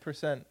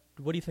 100%.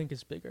 What do you think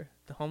is bigger,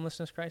 the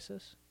homelessness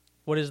crisis?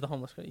 What is the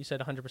homeless? You said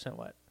 100%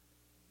 what?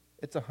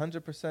 It's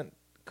 100%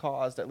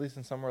 caused, at least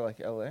in somewhere like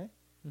LA,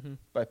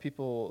 by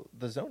people,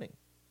 the zoning.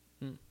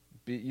 Mm.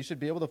 You should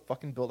be able to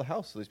fucking build a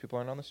house so these people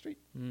aren't on the street.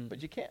 Mm.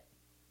 But you can't.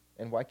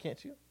 And why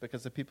can't you?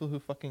 Because the people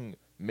who fucking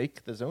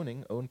make the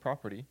zoning own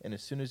property, and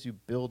as soon as you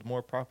build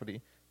more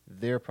property,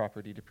 their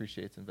property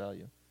depreciates in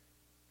value.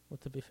 Well,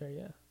 to be fair,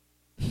 yeah.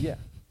 Yeah.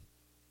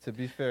 To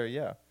be fair,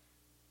 yeah.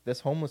 This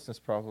homelessness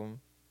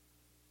problem,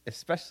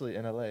 especially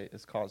in LA,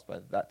 is caused by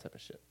that type of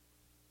shit.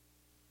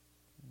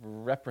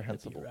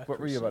 Reprehensible. What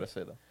were you about to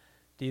say, though?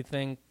 Do you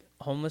think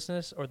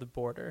homelessness or the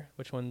border?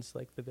 Which one's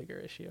like the bigger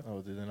issue?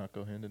 Oh, do they not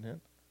go hand in hand?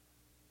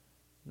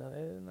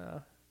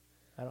 No,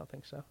 I don't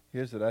think so.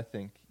 Here's what I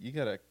think. You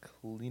got to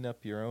clean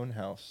up your own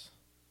house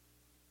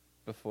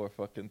before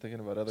fucking thinking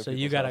about other people's So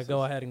you got to houses.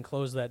 go ahead and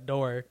close that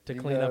door to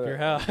clean up your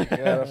house. You got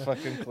to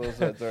fucking close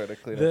that door to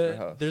clean up your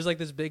house. There's like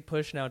this big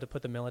push now to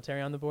put the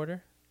military on the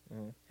border.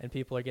 And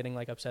people are getting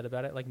like upset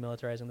about it, like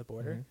militarizing the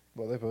border. Mm-hmm.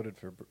 Well, they voted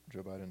for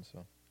Joe Biden,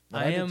 so.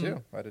 I did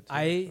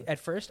too. At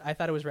first I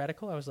thought it was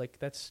radical. I was like,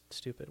 that's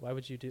stupid. Why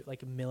would you do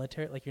like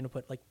military? Like you're gonna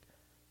put like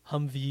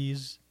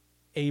Humvees,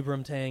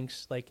 Abram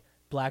tanks, like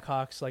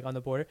Blackhawks, like on the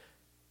border.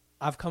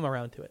 I've come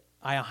around to it.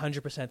 I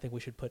 100% think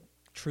we should put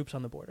troops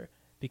on the border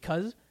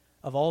because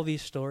of all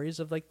these stories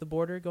of like the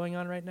border going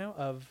on right now.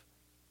 Of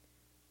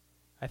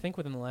I think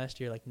within the last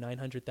year, like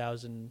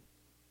 900,000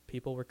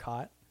 people were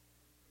caught.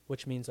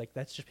 Which means like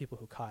that's just people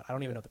who caught. I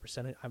don't even know the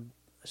percentage. I'm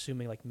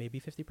assuming like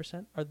maybe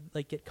 50% are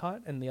like get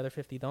caught and the other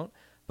 50 don't.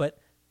 But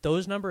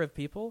those number of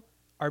people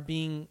are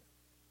being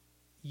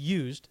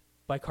used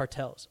by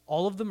cartels.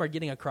 All of them are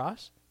getting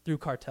across through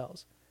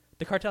cartels.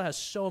 The cartel has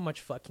so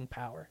much fucking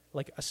power,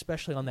 like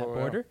especially on that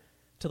border,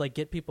 to like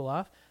get people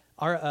off.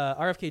 Our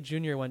RFK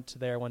Jr. went to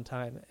there one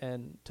time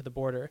and to the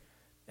border,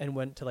 and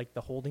went to like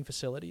the holding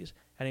facilities,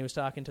 and he was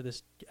talking to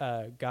this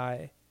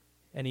guy.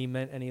 And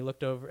he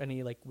looked over, and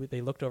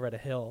they looked over at a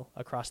hill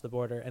across the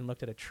border and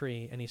looked at a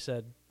tree, and he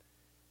said,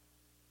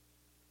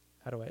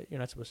 you're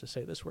not supposed to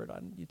say this word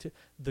on YouTube,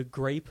 the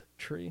grape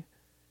tree,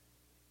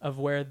 of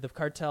where the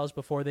cartels,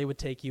 before they would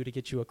take you to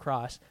get you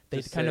across,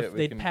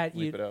 they'd pat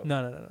you.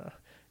 No.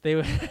 They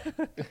would.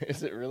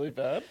 Is it really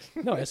bad?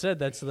 No, I said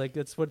that's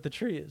what the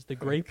tree is, the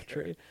grape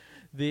tree.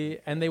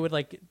 And they would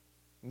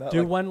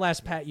one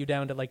last pat you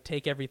down to like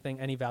take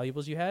everything, any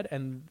valuables you had,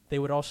 and they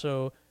would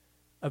also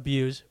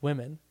abuse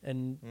women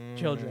and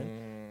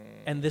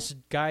children. And this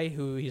guy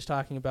who he's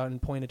talking about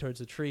and pointed towards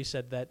the tree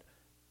said that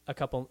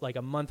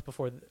a month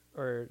before,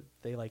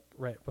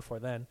 right before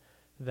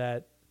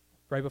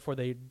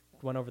they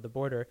went over the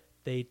border,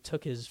 they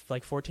took his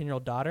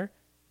 14-year-old daughter,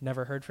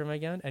 never heard from him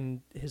again,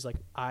 and his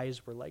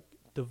eyes were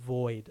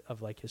devoid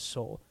of like his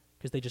soul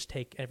because they just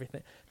take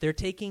everything.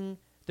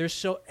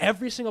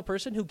 Every single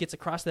person who gets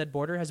across that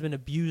border has been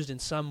abused in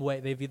some way.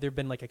 They've either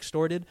been like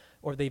extorted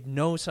or they've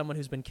known someone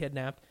who's been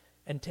kidnapped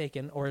and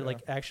taken or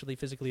like actually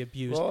physically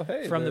abused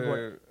from the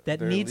border.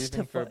 That needs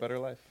to for a better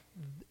life.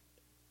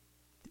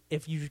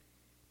 If you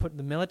put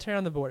the military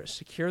on the border,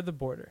 secure the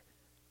border,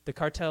 the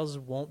cartels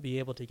won't be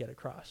able to get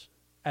across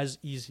as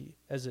easy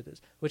as it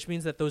is, which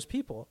means that those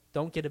people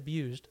don't get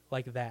abused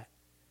like that.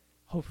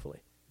 Hopefully,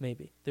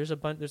 maybe there's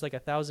like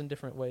 1,000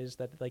 different ways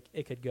that like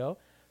it could go,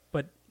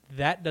 but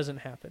that doesn't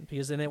happen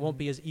because then it won't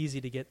be as easy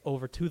to get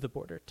over to the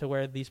border to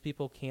where these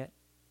people can't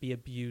be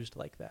abused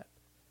like that.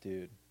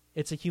 Dude,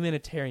 it's a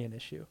humanitarian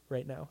issue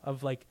right now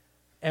of like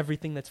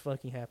everything that's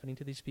fucking happening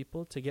to these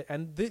people to get,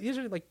 and these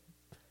are like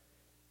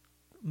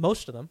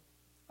most of them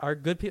are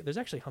good people. There's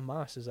actually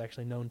Hamas is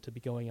actually known to be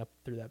going up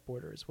through that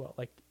border as well.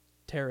 Like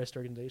terrorist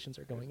organizations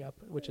are going up,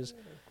 which is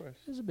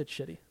a bit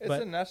shitty. It's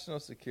a national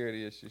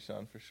security issue,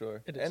 Sean, for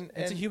sure. It is. And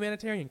it's a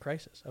humanitarian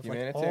crisis of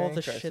like all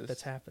the shit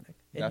that's happening.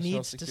 It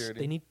needs to.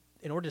 They need,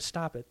 in order to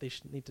stop it, they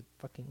need to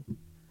fucking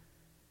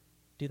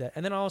do that.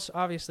 And then also,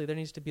 obviously, there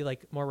needs to be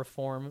like more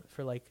reform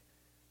for like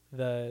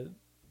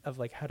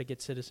like how to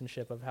get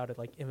citizenship, of how to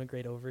like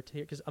immigrate over to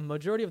here, because a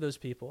majority of those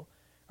people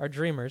are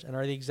dreamers and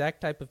are the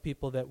exact type of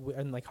people that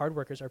and like hard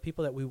workers are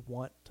people that we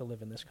want to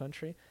live in this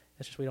country.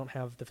 It's just we don't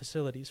have the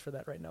facilities for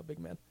that right now, big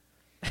man.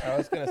 I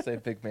was going to say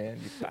big man,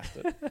 you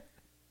bastard.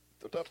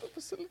 Don't have the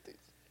facilities.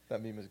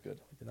 That meme is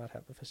good. We do not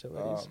have the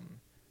facilities.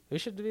 We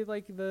should be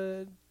like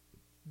if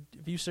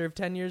you serve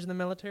 10 years in the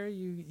military,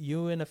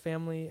 you and a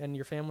family and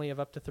your family of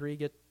up to 3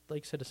 get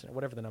like citizen,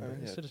 whatever the number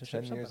is.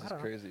 Citizenship. 10 years is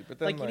crazy. But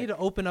then like you need to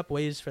open up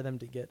ways for them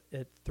to get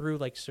it through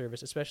like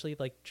service, especially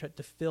like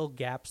to fill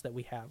gaps that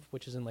we have,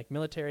 which is in like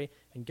military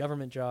and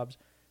government jobs.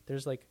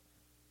 There's like,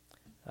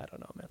 I don't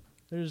know, man.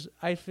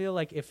 I feel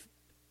like if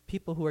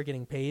people who are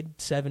getting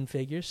paid 7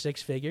 figures,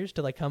 6 figures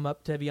to like come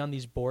up to be on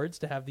these boards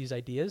to have these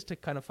ideas to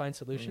kind of find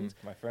solutions,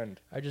 my friend,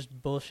 are just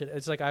bullshit.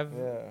 It's like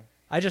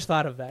I just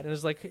thought of that, and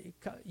it's like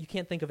you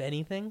can't think of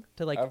anything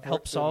to like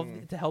help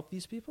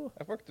these people.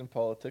 I've worked in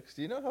politics.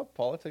 Do you know how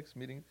politics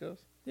meetings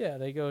goes? Yeah,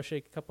 they go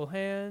shake a couple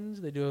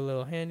hands, they do a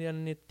little handy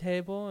underneath the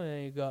table,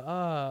 and you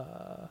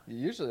go You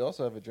usually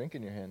also have a drink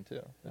in your hand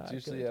too. It's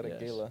usually at a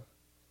gala.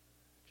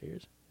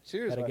 Cheers.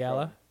 Cheers. At a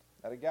gala. Friend.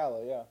 At a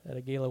gala, yeah. At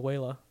a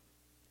gala,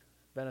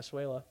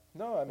 Venezuela.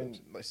 No, I mean,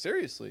 like,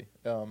 seriously.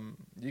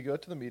 You go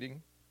to the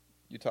meeting,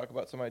 you talk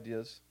about some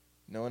ideas,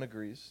 no one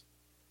agrees,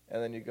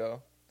 and then you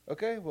go,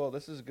 okay, well,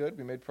 this is good.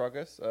 We made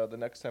progress. The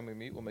next time we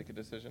meet, we'll make a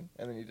decision,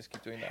 and then you just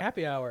keep doing that.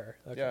 Happy hour.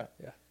 Okay.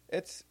 Yeah.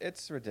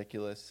 It's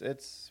ridiculous.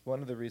 It's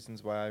one of the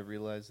reasons why I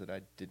realized that I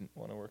didn't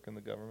want to work in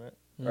the government,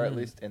 or at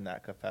least in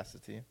that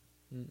capacity.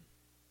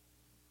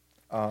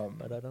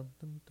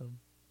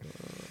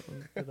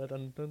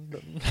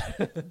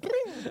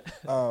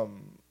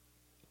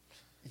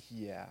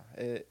 Yeah,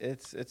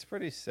 it's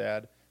pretty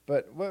sad.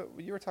 But what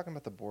you were talking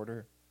about the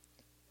border,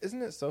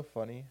 isn't it so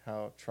funny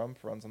how Trump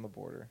runs on the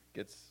border,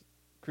 gets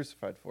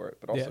crucified for it,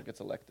 but also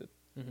gets elected,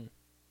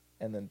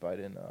 and then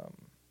Biden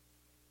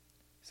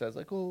says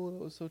like, "Oh,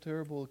 that was so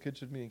terrible. Kids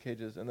should be in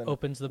cages," and then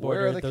opens the border.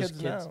 Where are the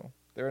kids now?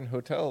 They're in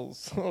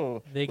hotels.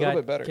 They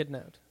got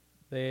kidnapped.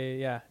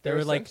 They were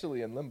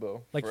essentially in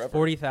limbo. Like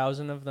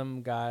 40,000 of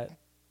them got.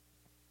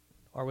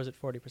 Or was it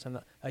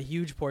 40%? A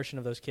huge portion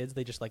of those kids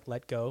they just like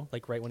let go,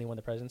 like right when he won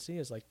the presidency,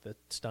 is like the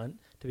stunt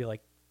to be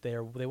like they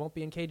won't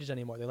be in cages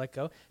anymore. They let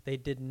go. They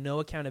did no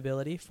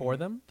accountability for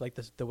them, like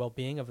the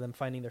well-being of them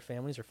finding their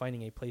families or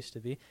finding a place to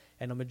be,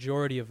 and a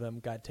majority of them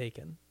got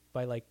taken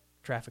by like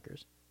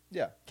traffickers.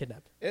 Yeah,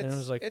 kidnapped. And it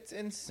was like it's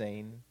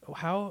insane.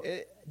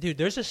 Dude?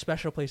 There's a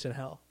special place in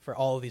hell for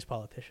all of these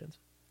politicians.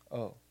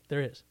 Oh,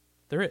 there is,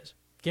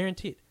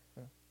 guaranteed,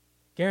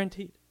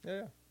 guaranteed.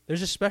 Yeah.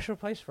 There's a special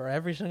place for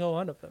every single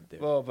one of them, dude.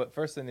 Well, but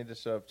first they need to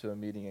show up to a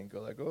meeting and go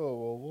like,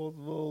 "Oh, well,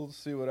 we'll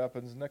see what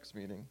happens next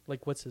meeting."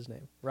 Like, what's his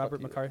name? Robert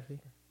McCarthy?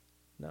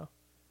 No.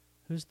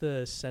 Who's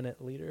the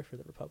Senate leader for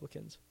the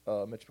Republicans?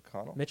 Mitch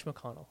McConnell. Mitch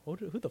McConnell.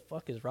 Who the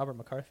fuck is Robert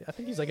McCarthy? I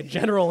think he's like a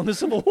general in the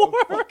Civil War.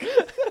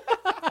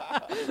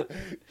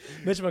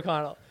 Mitch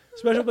McConnell.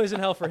 Special place in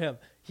hell for him.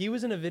 He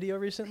was in a video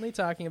recently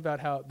talking about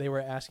how they were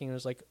asking, it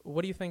was like,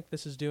 what do you think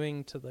this is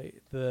doing to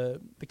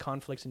the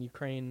conflicts in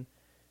Ukraine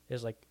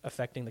is like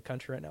affecting the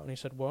country right now? And he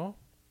said, well,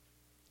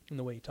 in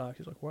the way he talks,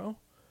 he's like, well,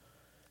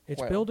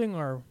 it's building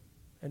our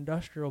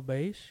industrial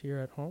base here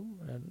at home,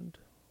 and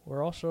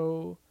we're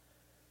also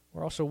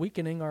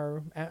weakening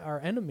our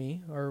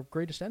enemy, our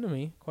greatest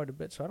enemy, quite a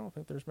bit. So I don't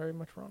think there's very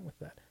much wrong with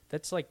that.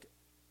 That's like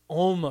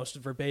almost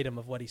verbatim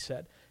of what he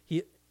said.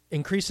 He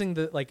increasing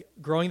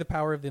growing the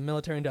power of the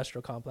military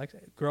industrial complex,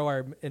 grow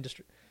our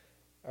industry,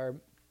 our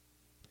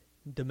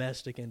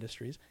domestic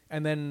industries,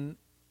 and then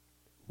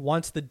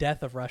wants the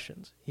death of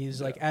Russians. He's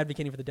like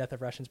advocating for the death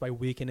of Russians by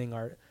weakening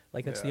our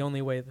that's the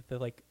only way that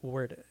the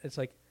word it. It's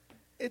like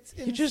it's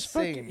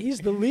insane. He's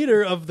the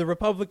leader of the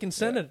Republican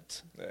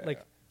Senate.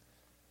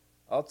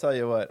 I'll tell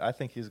you what, I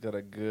think he's got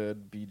a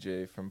good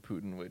BJ from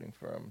Putin waiting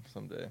for him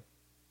someday.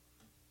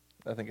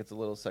 I think it's a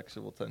little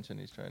sexual tension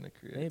he's trying to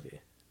create.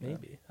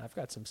 Maybe. Yeah. I've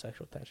got some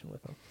sexual tension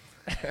with him.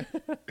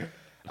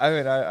 I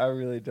mean, I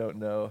really don't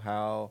know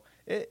how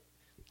it.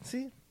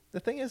 See, the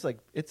thing is, like,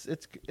 it's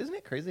isn't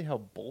it crazy how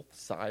both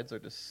sides are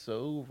just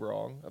so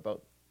wrong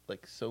about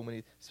like so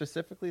many,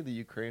 specifically the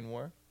Ukraine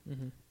war,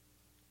 Mm-hmm.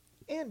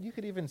 and you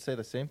could even say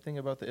the same thing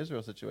about the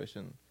Israel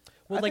situation.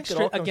 Well, I like think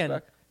it all comes again,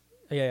 back.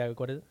 yeah.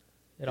 What is it?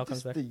 It all comes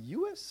Just back. the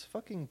U.S.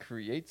 fucking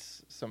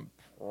creates some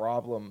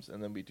problems,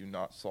 and then we do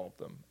not solve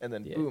them, and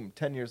then boom,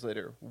 10 years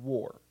later,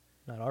 war.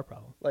 Not our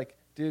problem. Like,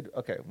 dude,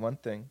 okay, one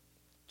thing,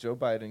 Joe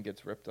Biden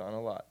gets ripped on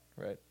a lot,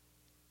 right?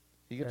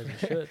 He gets As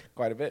he should.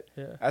 quite a bit,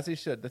 Yeah. as he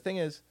should. The thing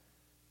is,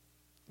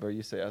 or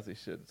you say as he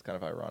should, it's kind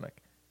of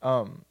ironic,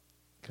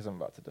 because I'm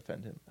about to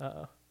defend him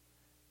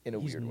in a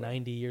He's weird way.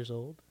 90 years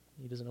old.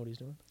 He doesn't know what he's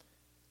doing.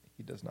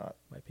 He does not.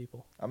 My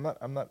people. I'm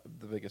not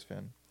the biggest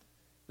fan.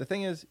 The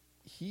thing is,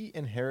 he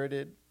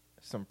inherited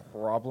some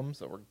problems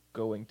that were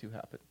going to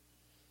happen.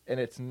 And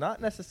it's not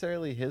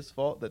necessarily his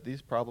fault that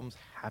these problems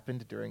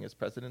happened during his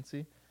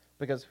presidency,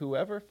 because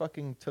whoever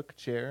fucking took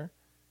chair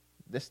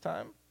this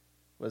time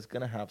was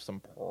going to have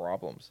some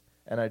problems.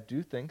 And I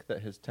do think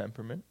that his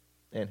temperament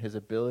and his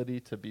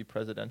ability to be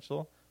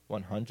presidential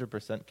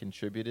 100%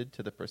 contributed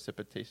to the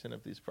precipitation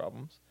of these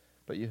problems.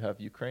 But you have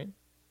Ukraine,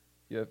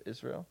 you have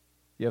Israel,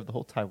 you have the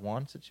whole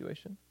Taiwan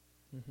situation.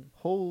 Mm-hmm.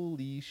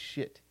 Holy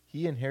shit.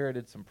 He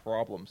inherited some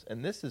problems.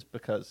 And this is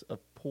because of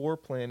poor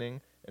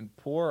planning and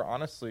poor,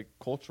 honestly,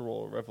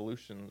 cultural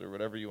revolutions or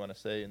whatever you want to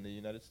say in the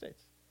United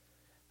States.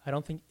 I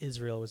don't think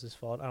Israel was his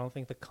fault. I don't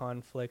think the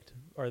conflict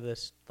or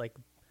this like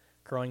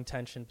growing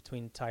tension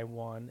between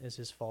Taiwan is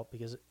his fault,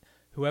 because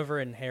whoever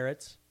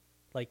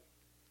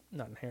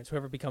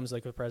whoever becomes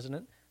like the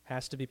president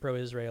has to be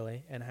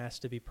pro-Israeli and has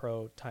to be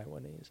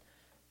pro-Taiwanese.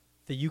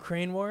 The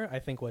Ukraine war, I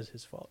think, was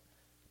his fault.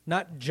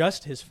 Not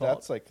just his fault.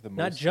 That's like the most.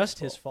 Not just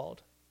his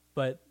fault,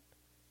 but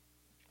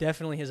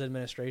definitely his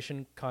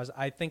administration caused.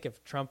 I think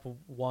if Trump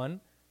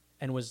won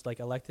and was like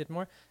elected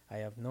more, I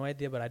have no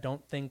idea, but I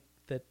don't think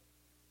that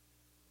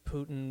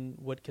Putin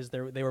would, because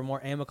they were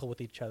more amicable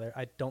with each other.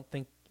 I don't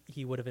think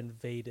he would have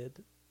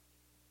invaded.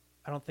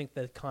 I don't think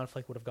the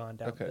conflict would have gone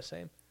down the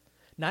same.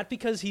 Not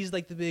because he's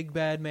like the big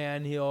bad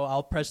man,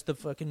 I'll press the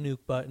fucking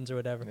nuke buttons or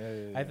whatever.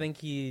 Yeah. I think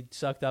he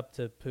sucked up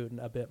to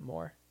Putin a bit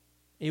more.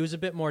 He was a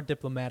bit more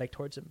diplomatic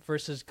towards him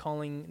versus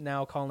calling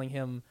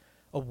him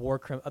a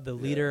war the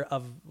leader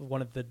of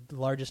one of the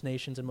largest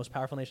nations and most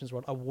powerful nations in the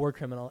world, a war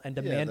criminal, and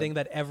demanding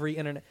that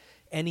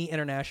any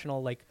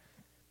international like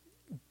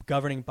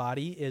governing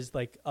body is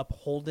like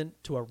upholden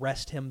to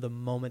arrest him the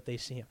moment they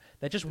see him.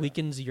 That just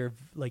weakens your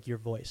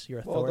voice, your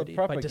authority,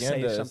 by to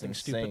say something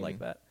stupid like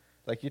that.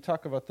 Like, you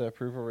talk about the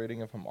approval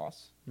rating of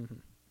Hamas. Mm-hmm.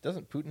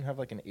 Doesn't Putin have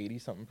like an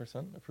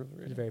 80-something% approval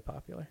rating? It's very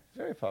popular.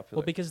 Very popular.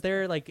 Well, because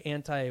they're like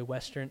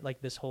anti-Western,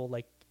 like this whole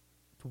like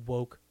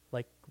woke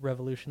like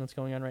revolution that's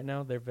going on right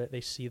now. They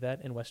see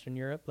that in Western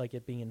Europe, like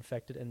it being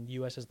infected, and the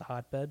U.S. is the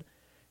hotbed,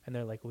 and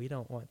they're like, we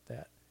don't want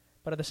that.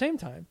 But at the same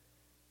time,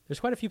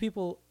 there's quite a few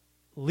people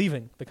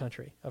leaving the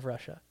country of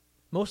Russia,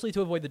 mostly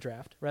to avoid the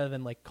draft rather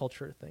than like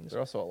culture things. They're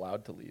also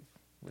allowed to leave,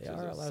 which is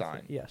a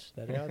sign. Yes,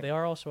 they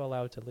are also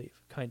allowed to leave,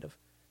 kind of.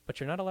 But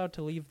you're not allowed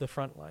to leave the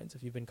front lines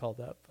if you've been called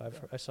up.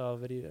 I saw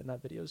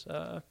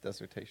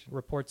dissertation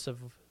reports of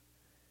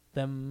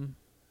them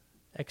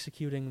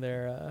executing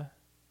their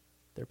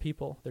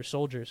people, their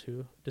soldiers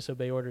who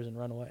disobey orders and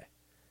run away,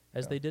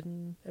 as they did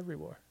in every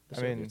war. The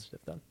Soviets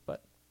have done,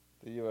 but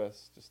the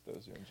U.S. just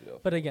throws you in jail.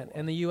 But again,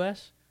 in the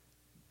U.S.,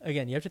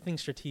 you have to think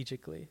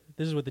strategically.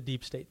 This is what the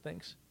deep state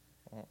thinks.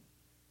 Oh.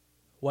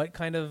 What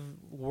kind of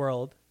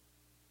world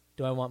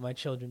do I want my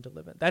children to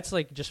live in? That's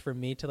like just for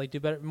me to like do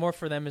better. More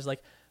for them is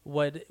like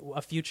what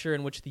a future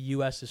in which the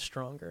U.S. is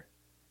stronger.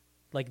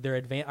 Like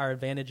our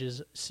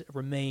advantages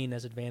remain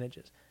as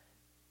advantages.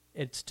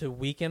 It's to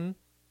weaken,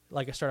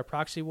 like start a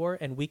proxy war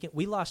and weaken.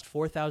 We lost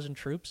 4,000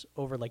 troops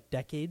over like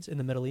decades in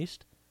the Middle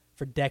East,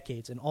 for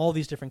decades in all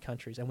these different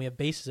countries, and we have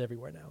bases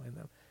everywhere now in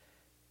them.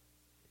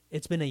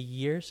 It's been a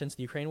year since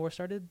the Ukraine war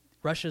started.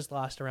 Russia's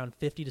lost around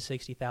 50 to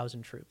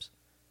 60,000 troops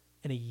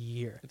in a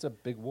year. It's a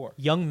big war.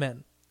 Young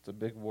men. It's a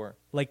big war.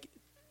 Like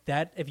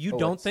that, if you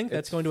don't think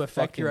that's going to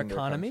affect your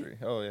economy,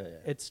 yeah.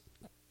 It's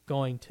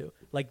going to.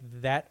 Like,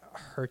 that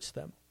hurts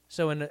them.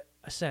 So in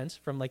a sense,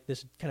 from like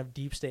this kind of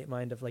deep state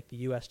mind of like the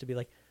U.S. to be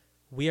like,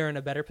 we are in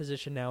a better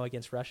position now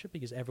against Russia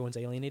because everyone's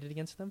alienated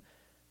against them.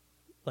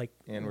 Like,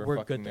 and we're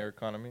fucking good their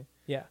economy.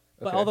 Yeah. Okay.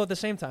 But although at the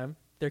same time,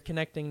 they're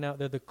connecting now.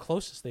 They're the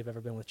closest they've ever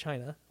been with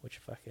China, which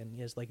fucking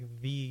is like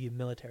the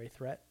military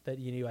threat that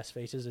the U.S.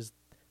 faces, is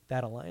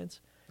that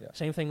alliance. Yeah.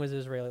 Same thing with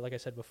Israel, like I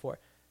said before.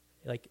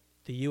 Like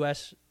the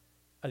U.S.,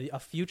 a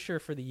future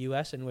for the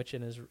U.S. in which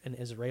an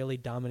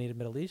Israeli-dominated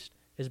Middle East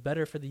is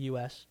better for the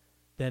U.S.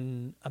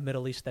 than a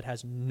Middle East that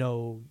has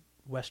no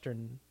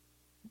Western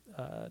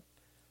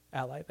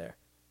ally there,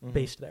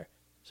 based there.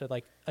 So,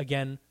 like,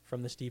 again,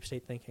 from this deep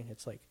state thinking,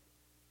 it's like,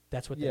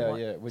 that's what they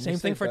want. Yeah. Same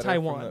thing for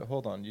Taiwan.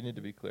 Hold on, you need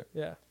to be clear.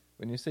 Yeah.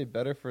 When you say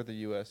better for the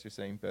U.S., you're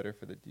saying better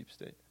for the deep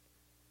state.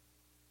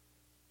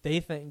 When you say better for the U.S., you're saying better for the deep state. Yeah. When you say better for the U.S., you're saying better for the deep state. Yeah. When you say better for the U.S., you're saying better for the deep state. Yeah. They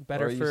think Or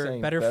are you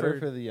saying better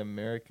for the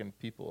American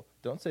people?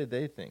 Don't say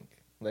they think.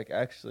 Like,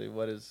 actually,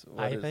 what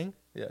I think?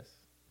 Yes.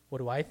 What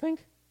do I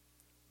think?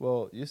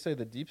 Well, you say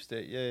the deep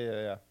state.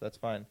 Yeah. That's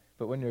fine.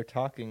 But when you're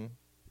talking,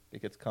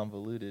 it gets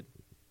convoluted.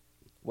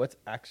 What's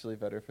actually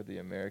better for the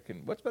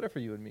American? What's better for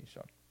you and me,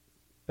 Sean?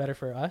 Better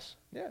for us?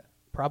 Yeah.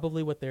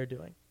 Probably what they're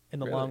doing in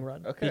the long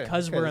run. Okay.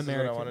 Because we're this Americans.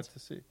 Is what I wanted to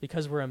see.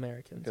 Because we're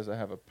Americans. Because I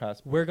have a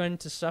passport. We're going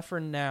to suffer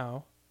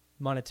now,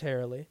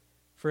 monetarily,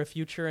 for a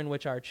future in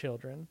which our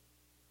children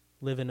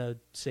live in a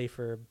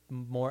safer,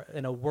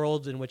 in a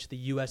world in which the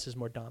U.S. is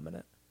more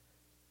dominant.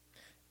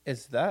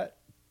 Is that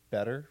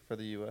better for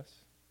the U.S.?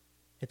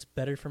 It's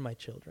better for my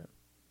children.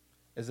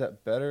 Is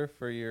that better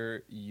for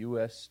your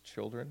U.S.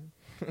 children?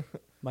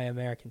 My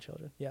American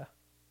children, yeah.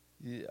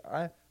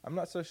 Yeah, I'm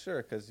not so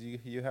sure because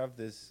you have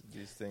these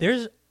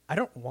things. I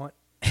don't want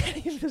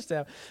any of this to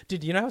happen.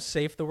 Dude, you know how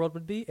safe the world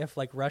would be if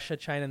like Russia,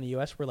 China, and the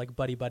U.S. were like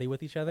buddy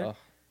with each other? Oh,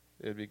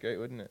 it would be great,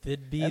 wouldn't it?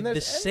 It'd be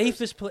the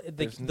safest place.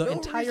 The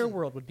entire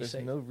world would be safe.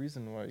 There's no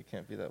reason why it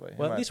can't be that way.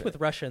 Well, at least with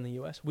Russia and the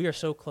U.S., we are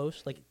so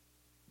close. Like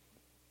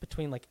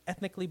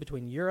ethnically,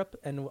 between Europe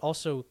and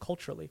also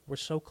culturally, we're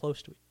so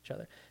close to each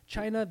other.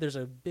 China, there's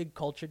a big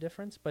culture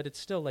difference, but it's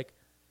still like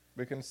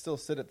we can still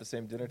sit at the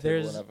same dinner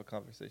table and have a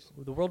conversation.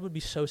 The world would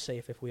be so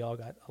safe if we all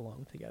got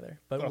along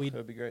together. But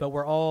that'd be great. But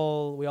we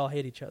all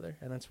hate each other,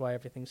 and that's why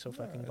everything's so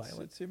fucking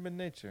violent. It's human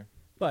nature.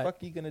 But what the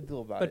fuck are you gonna do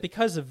about it? But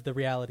because of the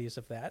realities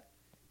of that,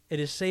 it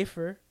is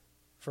safer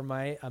for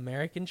my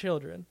American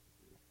children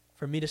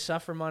for me to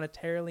suffer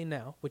monetarily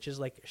now, which is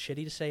like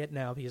shitty to say it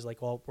now because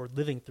like, well, we're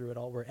living through it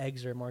all. Where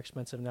eggs are more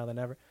expensive now than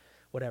ever.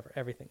 Whatever,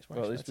 everything's more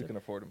expensive. At least we can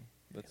afford them.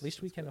 At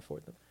least we can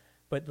afford them.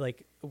 But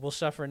like, we'll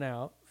suffer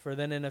now for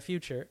then in a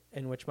future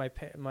in which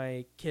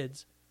my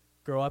kids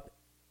grow up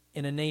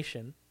in a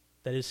nation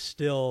that is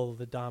still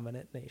the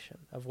dominant nation,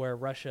 of where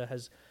Russia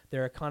has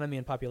their economy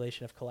and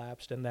population have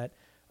collapsed, and that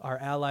our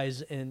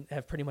allies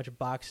have pretty much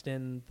boxed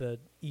in the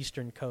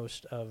eastern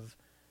coast of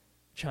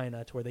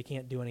China to where they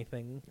can't do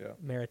anything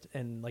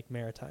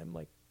maritime,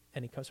 like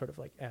any sort of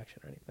like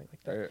action or anything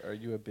like that. Are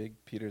you a big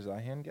Peter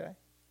Zeihan guy?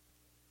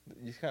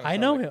 I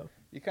know him.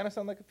 You kind of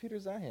sound like a Peter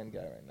Zeihan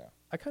guy right now.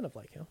 I kind of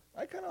like him.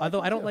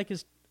 Although I don't like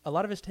a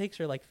lot of his takes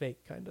are like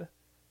fake, kind of.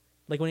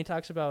 Like when he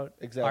talks about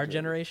our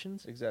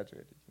generations.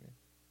 Exaggerated, you mean?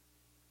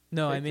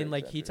 No, I mean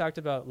like he talked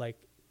about like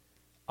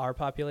our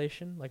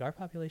population. Like our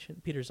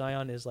population. Peter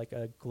Zeihan is like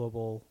a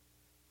global,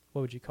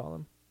 what would you call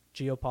him?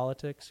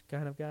 Geopolitics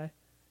kind of guy.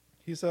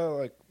 He's a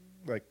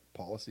like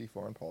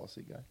foreign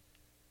policy guy.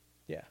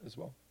 Yeah. As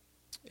well.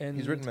 And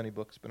he's written many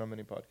books, been on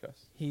many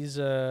podcasts.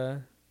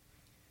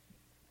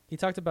 He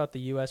talked about the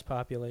U.S.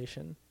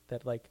 population,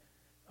 that like,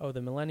 oh,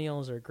 the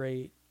millennials are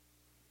great,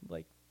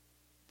 like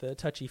the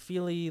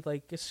touchy-feely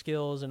like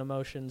skills and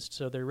emotions,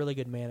 so they're really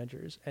good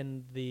managers,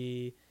 and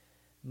the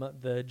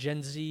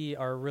Gen Z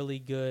are really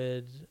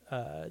good,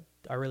 are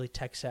really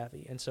tech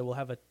savvy, and so we'll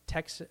have a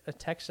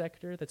tech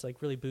sector that's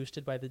like really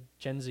boosted by the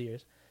Gen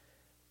Zers,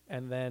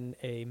 and then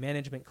a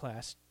management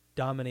class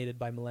dominated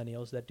by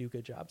millennials that do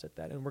good jobs at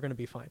that, and we're going to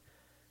be fine.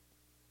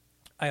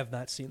 I have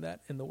not seen that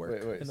in the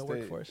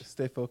workforce.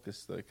 Stay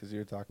focused though, because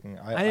you're talking.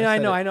 I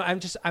know.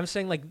 I'm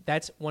saying like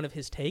that's one of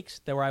his takes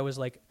that where I was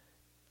like,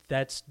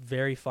 that's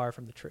very far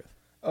from the truth.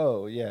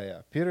 Oh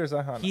yeah. Peter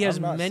Zeihan. He has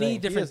many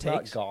different takes.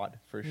 He is not God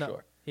for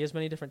sure. He has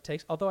many different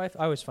takes. Although I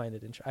always find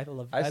it interesting. I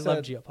love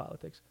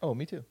geopolitics. Oh,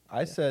 me too.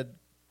 I said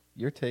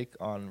your take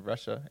on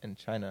Russia and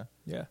China.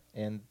 Yeah.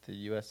 And the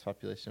U.S.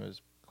 population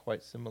was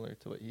quite similar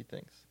to what he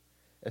thinks.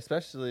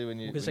 Especially when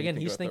you because again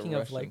he's thinking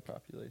of like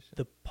population.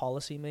 The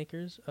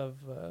policymakers of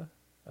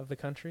the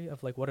country,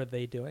 of like what are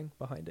they doing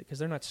behind it, because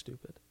they're not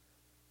stupid,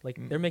 like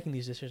they're making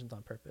these decisions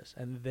on purpose,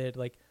 and they're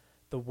like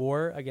the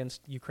war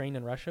against Ukraine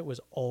and Russia was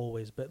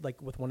always, but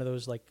like with one of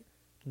those like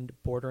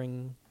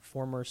bordering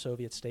former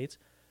Soviet states,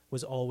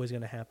 was always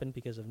going to happen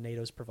because of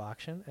NATO's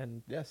provocation,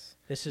 and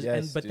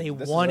they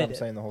wanted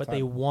it.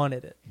 They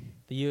wanted it.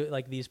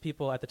 These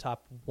people at the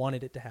top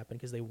wanted it to happen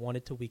because they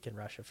wanted to weaken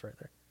Russia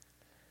further.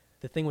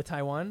 The thing with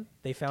Taiwan,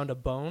 they found a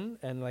bone,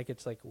 and like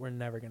it's like we're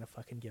never gonna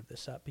fucking give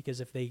this up, because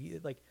if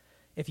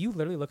you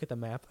literally look at the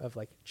map of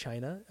like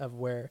China, of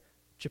where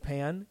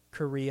Japan,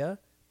 Korea,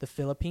 the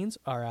Philippines,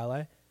 our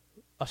ally,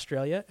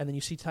 Australia, and then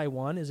you see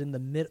Taiwan is in the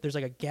mid. There's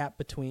like a gap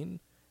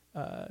between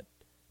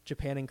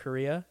Japan and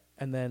Korea,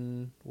 and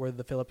then where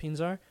the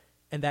Philippines are,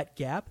 and that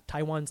gap,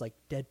 Taiwan's like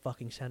dead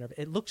fucking center of it.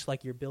 It looks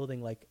like you're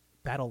building like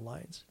battle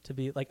lines to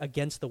be like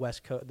against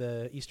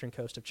the eastern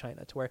coast of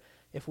China, to where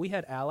if we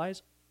had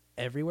allies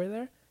everywhere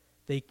there,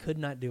 they could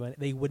not do it.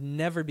 They would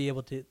never be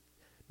able to,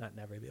 not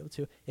never be able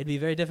to. It'd be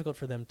very difficult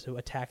for them to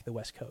attack the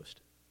west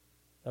coast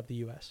of the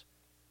U.S.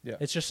 Yeah,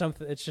 it's just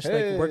something. It's just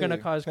like we're gonna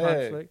cause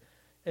conflict.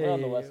 We're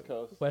on the west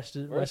coast. West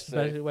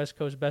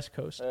coast, best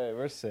coast. Hey,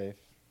 we're safe.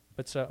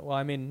 But well,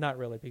 I mean, not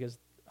really, because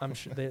I'm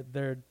sure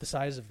they're the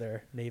size of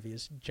their navy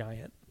is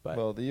giant. But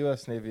well, the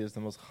U.S. Navy is the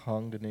most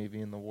hung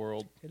navy in the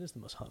world. It is the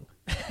most hung.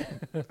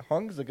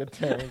 Hung's a good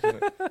term,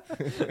 isn't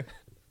it?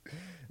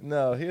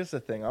 No, here's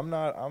the thing. I'm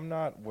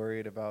not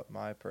worried about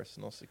my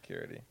personal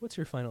security. What's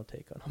your final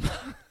take on him?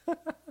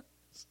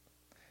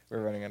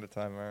 We're running out of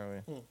time,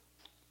 aren't we?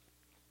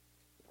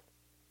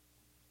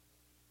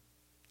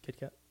 Kit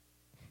Kat.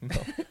 No,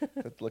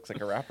 that looks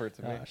like a rapper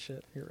to me. Ah,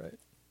 shit. You're right.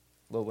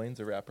 Lil Wayne's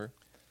a rapper.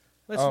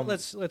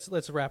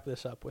 Let's wrap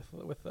this up with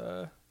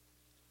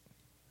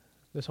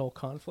this whole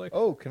conflict.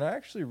 Oh, can I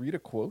actually read a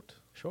quote?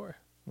 Sure.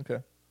 Okay.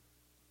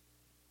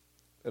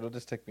 It'll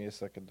just take me a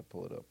second to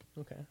pull it up.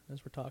 Okay,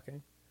 as we're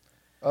talking.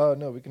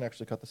 No, we can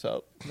actually cut this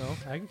out. No,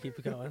 I can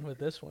keep going with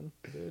this one,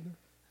 dude.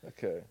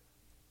 Okay.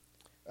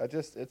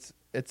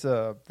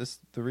 The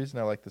reason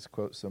I like this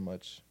quote so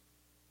much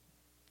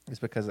is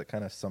because it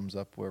kind of sums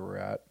up where we're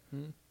at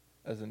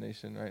as a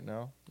nation right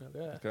now. Okay.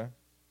 Okay.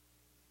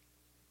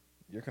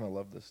 You're going to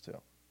love this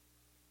too.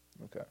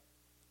 Okay.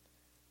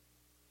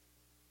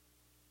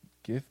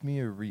 Give me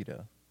a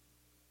Rita.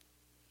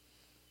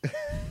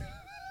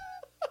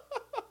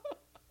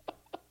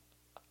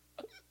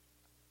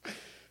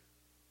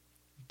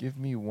 Give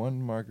me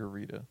one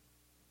margarita.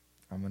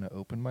 I'm going to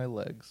open my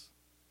legs.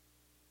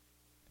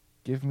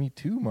 Give me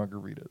 2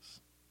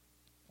 margaritas.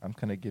 I'm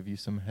going to give you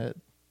some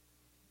head.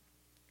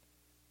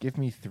 Give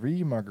me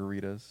 3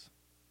 margaritas.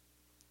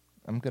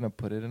 I'm going to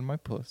put it in my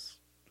puss.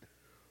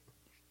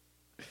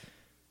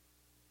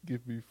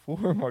 Give me 4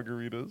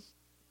 margaritas.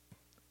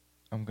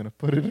 I'm going to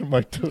put it in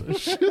my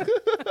tush.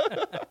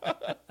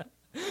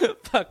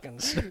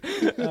 Fucking.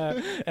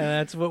 And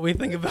that's what we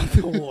think about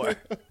the war.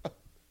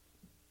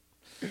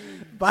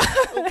 Bye.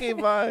 Okay,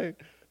 bye.